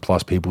 14,000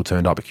 plus people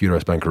turned up at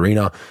Kudos Bank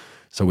Arena.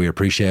 So we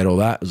appreciate all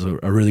that. It was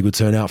a really good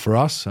turnout for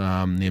us. The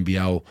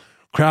NBL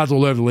crowds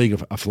all over the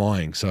league are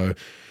flying. So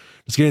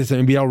let's get into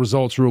the NBL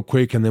results real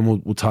quick, and then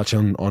we'll touch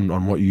on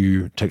what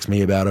you text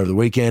me about over the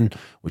weekend,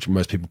 which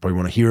most people probably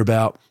want to hear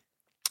about.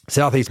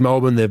 Southeast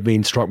Melbourne, they've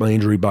been struck by the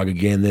injury bug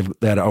again.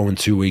 They had an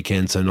 0-2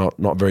 weekend, so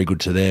not very good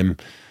to them.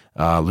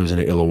 Losing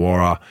to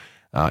Illawarra.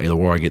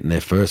 Illawarra getting their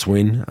first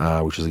win,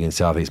 which was against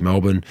Southeast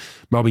Melbourne.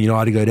 Melbourne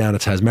United go down to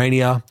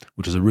Tasmania,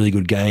 which was a really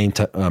good game.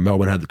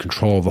 Melbourne had the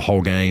control of the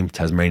whole game.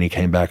 Tasmania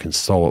came back and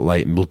stole it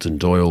late. Milton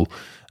Doyle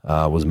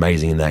was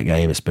amazing in that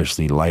game,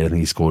 especially late. I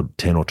think he scored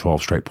 10 or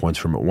 12 straight points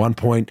from at one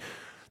point.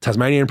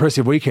 Tasmania,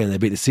 impressive weekend. They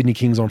beat the Sydney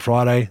Kings on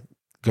Friday,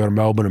 go to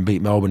Melbourne and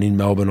beat Melbourne in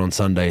Melbourne on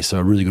Sunday. So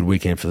a really good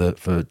weekend for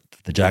the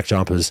Jack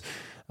Jumpers.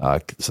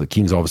 So the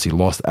Kings obviously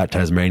lost at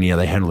Tasmania.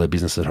 They handled their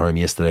business at home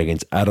yesterday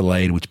against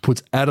Adelaide, which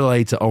puts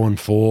Adelaide to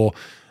 0-4.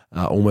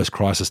 Almost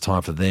crisis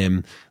time for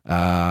them.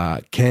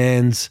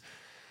 Cairns,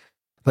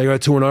 they go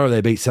 2-0.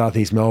 They beat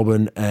Southeast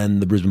Melbourne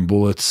and the Brisbane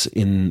Bullets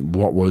in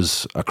what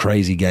was a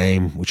crazy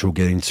game, which we'll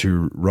get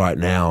into right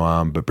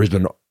now. But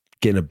Brisbane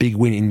getting a big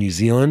win in New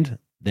Zealand,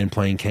 then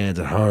playing Cairns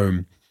at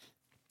home.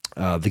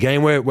 The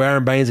game where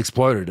Aron Baynes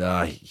exploded,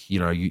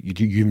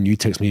 you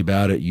text me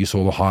about it. You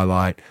saw the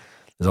highlight.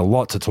 There's a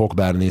lot to talk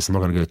about in this. I'm not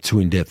going to go too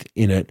in-depth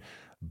in it.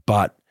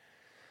 But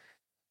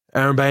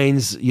Aron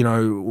Baynes,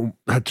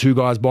 had two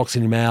guys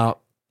boxing him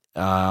out.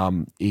 I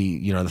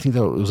think it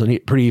was a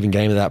pretty even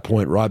game at that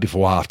point, right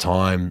before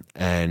halftime.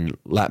 And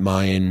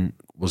Mayen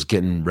was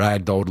getting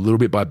ragdolled a little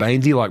bit by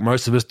Bainesy, like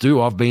most of us do.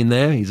 I've been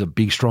there. He's a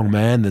big, strong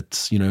man.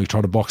 That's,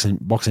 trying to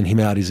boxing him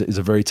out is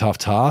a very tough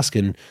task.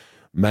 And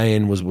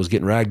Mayen was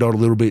getting ragdolled a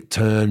little bit,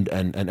 turned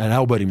and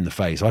elbowed him in the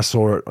face. I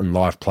saw it on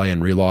live play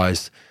and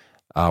realized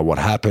what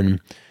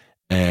happened.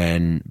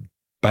 And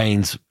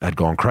Baynes had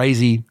gone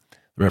crazy.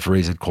 The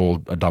referees had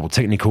called a double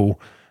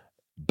technical.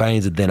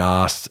 Baynes had then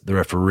asked the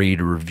referee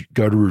to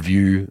go to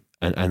review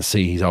and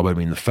see he's elbowed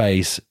him in the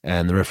face.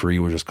 And the referee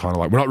was just kind of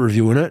like, we're not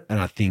reviewing it. And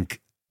I think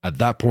at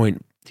that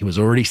point, he was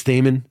already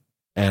steaming.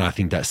 And I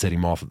think that set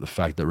him off at the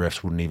fact that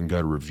refs wouldn't even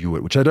go to review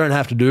it, which they don't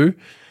have to do.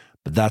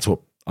 But that's what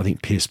I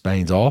think pissed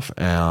Baynes off.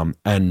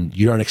 And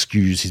you don't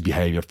excuse his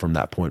behavior from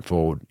that point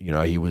forward.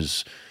 He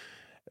was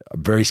a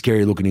very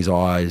scary look in his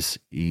eyes.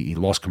 He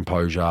lost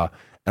composure.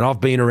 And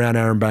I've been around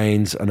Aron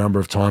Baynes a number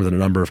of times in a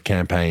number of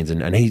campaigns.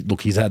 And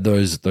he's had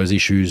those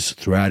issues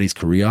throughout his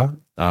career.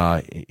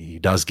 He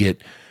does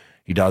get,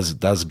 he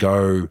does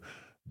go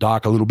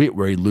dark a little bit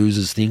where he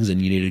loses things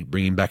and you need to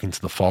bring him back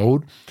into the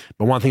fold.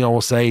 But one thing I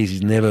will say is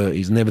he's never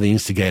the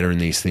instigator in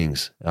these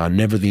things.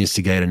 Never the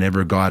instigator,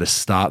 never a guy to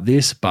start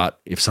this. But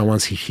if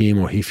someone's hit him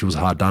or he feels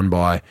hard done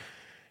by,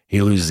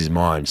 he loses his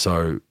mind.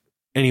 So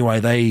anyway,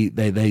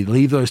 they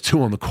leave those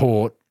two on the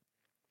court,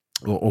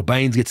 or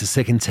Baynes gets a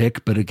second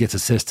tech, but it gets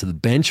assessed to the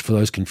bench for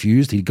those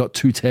confused. He got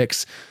 2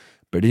 techs,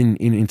 but in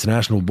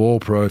international ball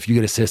pro, if you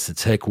get assessed to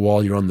tech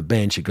while you're on the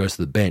bench, it goes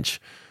to the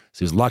bench. So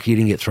he was lucky he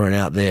didn't get thrown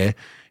out there.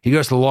 He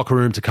goes to the locker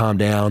room to calm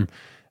down.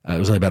 It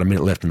was only about a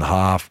minute left in the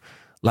half.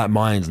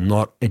 Mayen's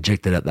not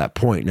ejected at that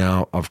point.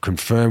 Now, I've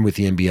confirmed with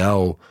the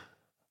NBL,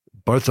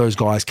 both those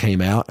guys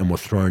came out and were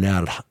thrown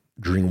out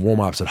during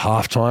warm-ups at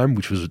halftime,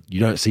 which was you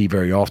don't see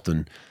very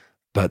often.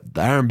 But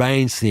the Aron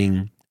Baynes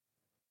thing,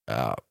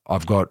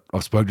 I've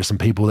spoken to some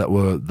people that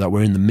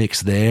were in the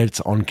mix there.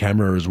 It's on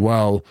camera as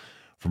well.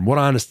 From what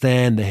I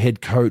understand, the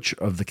head coach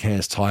of the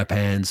Cairns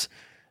Taipans,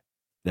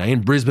 now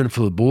in Brisbane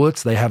for the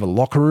Bullets, they have a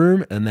locker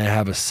room and they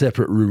have a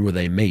separate room where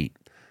they meet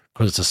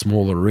because it's a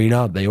small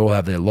arena. They all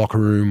have their locker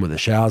room where the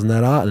showers and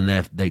that are, and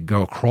they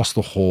go across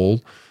the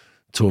hall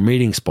to a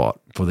meeting spot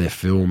for their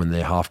film and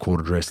their half-court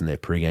address and their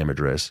pre-game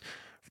address.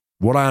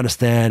 What I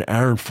understand,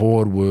 Adam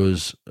Ford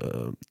was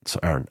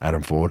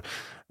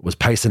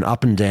pacing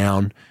up and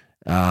down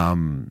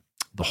the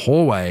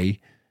hallway,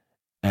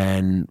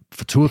 and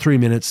for 2 or 3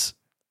 minutes,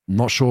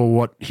 not sure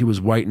what he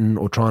was waiting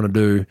or trying to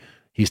do.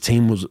 His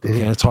team was,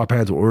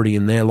 Taipans were already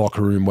in their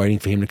locker room waiting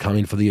for him to come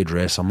in for the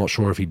address. I'm not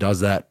sure if he does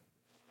that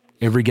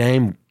every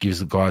game, gives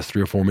the guys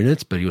 3 or 4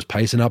 minutes, but he was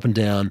pacing up and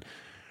down.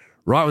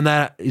 Right when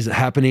that is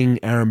happening,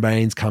 Aron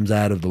Baynes comes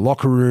out of the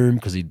locker room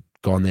because he'd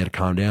gone there to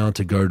calm down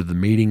to go to the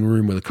meeting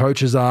room where the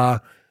coaches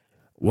are.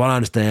 What I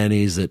understand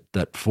is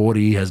that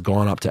 40 has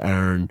gone up to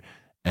Aron,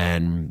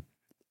 and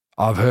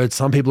I've heard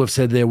some people have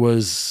said there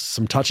was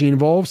some touching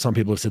involved. Some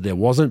people have said there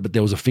wasn't, but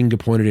there was a finger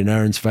pointed in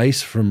Aron's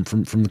face from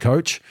the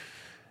coach.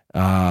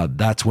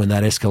 That's when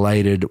that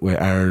escalated,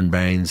 where Aron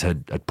Baynes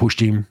had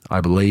pushed him,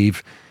 I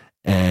believe.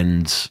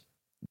 And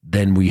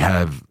then we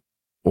have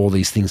all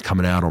these things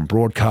coming out on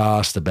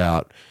broadcast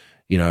about,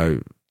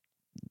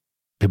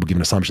 people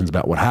giving assumptions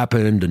about what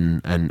happened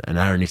and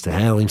Aron needs to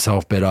handle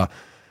himself better.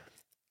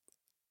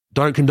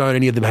 Don't condone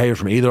any of the behavior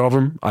from either of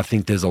them. I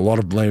think there's a lot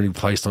of blame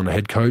placed on the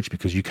head coach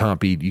because you can't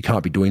be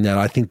doing that.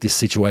 I think this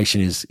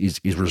situation is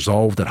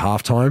resolved at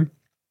halftime.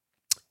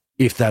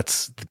 If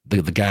that's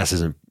the gas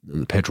isn't,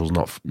 the petrol's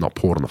not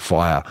poured on the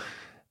fire.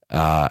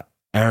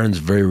 Aron's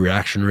very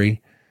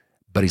reactionary,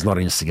 but he's not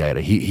an instigator.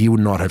 He would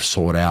not have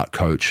sought out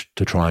coach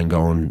to try and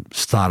go and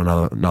start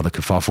another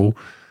kerfuffle.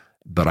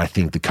 But I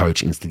think the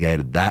coach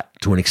instigated that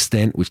to an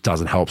extent, which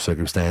doesn't help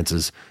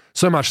circumstances.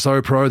 So much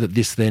so, Pro, that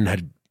this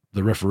then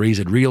the referees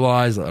had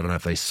realized. I don't know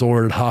if they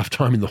saw it at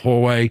halftime in the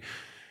hallway.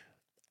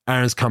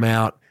 Aron's come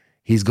out.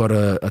 He's got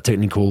a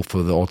technical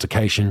for the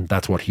altercation.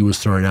 That's what he was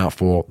thrown out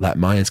for. That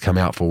Mayen's come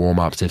out for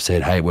warm-ups. They've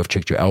said, hey, we've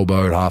checked your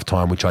elbow at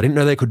halftime, which I didn't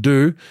know they could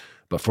do.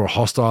 But for a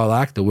hostile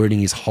act, the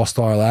wording is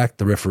hostile act.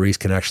 The referees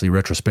can actually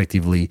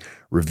retrospectively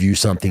review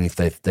something if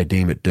they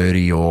deem it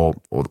dirty or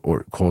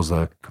cause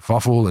a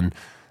kerfuffle, and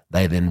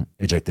they then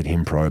ejected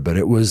him, Pro. But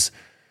it was,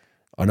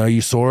 I know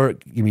you saw it,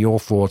 give me your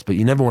thoughts, but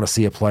you never want to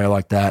see a player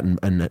like that.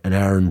 And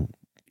Aron,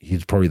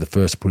 he's probably the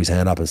first to put his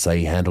hand up and say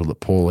he handled it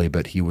poorly,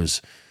 but he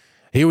was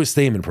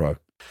steaming, Pro.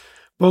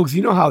 Bogues,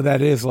 you know how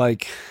that is.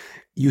 Like,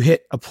 you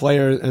hit a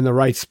player in the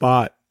right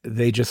spot,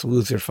 they just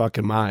lose their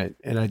fucking mind.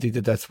 And I think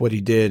that's what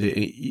he did.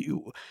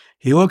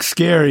 He looked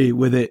scary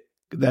with it,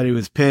 that he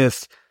was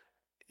pissed,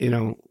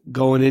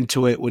 going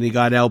into it when he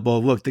got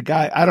elbowed. Look, the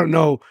guy, I don't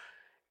know.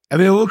 I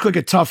mean, it looked like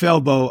a tough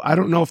elbow. I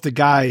don't know if the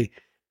guy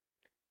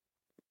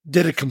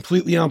did it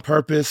completely on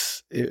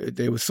purpose.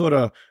 They were sort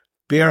of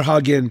bear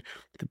hugging.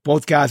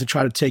 Both guys are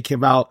trying to take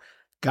him out.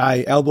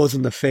 Guy elbows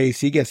in the face.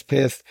 He gets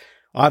pissed.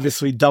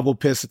 Obviously, double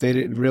pissed that they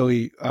didn't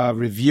really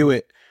review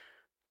it.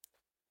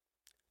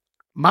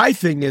 My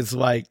thing is,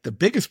 like, the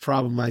biggest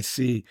problem I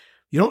see,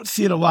 you don't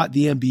see it a lot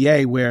in the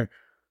NBA, where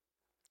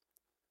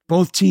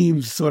both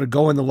teams sort of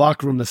go in the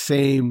locker room the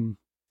same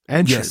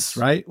entrance,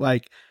 right?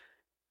 Like,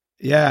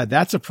 yeah,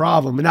 that's a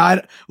problem.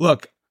 And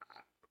look,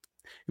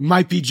 it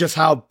might be just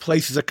how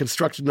places are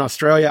constructed in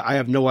Australia. I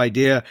have no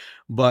idea,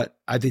 but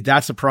I think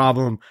that's a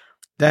problem.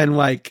 Then,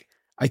 like,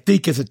 I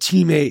think as a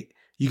teammate,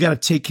 you got to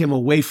take him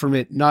away from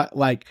it, not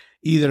like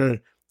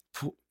either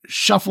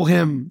shuffle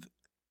him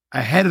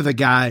ahead of the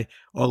guy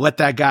or let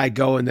that guy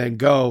go and then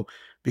go,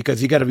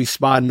 because you got to be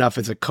smart enough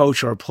as a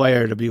coach or a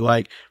player to be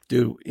like,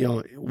 dude,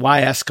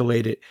 why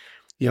escalate it?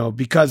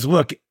 Because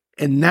look,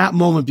 in that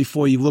moment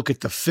before you look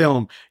at the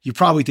film, you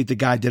probably think the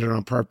guy did it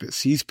on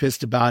purpose. He's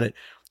pissed about it.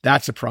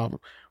 That's a problem.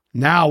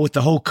 Now with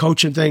the whole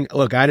coaching thing,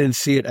 look, I didn't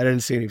see it. I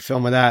didn't see any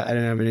film of that. I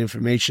didn't have any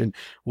information,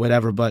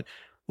 whatever. But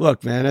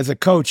look, man, as a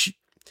coach,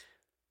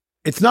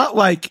 it's not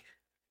like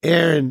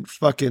Aron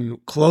fucking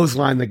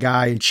clotheslined the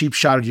guy and cheap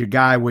shotted your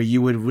guy where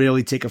you would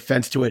really take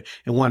offense to it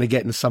and want to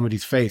get in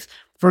somebody's face.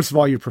 First of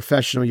all, you're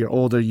professional, you're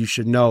older, you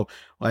should know,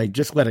 like,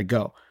 just let it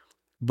go.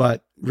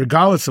 But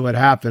regardless of what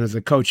happened, as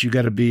a coach, you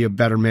got to be a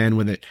better man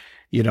with it,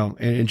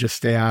 and just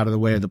stay out of the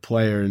way of the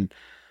player. And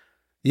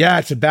yeah,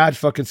 it's a bad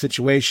fucking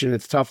situation.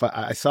 It's tough.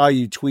 I saw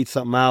you tweet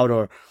something out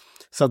or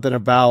something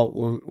about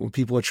when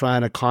people are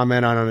trying to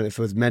comment on it, if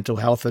it was mental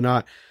health or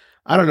not.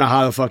 I don't know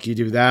how the fuck you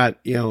do that,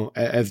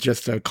 as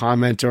just a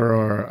commenter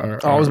or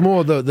it was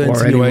more the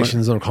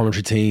insinuations on a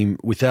commentary team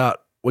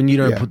when you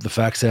don't put the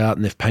facts out,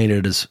 and they've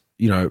painted as,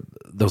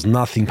 there's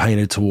nothing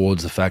painted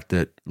towards the fact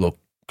that, look,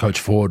 Coach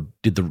Ford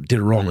did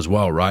it wrong as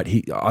well, right?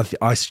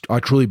 I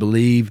truly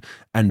believe,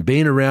 and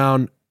being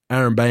around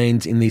Aron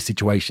Baynes in these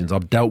situations,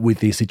 I've dealt with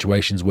these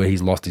situations where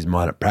he's lost his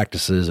mind at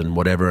practices and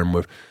whatever,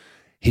 and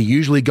he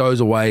usually goes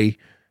away,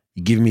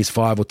 you give him his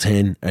 5 or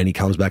 10, and he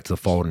comes back to the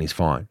fold and he's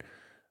fine.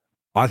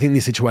 I think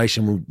this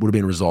situation would have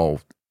been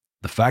resolved.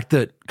 The fact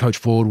that Coach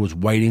Ford was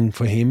waiting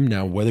for him,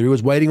 now whether he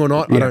was waiting or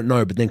not, I don't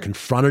know, but then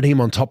confronted him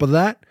on top of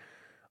that,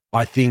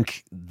 I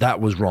think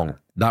that was wrong.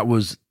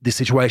 This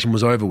situation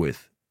was over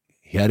with.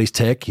 He had his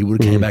tech, he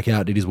would have came back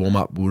out, did his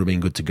warm-up, would have been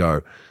good to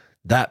go.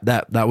 That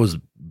was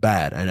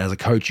bad, and as a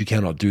coach, you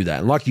cannot do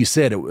that. And like you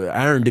said,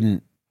 Aron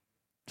didn't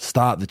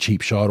start the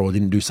cheap shot or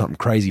didn't do something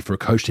crazy for a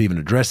coach to even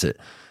address it.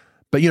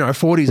 But,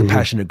 40's a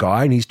passionate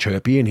guy, and he's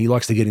chirpy, and he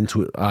likes to get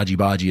into it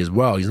argy-bargy as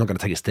well. He's not going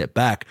to take a step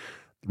back.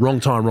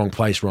 Wrong time, wrong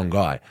place, wrong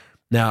guy.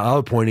 Now, the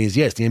other point is,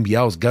 yes, the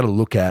NBL's got to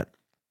look at,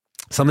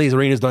 some of these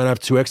arenas don't have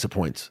 2 exit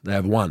points. They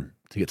have 1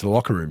 to get to the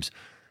locker rooms.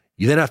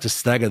 You then have to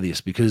stagger this,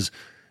 because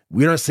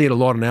we don't see it a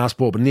lot in our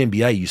sport, but in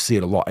the NBA, you see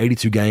it a lot.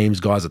 82 games,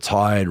 guys are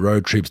tired,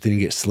 road trips, didn't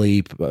get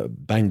sleep,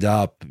 banged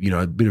up,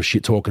 a bit of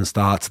shit talking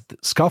starts.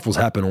 Scuffles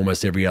happen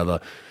almost every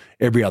other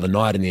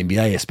night in the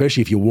NBA,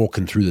 especially if you're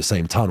walking through the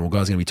same tunnel.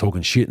 Guys are going to be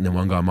talking shit, and then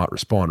one guy might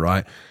respond,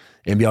 right?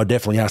 NBL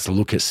definitely has to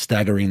look at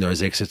staggering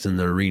those exits in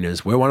the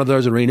arenas. We're one of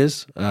those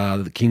arenas,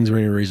 the Kings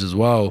Arena is as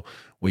well,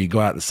 where you go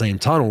out the same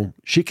tunnel,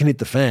 shit can hit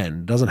the fan.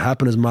 It doesn't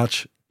happen as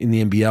much in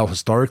the NBL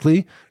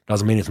historically.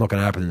 Doesn't mean it's not going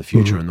to happen in the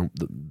future, and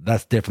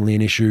that's definitely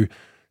an issue.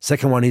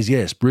 Second one is,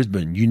 yes,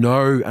 Brisbane.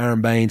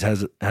 Aron Baynes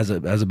has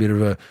a bit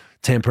of a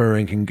temper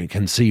and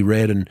can see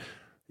red, and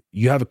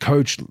you have a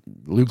coach.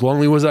 Luke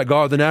Longley was that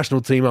guy with the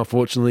national team,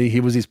 unfortunately. He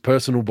was his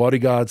personal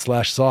bodyguard /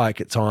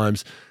 psych at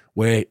times,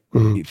 where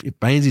if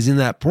Baynes is in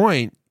that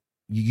point,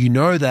 you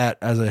know that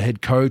as a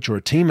head coach or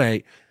a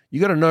teammate, you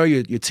got to know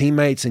your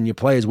teammates and your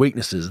players'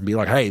 weaknesses and be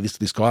like, hey,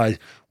 this guy,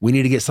 we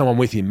need to get someone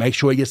with him. Make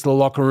sure he gets to the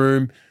locker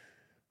room,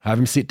 have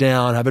him sit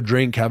down, have a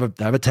drink, have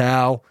a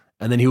towel,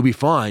 and then he'll be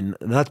fine.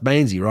 And that's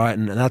Baynesy, right?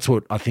 And that's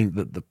what I think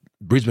that the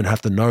Brisbane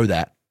have to know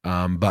that.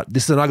 But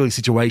this is an ugly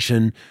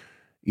situation.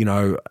 And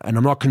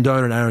I'm not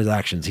condoning Aron's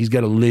actions. He's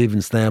got to live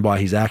and stand by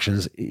his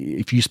actions.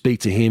 If you speak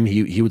to him,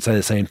 he would say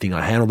the same thing.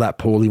 I handled that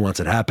poorly once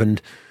it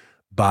happened,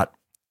 but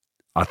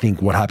I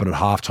think what happened at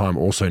halftime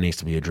also needs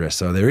to be addressed.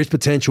 So there is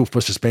potential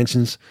for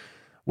suspensions.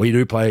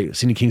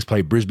 Sydney Kings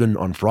play Brisbane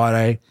on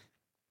Friday.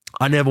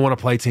 I never want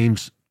to play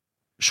teams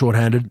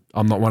shorthanded.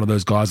 I'm not one of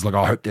those guys like,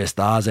 I hope their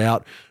stars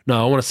out.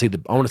 No, I want to see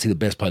the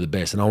best play the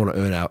best, and I want to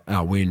earn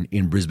our win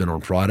in Brisbane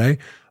on Friday.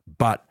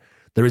 But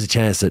there is a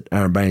chance that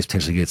Aron Baynes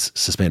potentially gets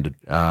suspended.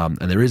 And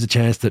there is a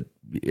chance that,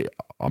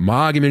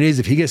 my argument is,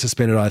 if he gets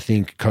suspended, I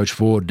think Coach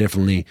Ford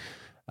definitely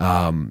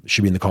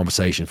should be in the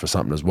conversation for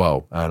something as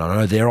well. And I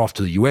know they're off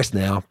to the US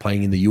now,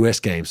 playing in the US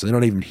game, so they're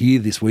not even here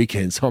this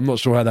weekend. So I'm not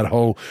sure how that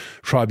whole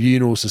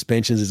tribunal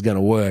suspensions is going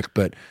to work.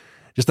 But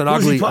just an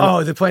ugly...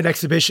 they're playing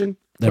exhibition?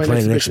 They're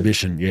playing an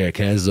exhibition. Yeah,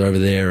 Kansas is over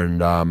there,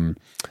 and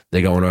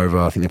they're going over,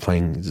 I think they're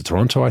playing, is it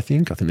Toronto, I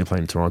think they're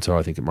playing Toronto,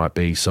 I think it might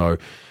be. So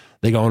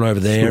they're going over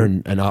there,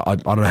 and I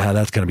don't know how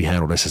that's going to be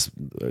handled. That's just,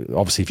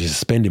 obviously, if you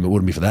suspend him, it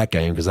wouldn't be for that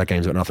game, because that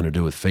game's got nothing to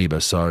do with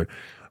FIBA. So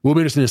we'll be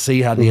interested to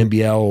see how the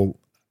NBL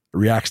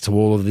reacts to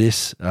all of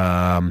this.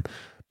 But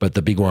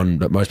the big one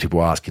that most people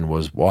were asking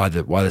was why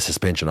the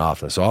suspension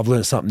after. So I've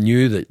learned something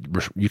new,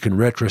 that you can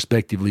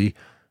retrospectively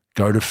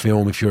go to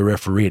film if you're a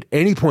referee at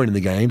any point in the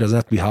game. Doesn't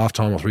have to be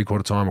halftime or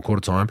three-quarter time or quarter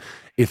time.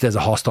 If there's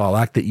a hostile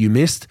act that you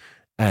missed,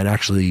 and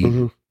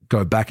actually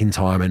go back in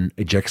time and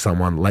eject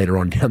someone later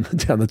on down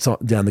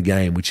the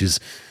game, which is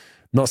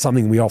not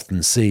something we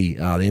often see.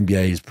 The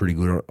NBA is pretty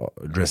good at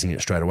addressing it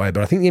straight away,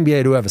 but I think the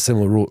NBA do have a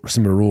similar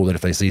rule that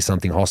if they see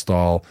something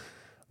hostile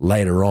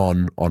later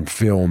on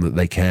film, that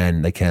they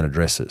can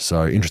address it.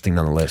 So interesting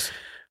nonetheless.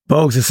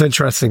 Bogues, it's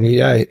interesting.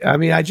 Yeah, I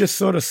mean, I just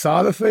sort of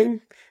saw the thing.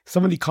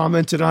 Somebody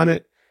commented on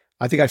it.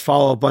 I think I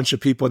follow a bunch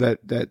of people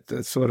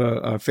that sort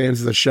of are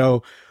fans of the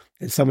show,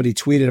 and somebody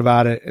tweeted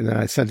about it, and then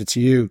I sent it to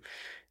you.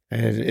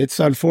 And it's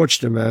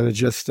unfortunate, man. It's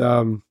just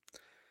one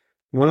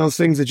of those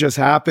things that just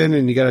happen,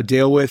 and you got to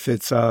deal with.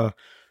 It's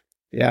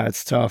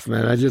it's tough,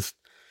 man. I just,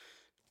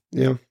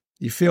 you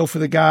feel for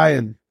the guy,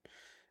 and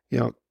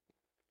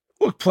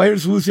look,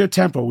 players lose their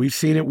temper. We've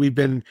seen it. We've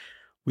been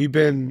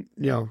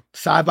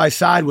side by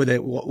side with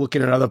it,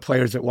 looking at other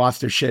players that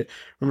lost their shit.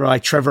 Remember,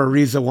 like Trevor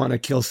Ariza wanting to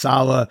kill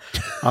Salah.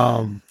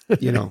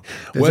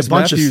 There's a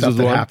bunch of stuff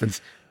that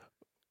happens.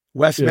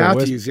 Wes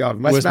Matthews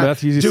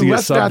used to get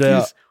subbed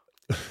out.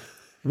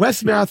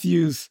 Wes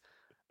Matthews,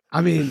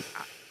 I mean,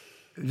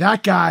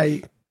 that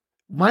guy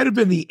might have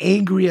been the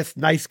angriest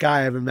nice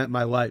guy I ever met in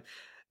my life.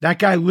 That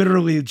guy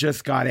literally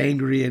just got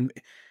angry, and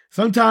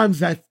sometimes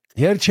that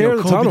he had a chair in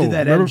the tunnel. Did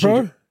that, remember,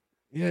 bro?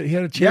 Yeah, he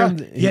had a chair.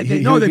 Yeah,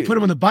 they put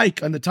him on the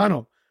bike on the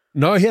tunnel.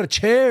 No, he had a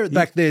chair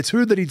back there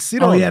too that he'd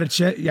sit on. Oh, he had a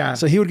chair, yeah.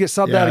 So he would get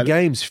subbed out of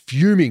games,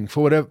 fuming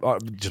for whatever,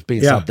 just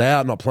being subbed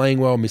out, not playing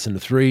well, missing the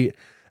 3,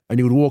 and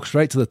he would walk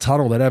straight to the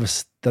tunnel. They'd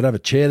have a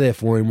chair there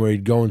for him where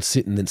he'd go and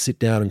sit and then sit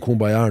down and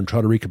kumbaya and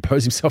try to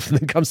recompose himself and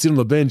then come sit on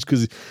the bench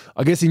because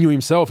I guess he knew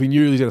himself. He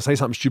knew he was going to say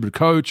something stupid to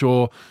coach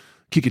or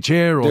kick a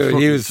chair or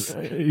Dude,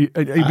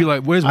 he'd be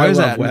like, "Where's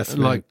that?" Wes,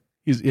 like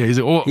he's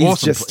awesome.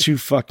 Just too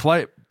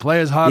fucking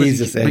play as hard as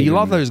he can. But you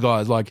love those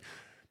guys. Like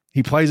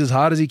he plays as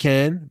hard as he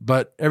can,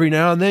 but every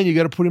now and then you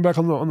got to put him back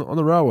on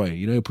the railway.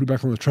 You know, put him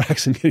back on the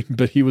tracks and get him.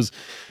 But he was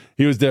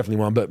definitely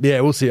one. But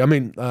yeah, we'll see. I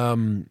mean,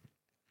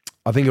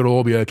 I think it'll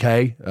all be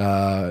okay.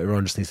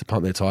 Everyone just needs to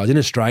pump their tires. In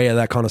Australia,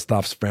 that kind of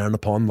stuff's frowned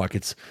upon. Like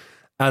it's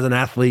as an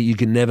athlete, you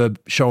can never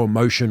show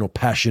emotion or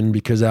passion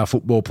because our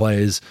football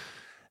players.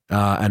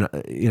 And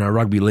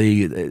rugby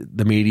league,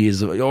 the media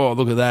is, oh,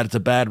 look at that, it's a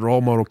bad role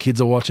model kids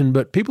are watching,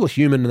 but people are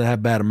human and they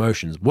have bad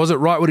emotions. Was it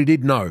right what he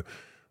did? No.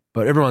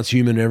 But everyone's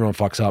human, everyone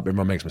fucks up,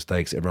 everyone makes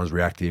mistakes, everyone's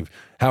reactive.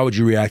 How would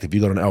you react if you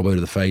got an elbow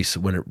to the face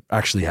when it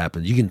actually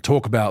happened? You can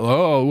talk about,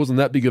 it wasn't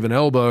that big of an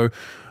elbow,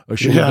 or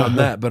should have done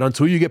that, but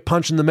until you get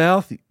punched in the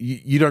mouth,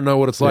 you don't know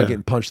what it's like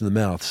getting punched in the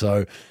mouth.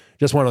 So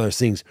just one of those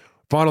things.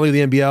 Finally,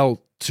 the NBL,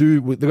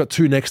 they've got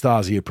 2 next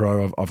stars here,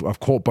 pro.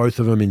 I've caught both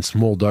of them in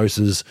small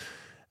doses.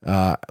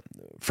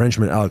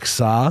 Frenchman Alex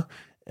Sarr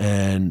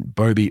and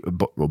Bobi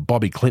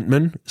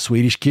Klintman,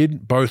 Swedish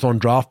kid, both on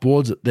draft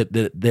boards.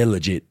 They're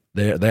legit.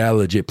 They are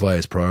legit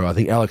players, pro. I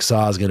think Alex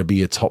Sarr is going to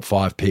be a top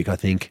 5 pick, I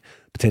think,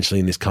 potentially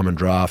in this coming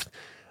draft.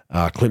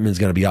 Klintman's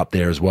going to be up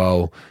there as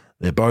well.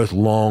 They're both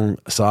long.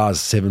 Sarr's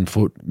 7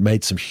 foot,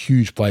 made some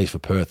huge plays for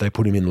Perth. They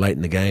put him in late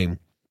in the game,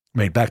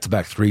 made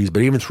back-to-back threes,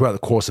 but even throughout the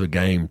course of a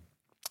game,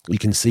 you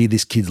can see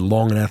this kid's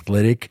long and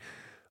athletic,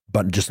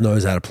 but just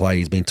knows how to play.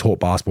 He's been taught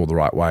basketball the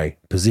right way.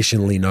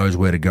 Positionally knows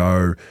where to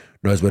go,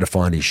 knows where to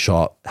find his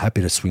shot,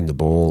 happy to swing the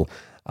ball.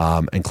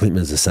 And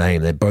Klintman's the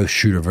same. They both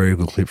shoot a very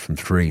good clip from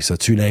 3. So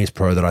 2 names,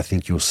 pro, that I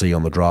think you'll see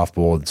on the draft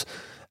boards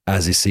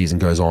as this season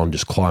goes on,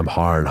 just climb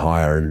higher and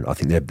higher. And I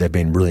think they've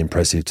been really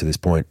impressive to this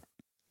point.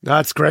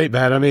 That's great,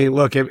 man. I mean,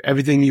 look,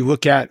 everything you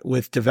look at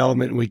with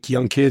development with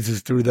young kids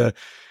is through the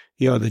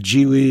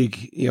G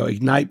League,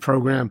 Ignite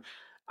program.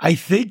 I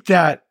think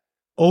that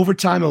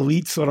overtime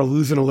elite sort of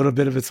losing a little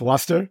bit of its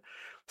luster.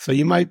 So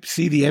you might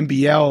see the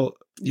NBL,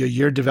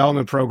 your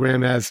development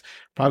program, as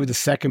probably the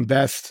second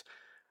best.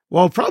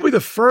 Well, probably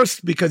the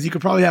first, because you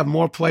could probably have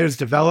more players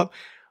develop.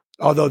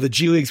 Although the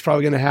G League's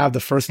probably going to have the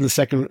first and the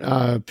second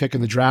pick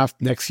in the draft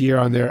next year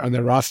on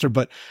their roster.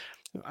 But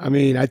I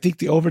mean, I think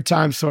the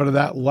overtime sort of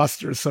that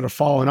luster is sort of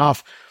fallen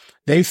off.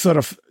 They've sort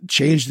of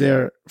changed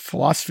their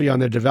philosophy on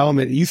their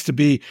development. It used to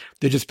be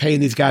they're just paying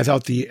these guys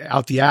out the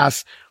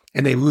ass,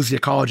 and they lose their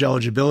college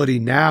eligibility.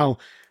 Now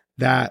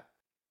that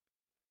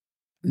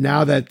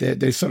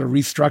they sort of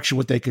restructure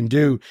what they can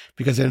do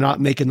because they're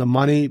not making the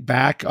money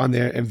back on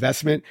their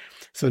investment.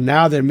 So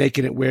now they're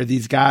making it where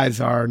these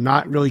guys are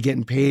not really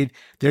getting paid.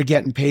 They're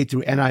getting paid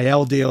through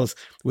NIL deals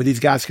where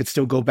these guys could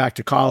still go back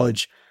to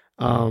college.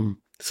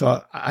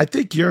 So I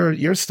think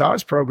your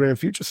Stars program,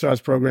 Future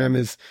Stars program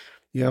is,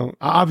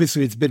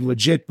 obviously it's been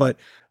legit, but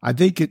I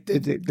think they're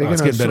going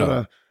to sort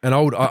of. And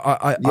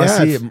I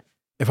see it.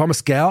 If I'm a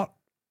scout,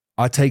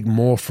 I take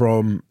more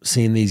from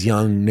seeing these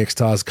young next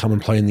stars come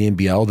and play in the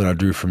NBL than I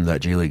do from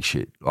that G League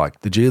shit.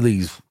 Like the G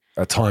League's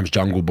at times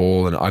jungle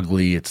ball and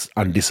ugly. It's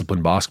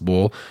undisciplined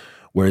basketball.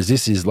 Whereas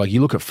this is like, you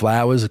look at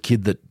Flowers, a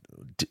kid that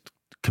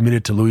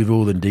committed to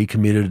Louisville, then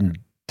decommitted and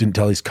didn't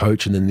tell his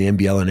coach, and then the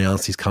NBL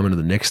announced he's coming to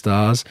the next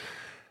stars.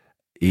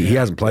 He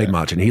hasn't played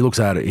much, and he looks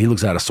out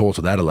of sorts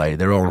with Adelaide.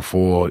 They're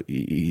 0-4.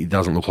 He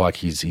doesn't look like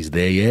he's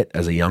there yet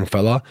as a young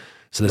fella.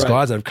 So there's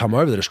guys that have come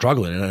over that are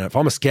struggling. And if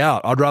I'm a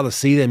scout, I'd rather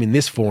see them in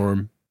this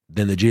forum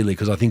than the G League,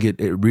 because I think it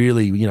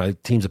really,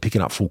 teams are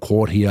picking up full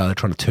court here. They're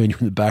trying to turn you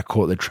in the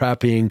backcourt. They're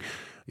trapping.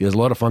 There's a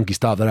lot of funky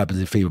stuff that happens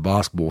in FIBA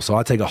basketball. So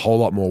I take a whole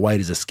lot more weight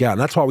as a scout.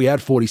 And that's why we had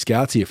 40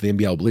 scouts here for the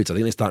NBL Blitz. I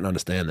think they're starting to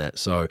understand that.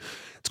 So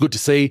it's good to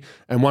see.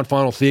 And one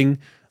final thing,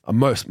 a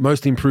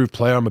most improved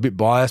player, I'm a bit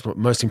biased, but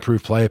most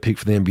improved player pick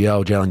for the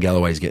NBL, Jalen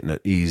Galloway's getting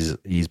it.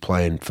 He's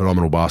playing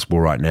phenomenal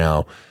basketball right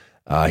now.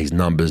 His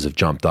numbers have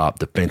jumped up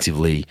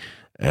defensively.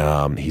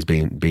 He's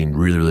been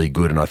really, really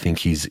good, and I think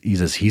he's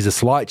a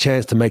slight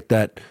chance to make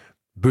that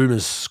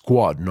Boomers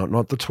squad,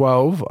 not the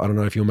 12. I don't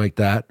know if he'll make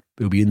that.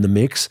 He'll be in the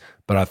mix,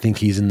 but I think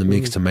he's in the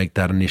mix to make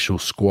that initial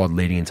squad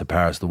leading into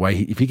Paris. The way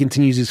if he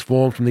continues his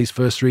form from these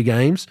first 3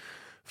 games,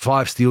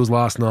 5 steals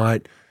last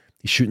night,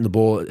 he's shooting the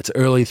ball. It's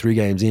early, 3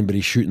 games in, but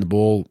he's shooting the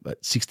ball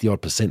at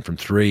 60-odd% from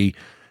 3.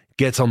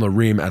 Gets on the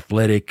rim,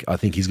 athletic. I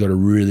think he's got a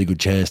really good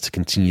chance to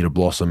continue to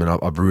blossom, and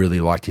I've really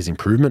liked his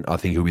improvement. I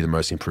think he'll be the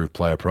most improved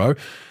player pro.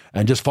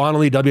 And just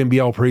finally,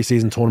 WNBL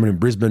preseason tournament in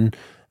Brisbane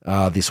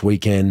this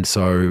weekend.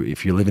 So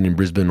if you're living in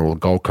Brisbane or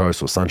Gold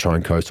Coast or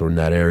Sunshine Coast or in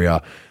that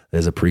area,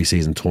 There's a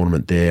preseason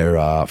tournament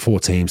there. 4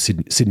 teams: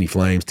 Sydney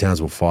Flames,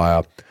 Townsville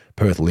Fire,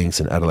 Perth Lynx,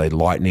 and Adelaide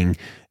Lightning.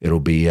 It'll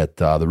be at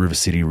the River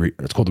City.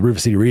 It's called the River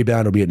City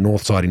Rebound. It'll be at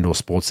Northside Indoor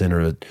Sports Centre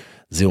at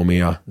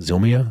Zilmere.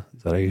 Zilmere?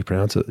 Is that how you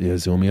pronounce it? Yeah,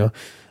 Zilmere.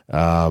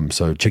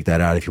 So check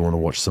that out if you want to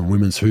watch some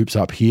women's hoops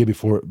up here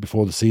before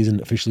the season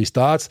officially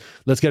starts.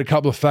 Let's get a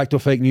couple of fact or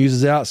fake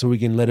newses out so we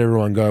can let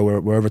everyone go.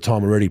 We're over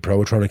time already, Pro.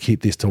 We're trying to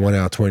keep this to 1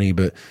 hour 20,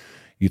 but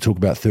you took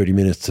about 30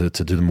 minutes to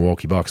do the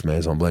Milwaukee Bucks,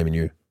 man, so I'm blaming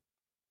you.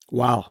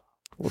 Wow.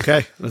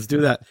 Okay, let's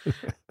do that.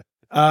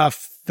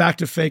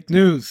 Fact or fake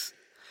news.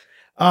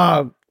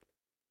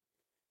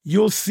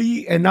 You'll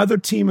see another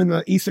team in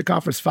the Eastern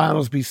Conference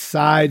Finals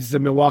besides the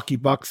Milwaukee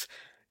Bucks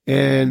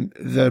and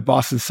the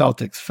Boston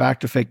Celtics.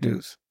 Fact or fake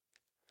news?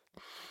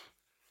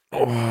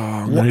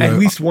 At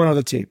least one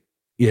other team.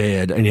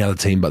 Yeah, any other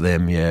team but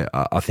them. Yeah,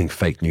 I think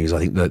fake news. I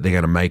think that they're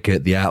going to make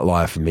it. The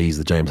outlier for me is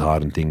the James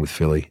Harden thing with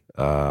Philly.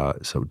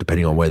 So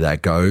depending on where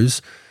that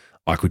goes,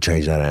 I could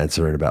change that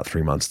answer in about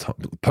 3 months' time.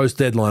 Post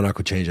deadline, I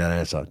could change that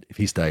answer if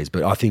he stays.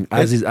 But I think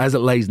as it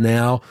lays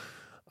now,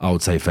 I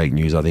would say fake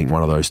news. I think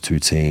one of those two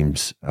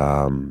teams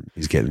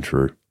is getting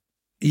through.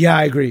 Yeah,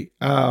 I agree.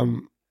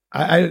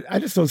 I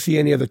just don't see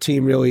any other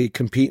team really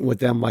competing with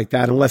them like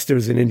that unless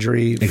there's an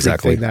injury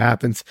exactly thing that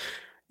happens.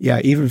 Yeah,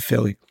 even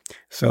Philly.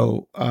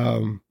 So,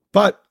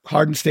 but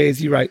Harden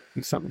stays. You're right.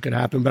 Something could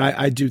happen, but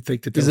I do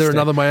think that. Is there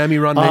another Miami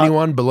run to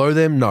anyone below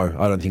them? No,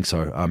 I don't think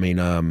so. I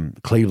mean,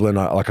 Cleveland,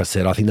 like I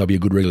said, I think they'll be a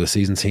good regular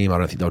season team. I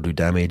don't think they'll do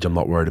damage. I'm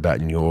not worried about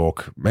New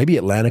York. Maybe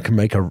Atlanta can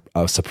make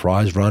a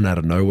surprise run out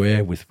of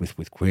nowhere with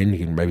Quinn. He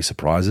can maybe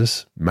surprise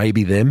us.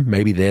 Maybe them.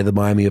 Maybe they're the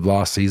Miami of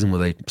last season where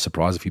they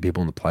surprised a few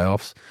people in the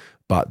playoffs.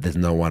 But there's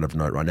no one of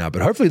note right now.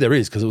 But hopefully there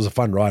is, because it was a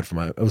fun ride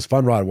it was a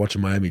fun ride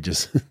watching Miami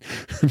just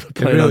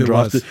playing really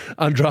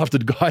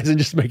undrafted guys and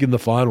just making the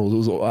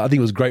finals. I think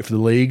it was great for the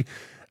league,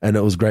 and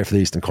it was great for the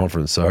Eastern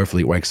Conference. So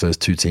hopefully it wakes those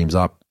two teams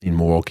up in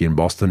Milwaukee and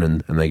Boston,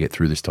 and they get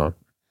through this time.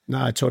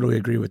 No, I totally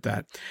agree with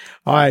that.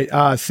 All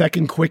right,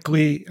 second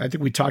quickly, I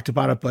think we talked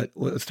about it, but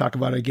let's talk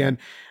about it again.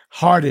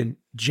 Harden,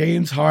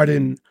 James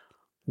Harden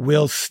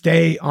will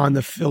stay on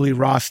the Philly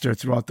roster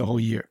throughout the whole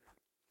year.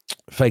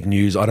 Fake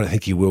news. I don't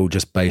think he will,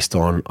 just based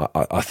on,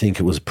 I think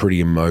it was pretty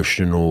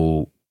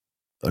emotional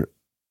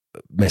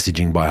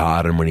messaging by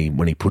Harden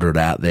when he put it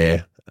out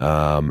there,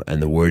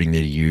 and the wording that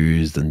he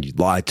used, and you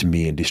lied to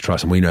me and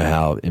distrust. And we know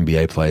how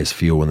NBA players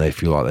feel when they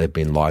feel like they've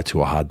been lied to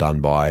or hard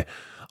done by.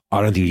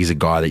 I don't think he's a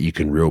guy that you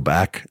can reel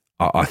back.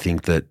 I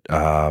think that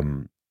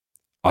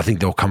I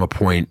think there'll come a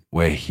point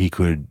where he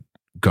could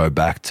go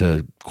back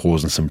to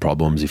causing some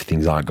problems if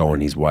things aren't going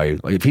his way.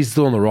 Like if he's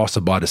still on the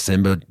roster by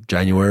December,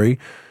 January,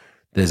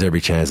 there's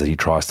every chance that he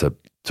tries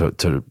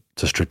to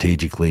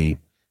strategically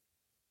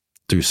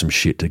do some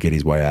shit to get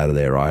his way out of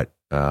there, right?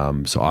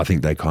 So I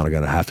think they're kind of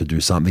going to have to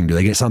do something. Do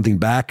they get something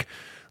back?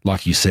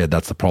 Like you said,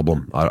 that's the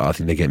problem. I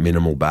think they get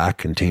minimal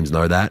back, and teams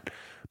know that,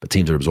 but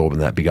teams are absorbing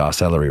that big-ass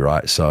salary,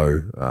 right?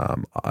 So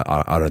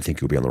I don't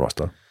think he'll be on the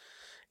roster.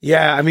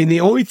 Yeah, I mean,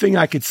 the only thing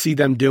I could see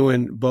them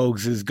doing,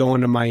 Bogues, is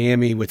going to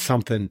Miami with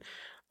something.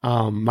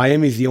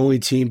 Miami's the only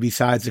team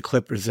besides the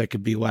Clippers that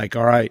could be like,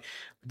 all right,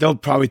 they'll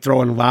probably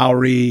throw in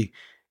Lowry,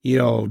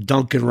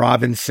 Duncan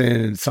Robinson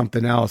and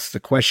something else. The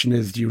question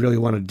is, do you really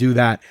want to do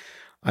that?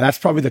 That's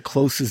probably the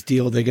closest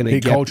deal they're going to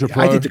get. Culture,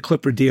 I think the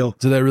Clipper deal.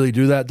 Do they really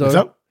do that,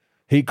 though?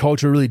 Heat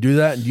culture really do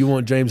that? And do you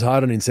want James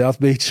Harden in South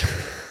Beach?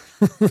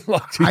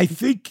 I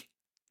think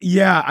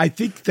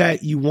that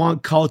you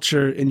want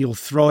culture, and you'll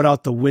throw it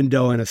out the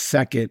window in a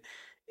second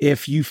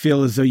if you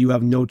feel as though you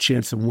have no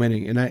chance of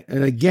winning.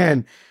 And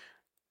again,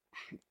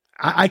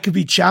 I could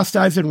be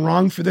chastised and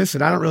wrong for this,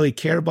 and I don't really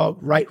care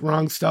about right,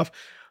 wrong stuff,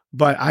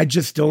 but I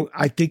just don't.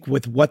 I think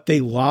with what they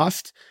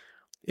lost,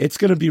 it's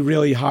going to be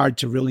really hard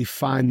to really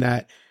find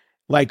that.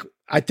 Like,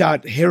 I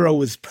thought Hero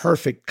was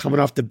perfect coming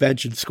off the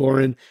bench and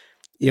scoring.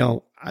 They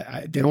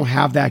don't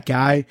have that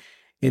guy.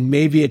 And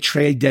maybe a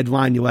trade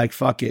deadline, you're like,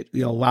 fuck it.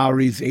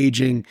 Lowry's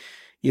aging.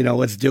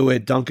 Let's do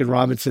it. Duncan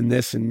Robinson,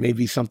 this, and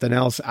maybe something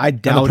else. I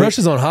doubt and the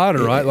pressure's on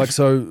Harden, right? Like,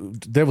 so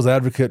devil's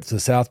advocate to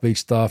South Beach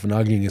stuff and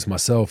arguing against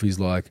myself, he's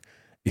like,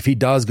 if he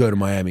does go to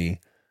Miami,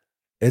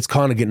 it's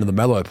kind of getting to the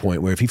mellow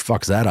point where if he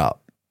fucks that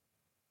up,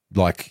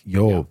 like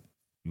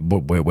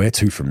we're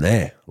two from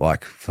there.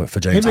 Like for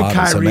James Harden,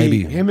 Kyrie, so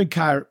maybe him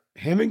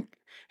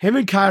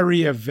and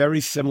Kyrie are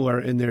very similar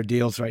in their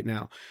deals right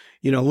now.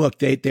 Look,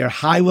 they're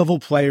high level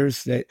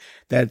players.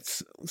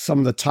 That's some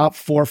of the top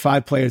 4 or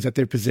 5 players at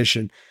their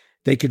position.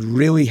 They could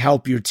really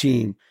help your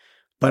team,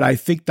 but I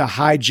think the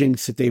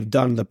hijinks that they've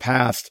done in the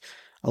past,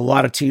 a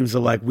lot of teams are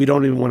like, we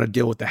don't even want to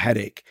deal with the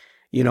headache.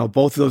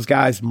 Both of those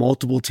guys,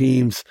 multiple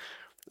teams,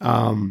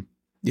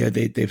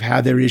 they've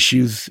had their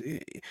issues,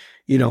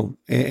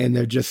 and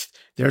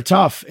they're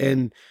tough.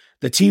 And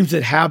the teams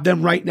that have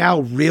them right now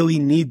really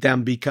need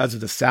them because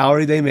of the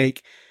salary they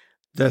make,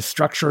 the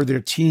structure of their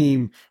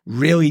team,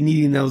 really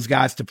needing those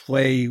guys to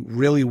play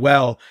really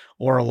well,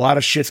 or a lot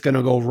of shit's going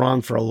to go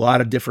wrong for a lot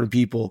of different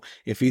people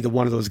if either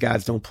one of those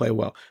guys don't play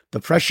well.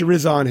 The pressure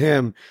is on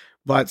him,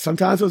 but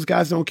sometimes those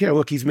guys don't care.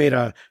 Look, he's made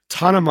a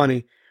ton of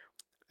money.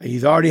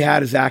 He's already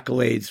had his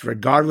accolades,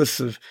 regardless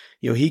of,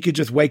 he could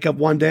just wake up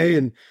one day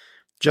and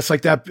just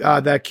like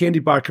that candy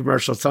bar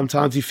commercial.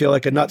 Sometimes you feel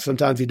like a nut,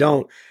 sometimes you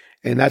don't.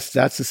 And that's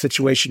the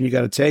situation you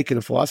got to take and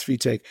the philosophy you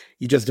take.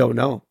 You just don't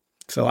know.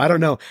 So I don't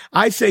know.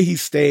 I say he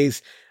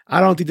stays. I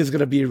don't think there's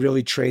going to be a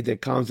really trade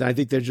that comes. And I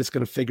think they're just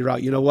going to figure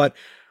out, you know what?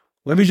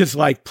 Let me just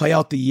play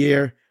out the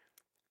year,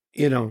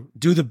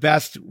 do the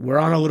best. We're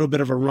on a little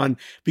bit of a run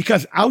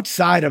because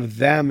outside of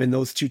them and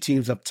those two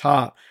teams up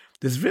top,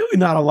 there's really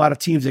not a lot of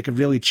teams that could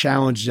really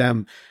challenge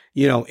them,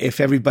 if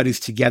everybody's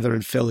together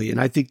in Philly.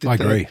 And I think that I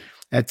agree.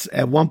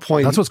 At one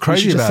point, that's what's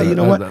crazy about it.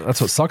 What?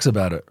 That's what sucks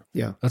about it.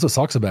 Yeah, that's what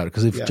sucks about it.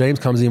 Because if James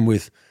comes in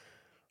with,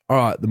 all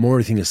right, the more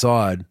everything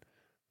aside,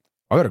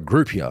 I got a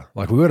group here.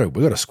 We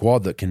got a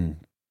squad that can,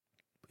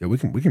 we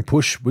can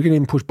push. We can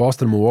even push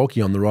Boston and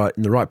Milwaukee in the right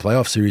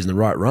playoff series and the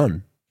right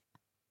run.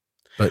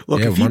 But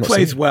look, if he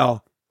plays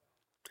well,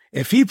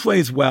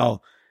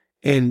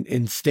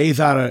 and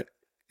stays out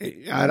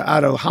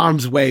of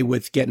harm's way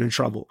with getting in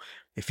trouble,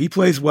 if he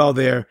plays well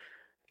there,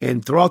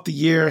 and throughout the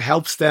year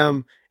helps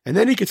them. And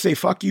then he could say,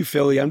 fuck you,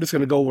 Philly. I'm just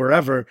going to go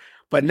wherever.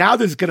 But now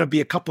there's going to be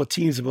a couple of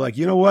teams that will be like,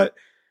 you know what?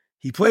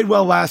 He played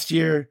well last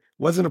year.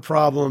 Wasn't a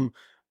problem.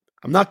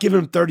 I'm not giving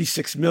him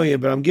 $36 million,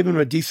 but I'm giving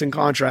him a decent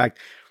contract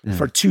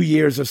for 2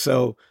 years or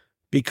so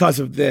because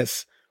of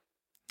this.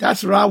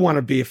 That's where I want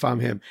to be if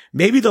I'm him.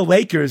 Maybe the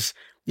Lakers,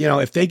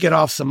 if they get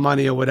off some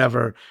money or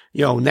whatever,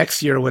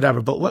 next year or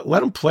whatever, but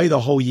let them play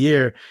the whole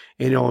year,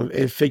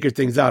 and figure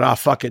things out. Oh,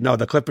 fuck it. No,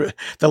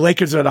 the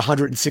Lakers are at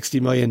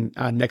 $160 million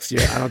next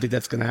year. I don't think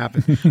that's going to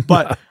happen.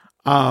 But,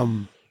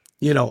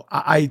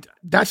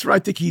 that's where I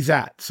think he's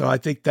at. So I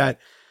think that,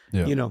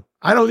 I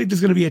don't think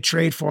there's going to be a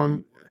trade for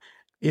him.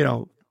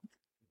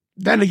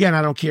 Then again,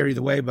 I don't care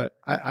either way, but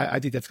I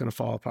think that's going to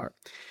fall apart.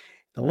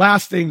 The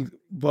last thing,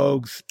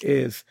 Bogues,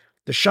 is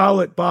the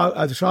Charlotte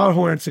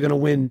Hornets are going to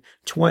win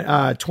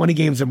 20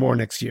 games or more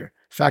next year.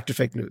 Fact or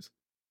fake news?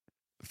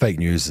 Fake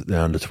news. They're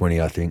under 20,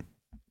 I think.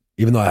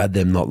 Even though I had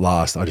them not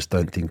last, I just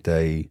don't think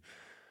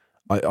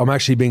I'm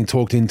actually being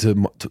talked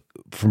into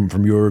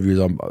from your reviews.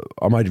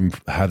 I might even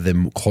have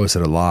them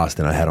closer to last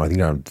than I had. I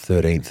think I'm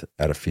 13th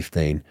out of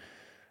 15.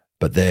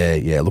 But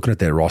they're, looking at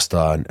their roster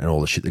and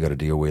all the shit they got to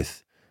deal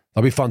with,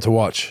 they'll be fun to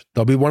watch.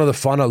 They'll be one of the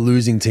funner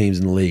losing teams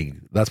in the league.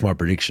 That's my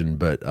prediction.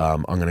 But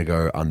I'm going to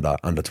go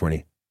under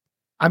 20.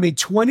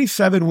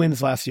 27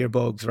 wins last year,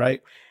 Bogues,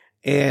 right?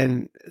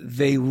 And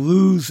they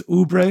lose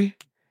Oubre,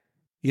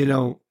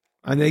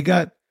 and they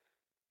got,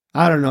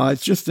 I don't know,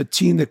 it's just a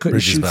team that couldn't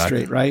shoot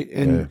straight, right?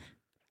 And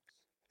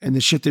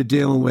the shit they're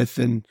dealing with.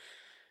 And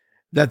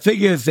the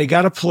thing is, they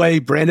got to play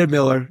Brandon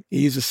Miller.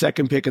 He's a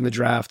second pick in the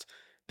draft.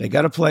 They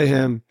got to play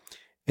him,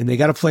 and they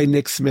got to play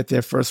Nick Smith,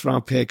 their first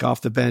round pick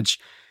off the bench.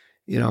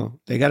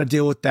 They got to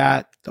deal with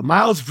that. The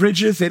Miles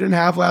Bridges they didn't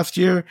have last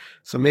year,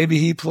 so maybe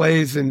he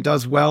plays and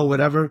does well,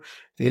 whatever.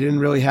 They didn't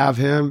really have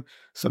him,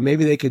 so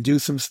maybe they could do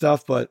some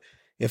stuff. But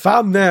if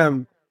I'm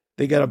them,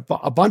 they got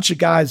a bunch of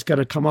guys got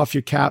to come off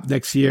your cap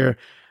next year.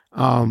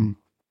 I don't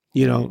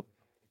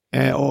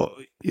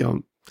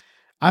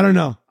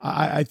know.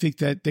 I think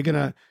that they're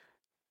gonna,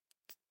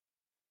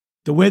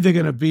 the way they're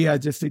gonna be, I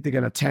just think they're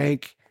gonna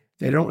tank.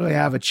 They don't really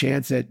have a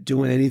chance at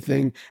doing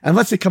anything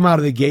unless they come out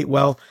of the gate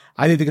well.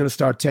 I think they're going to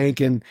start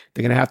tanking.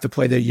 They're going to have to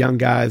play their young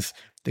guys.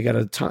 They got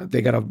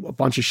a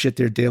bunch of shit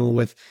they're dealing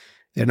with.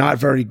 They're not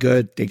very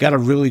good. They got a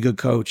really good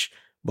coach,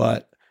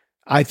 but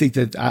I think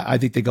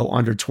they go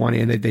under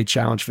 20 and they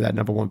challenge for that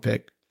number one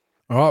pick.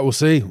 All right, we'll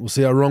see. We'll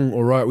see how wrong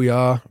or right we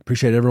are.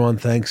 Appreciate everyone.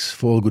 Thanks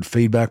for all the good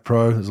feedback,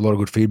 Pro. There's a lot of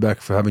good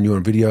feedback for having you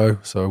on video,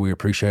 so we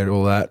appreciate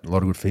all that. A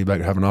lot of good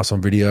feedback having us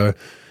on video.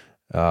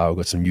 We've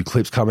got some new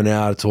clips coming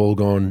out. It's all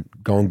going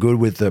good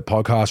with the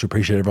podcast. We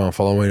appreciate everyone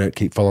following it.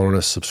 Keep following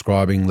us,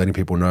 subscribing, letting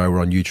people know we're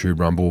on YouTube,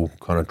 Rumble,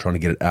 kind of trying to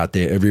get it out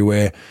there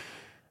everywhere.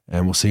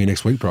 And we'll see you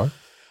next week, bro.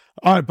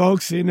 All right,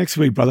 folks. See you next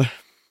week, brother.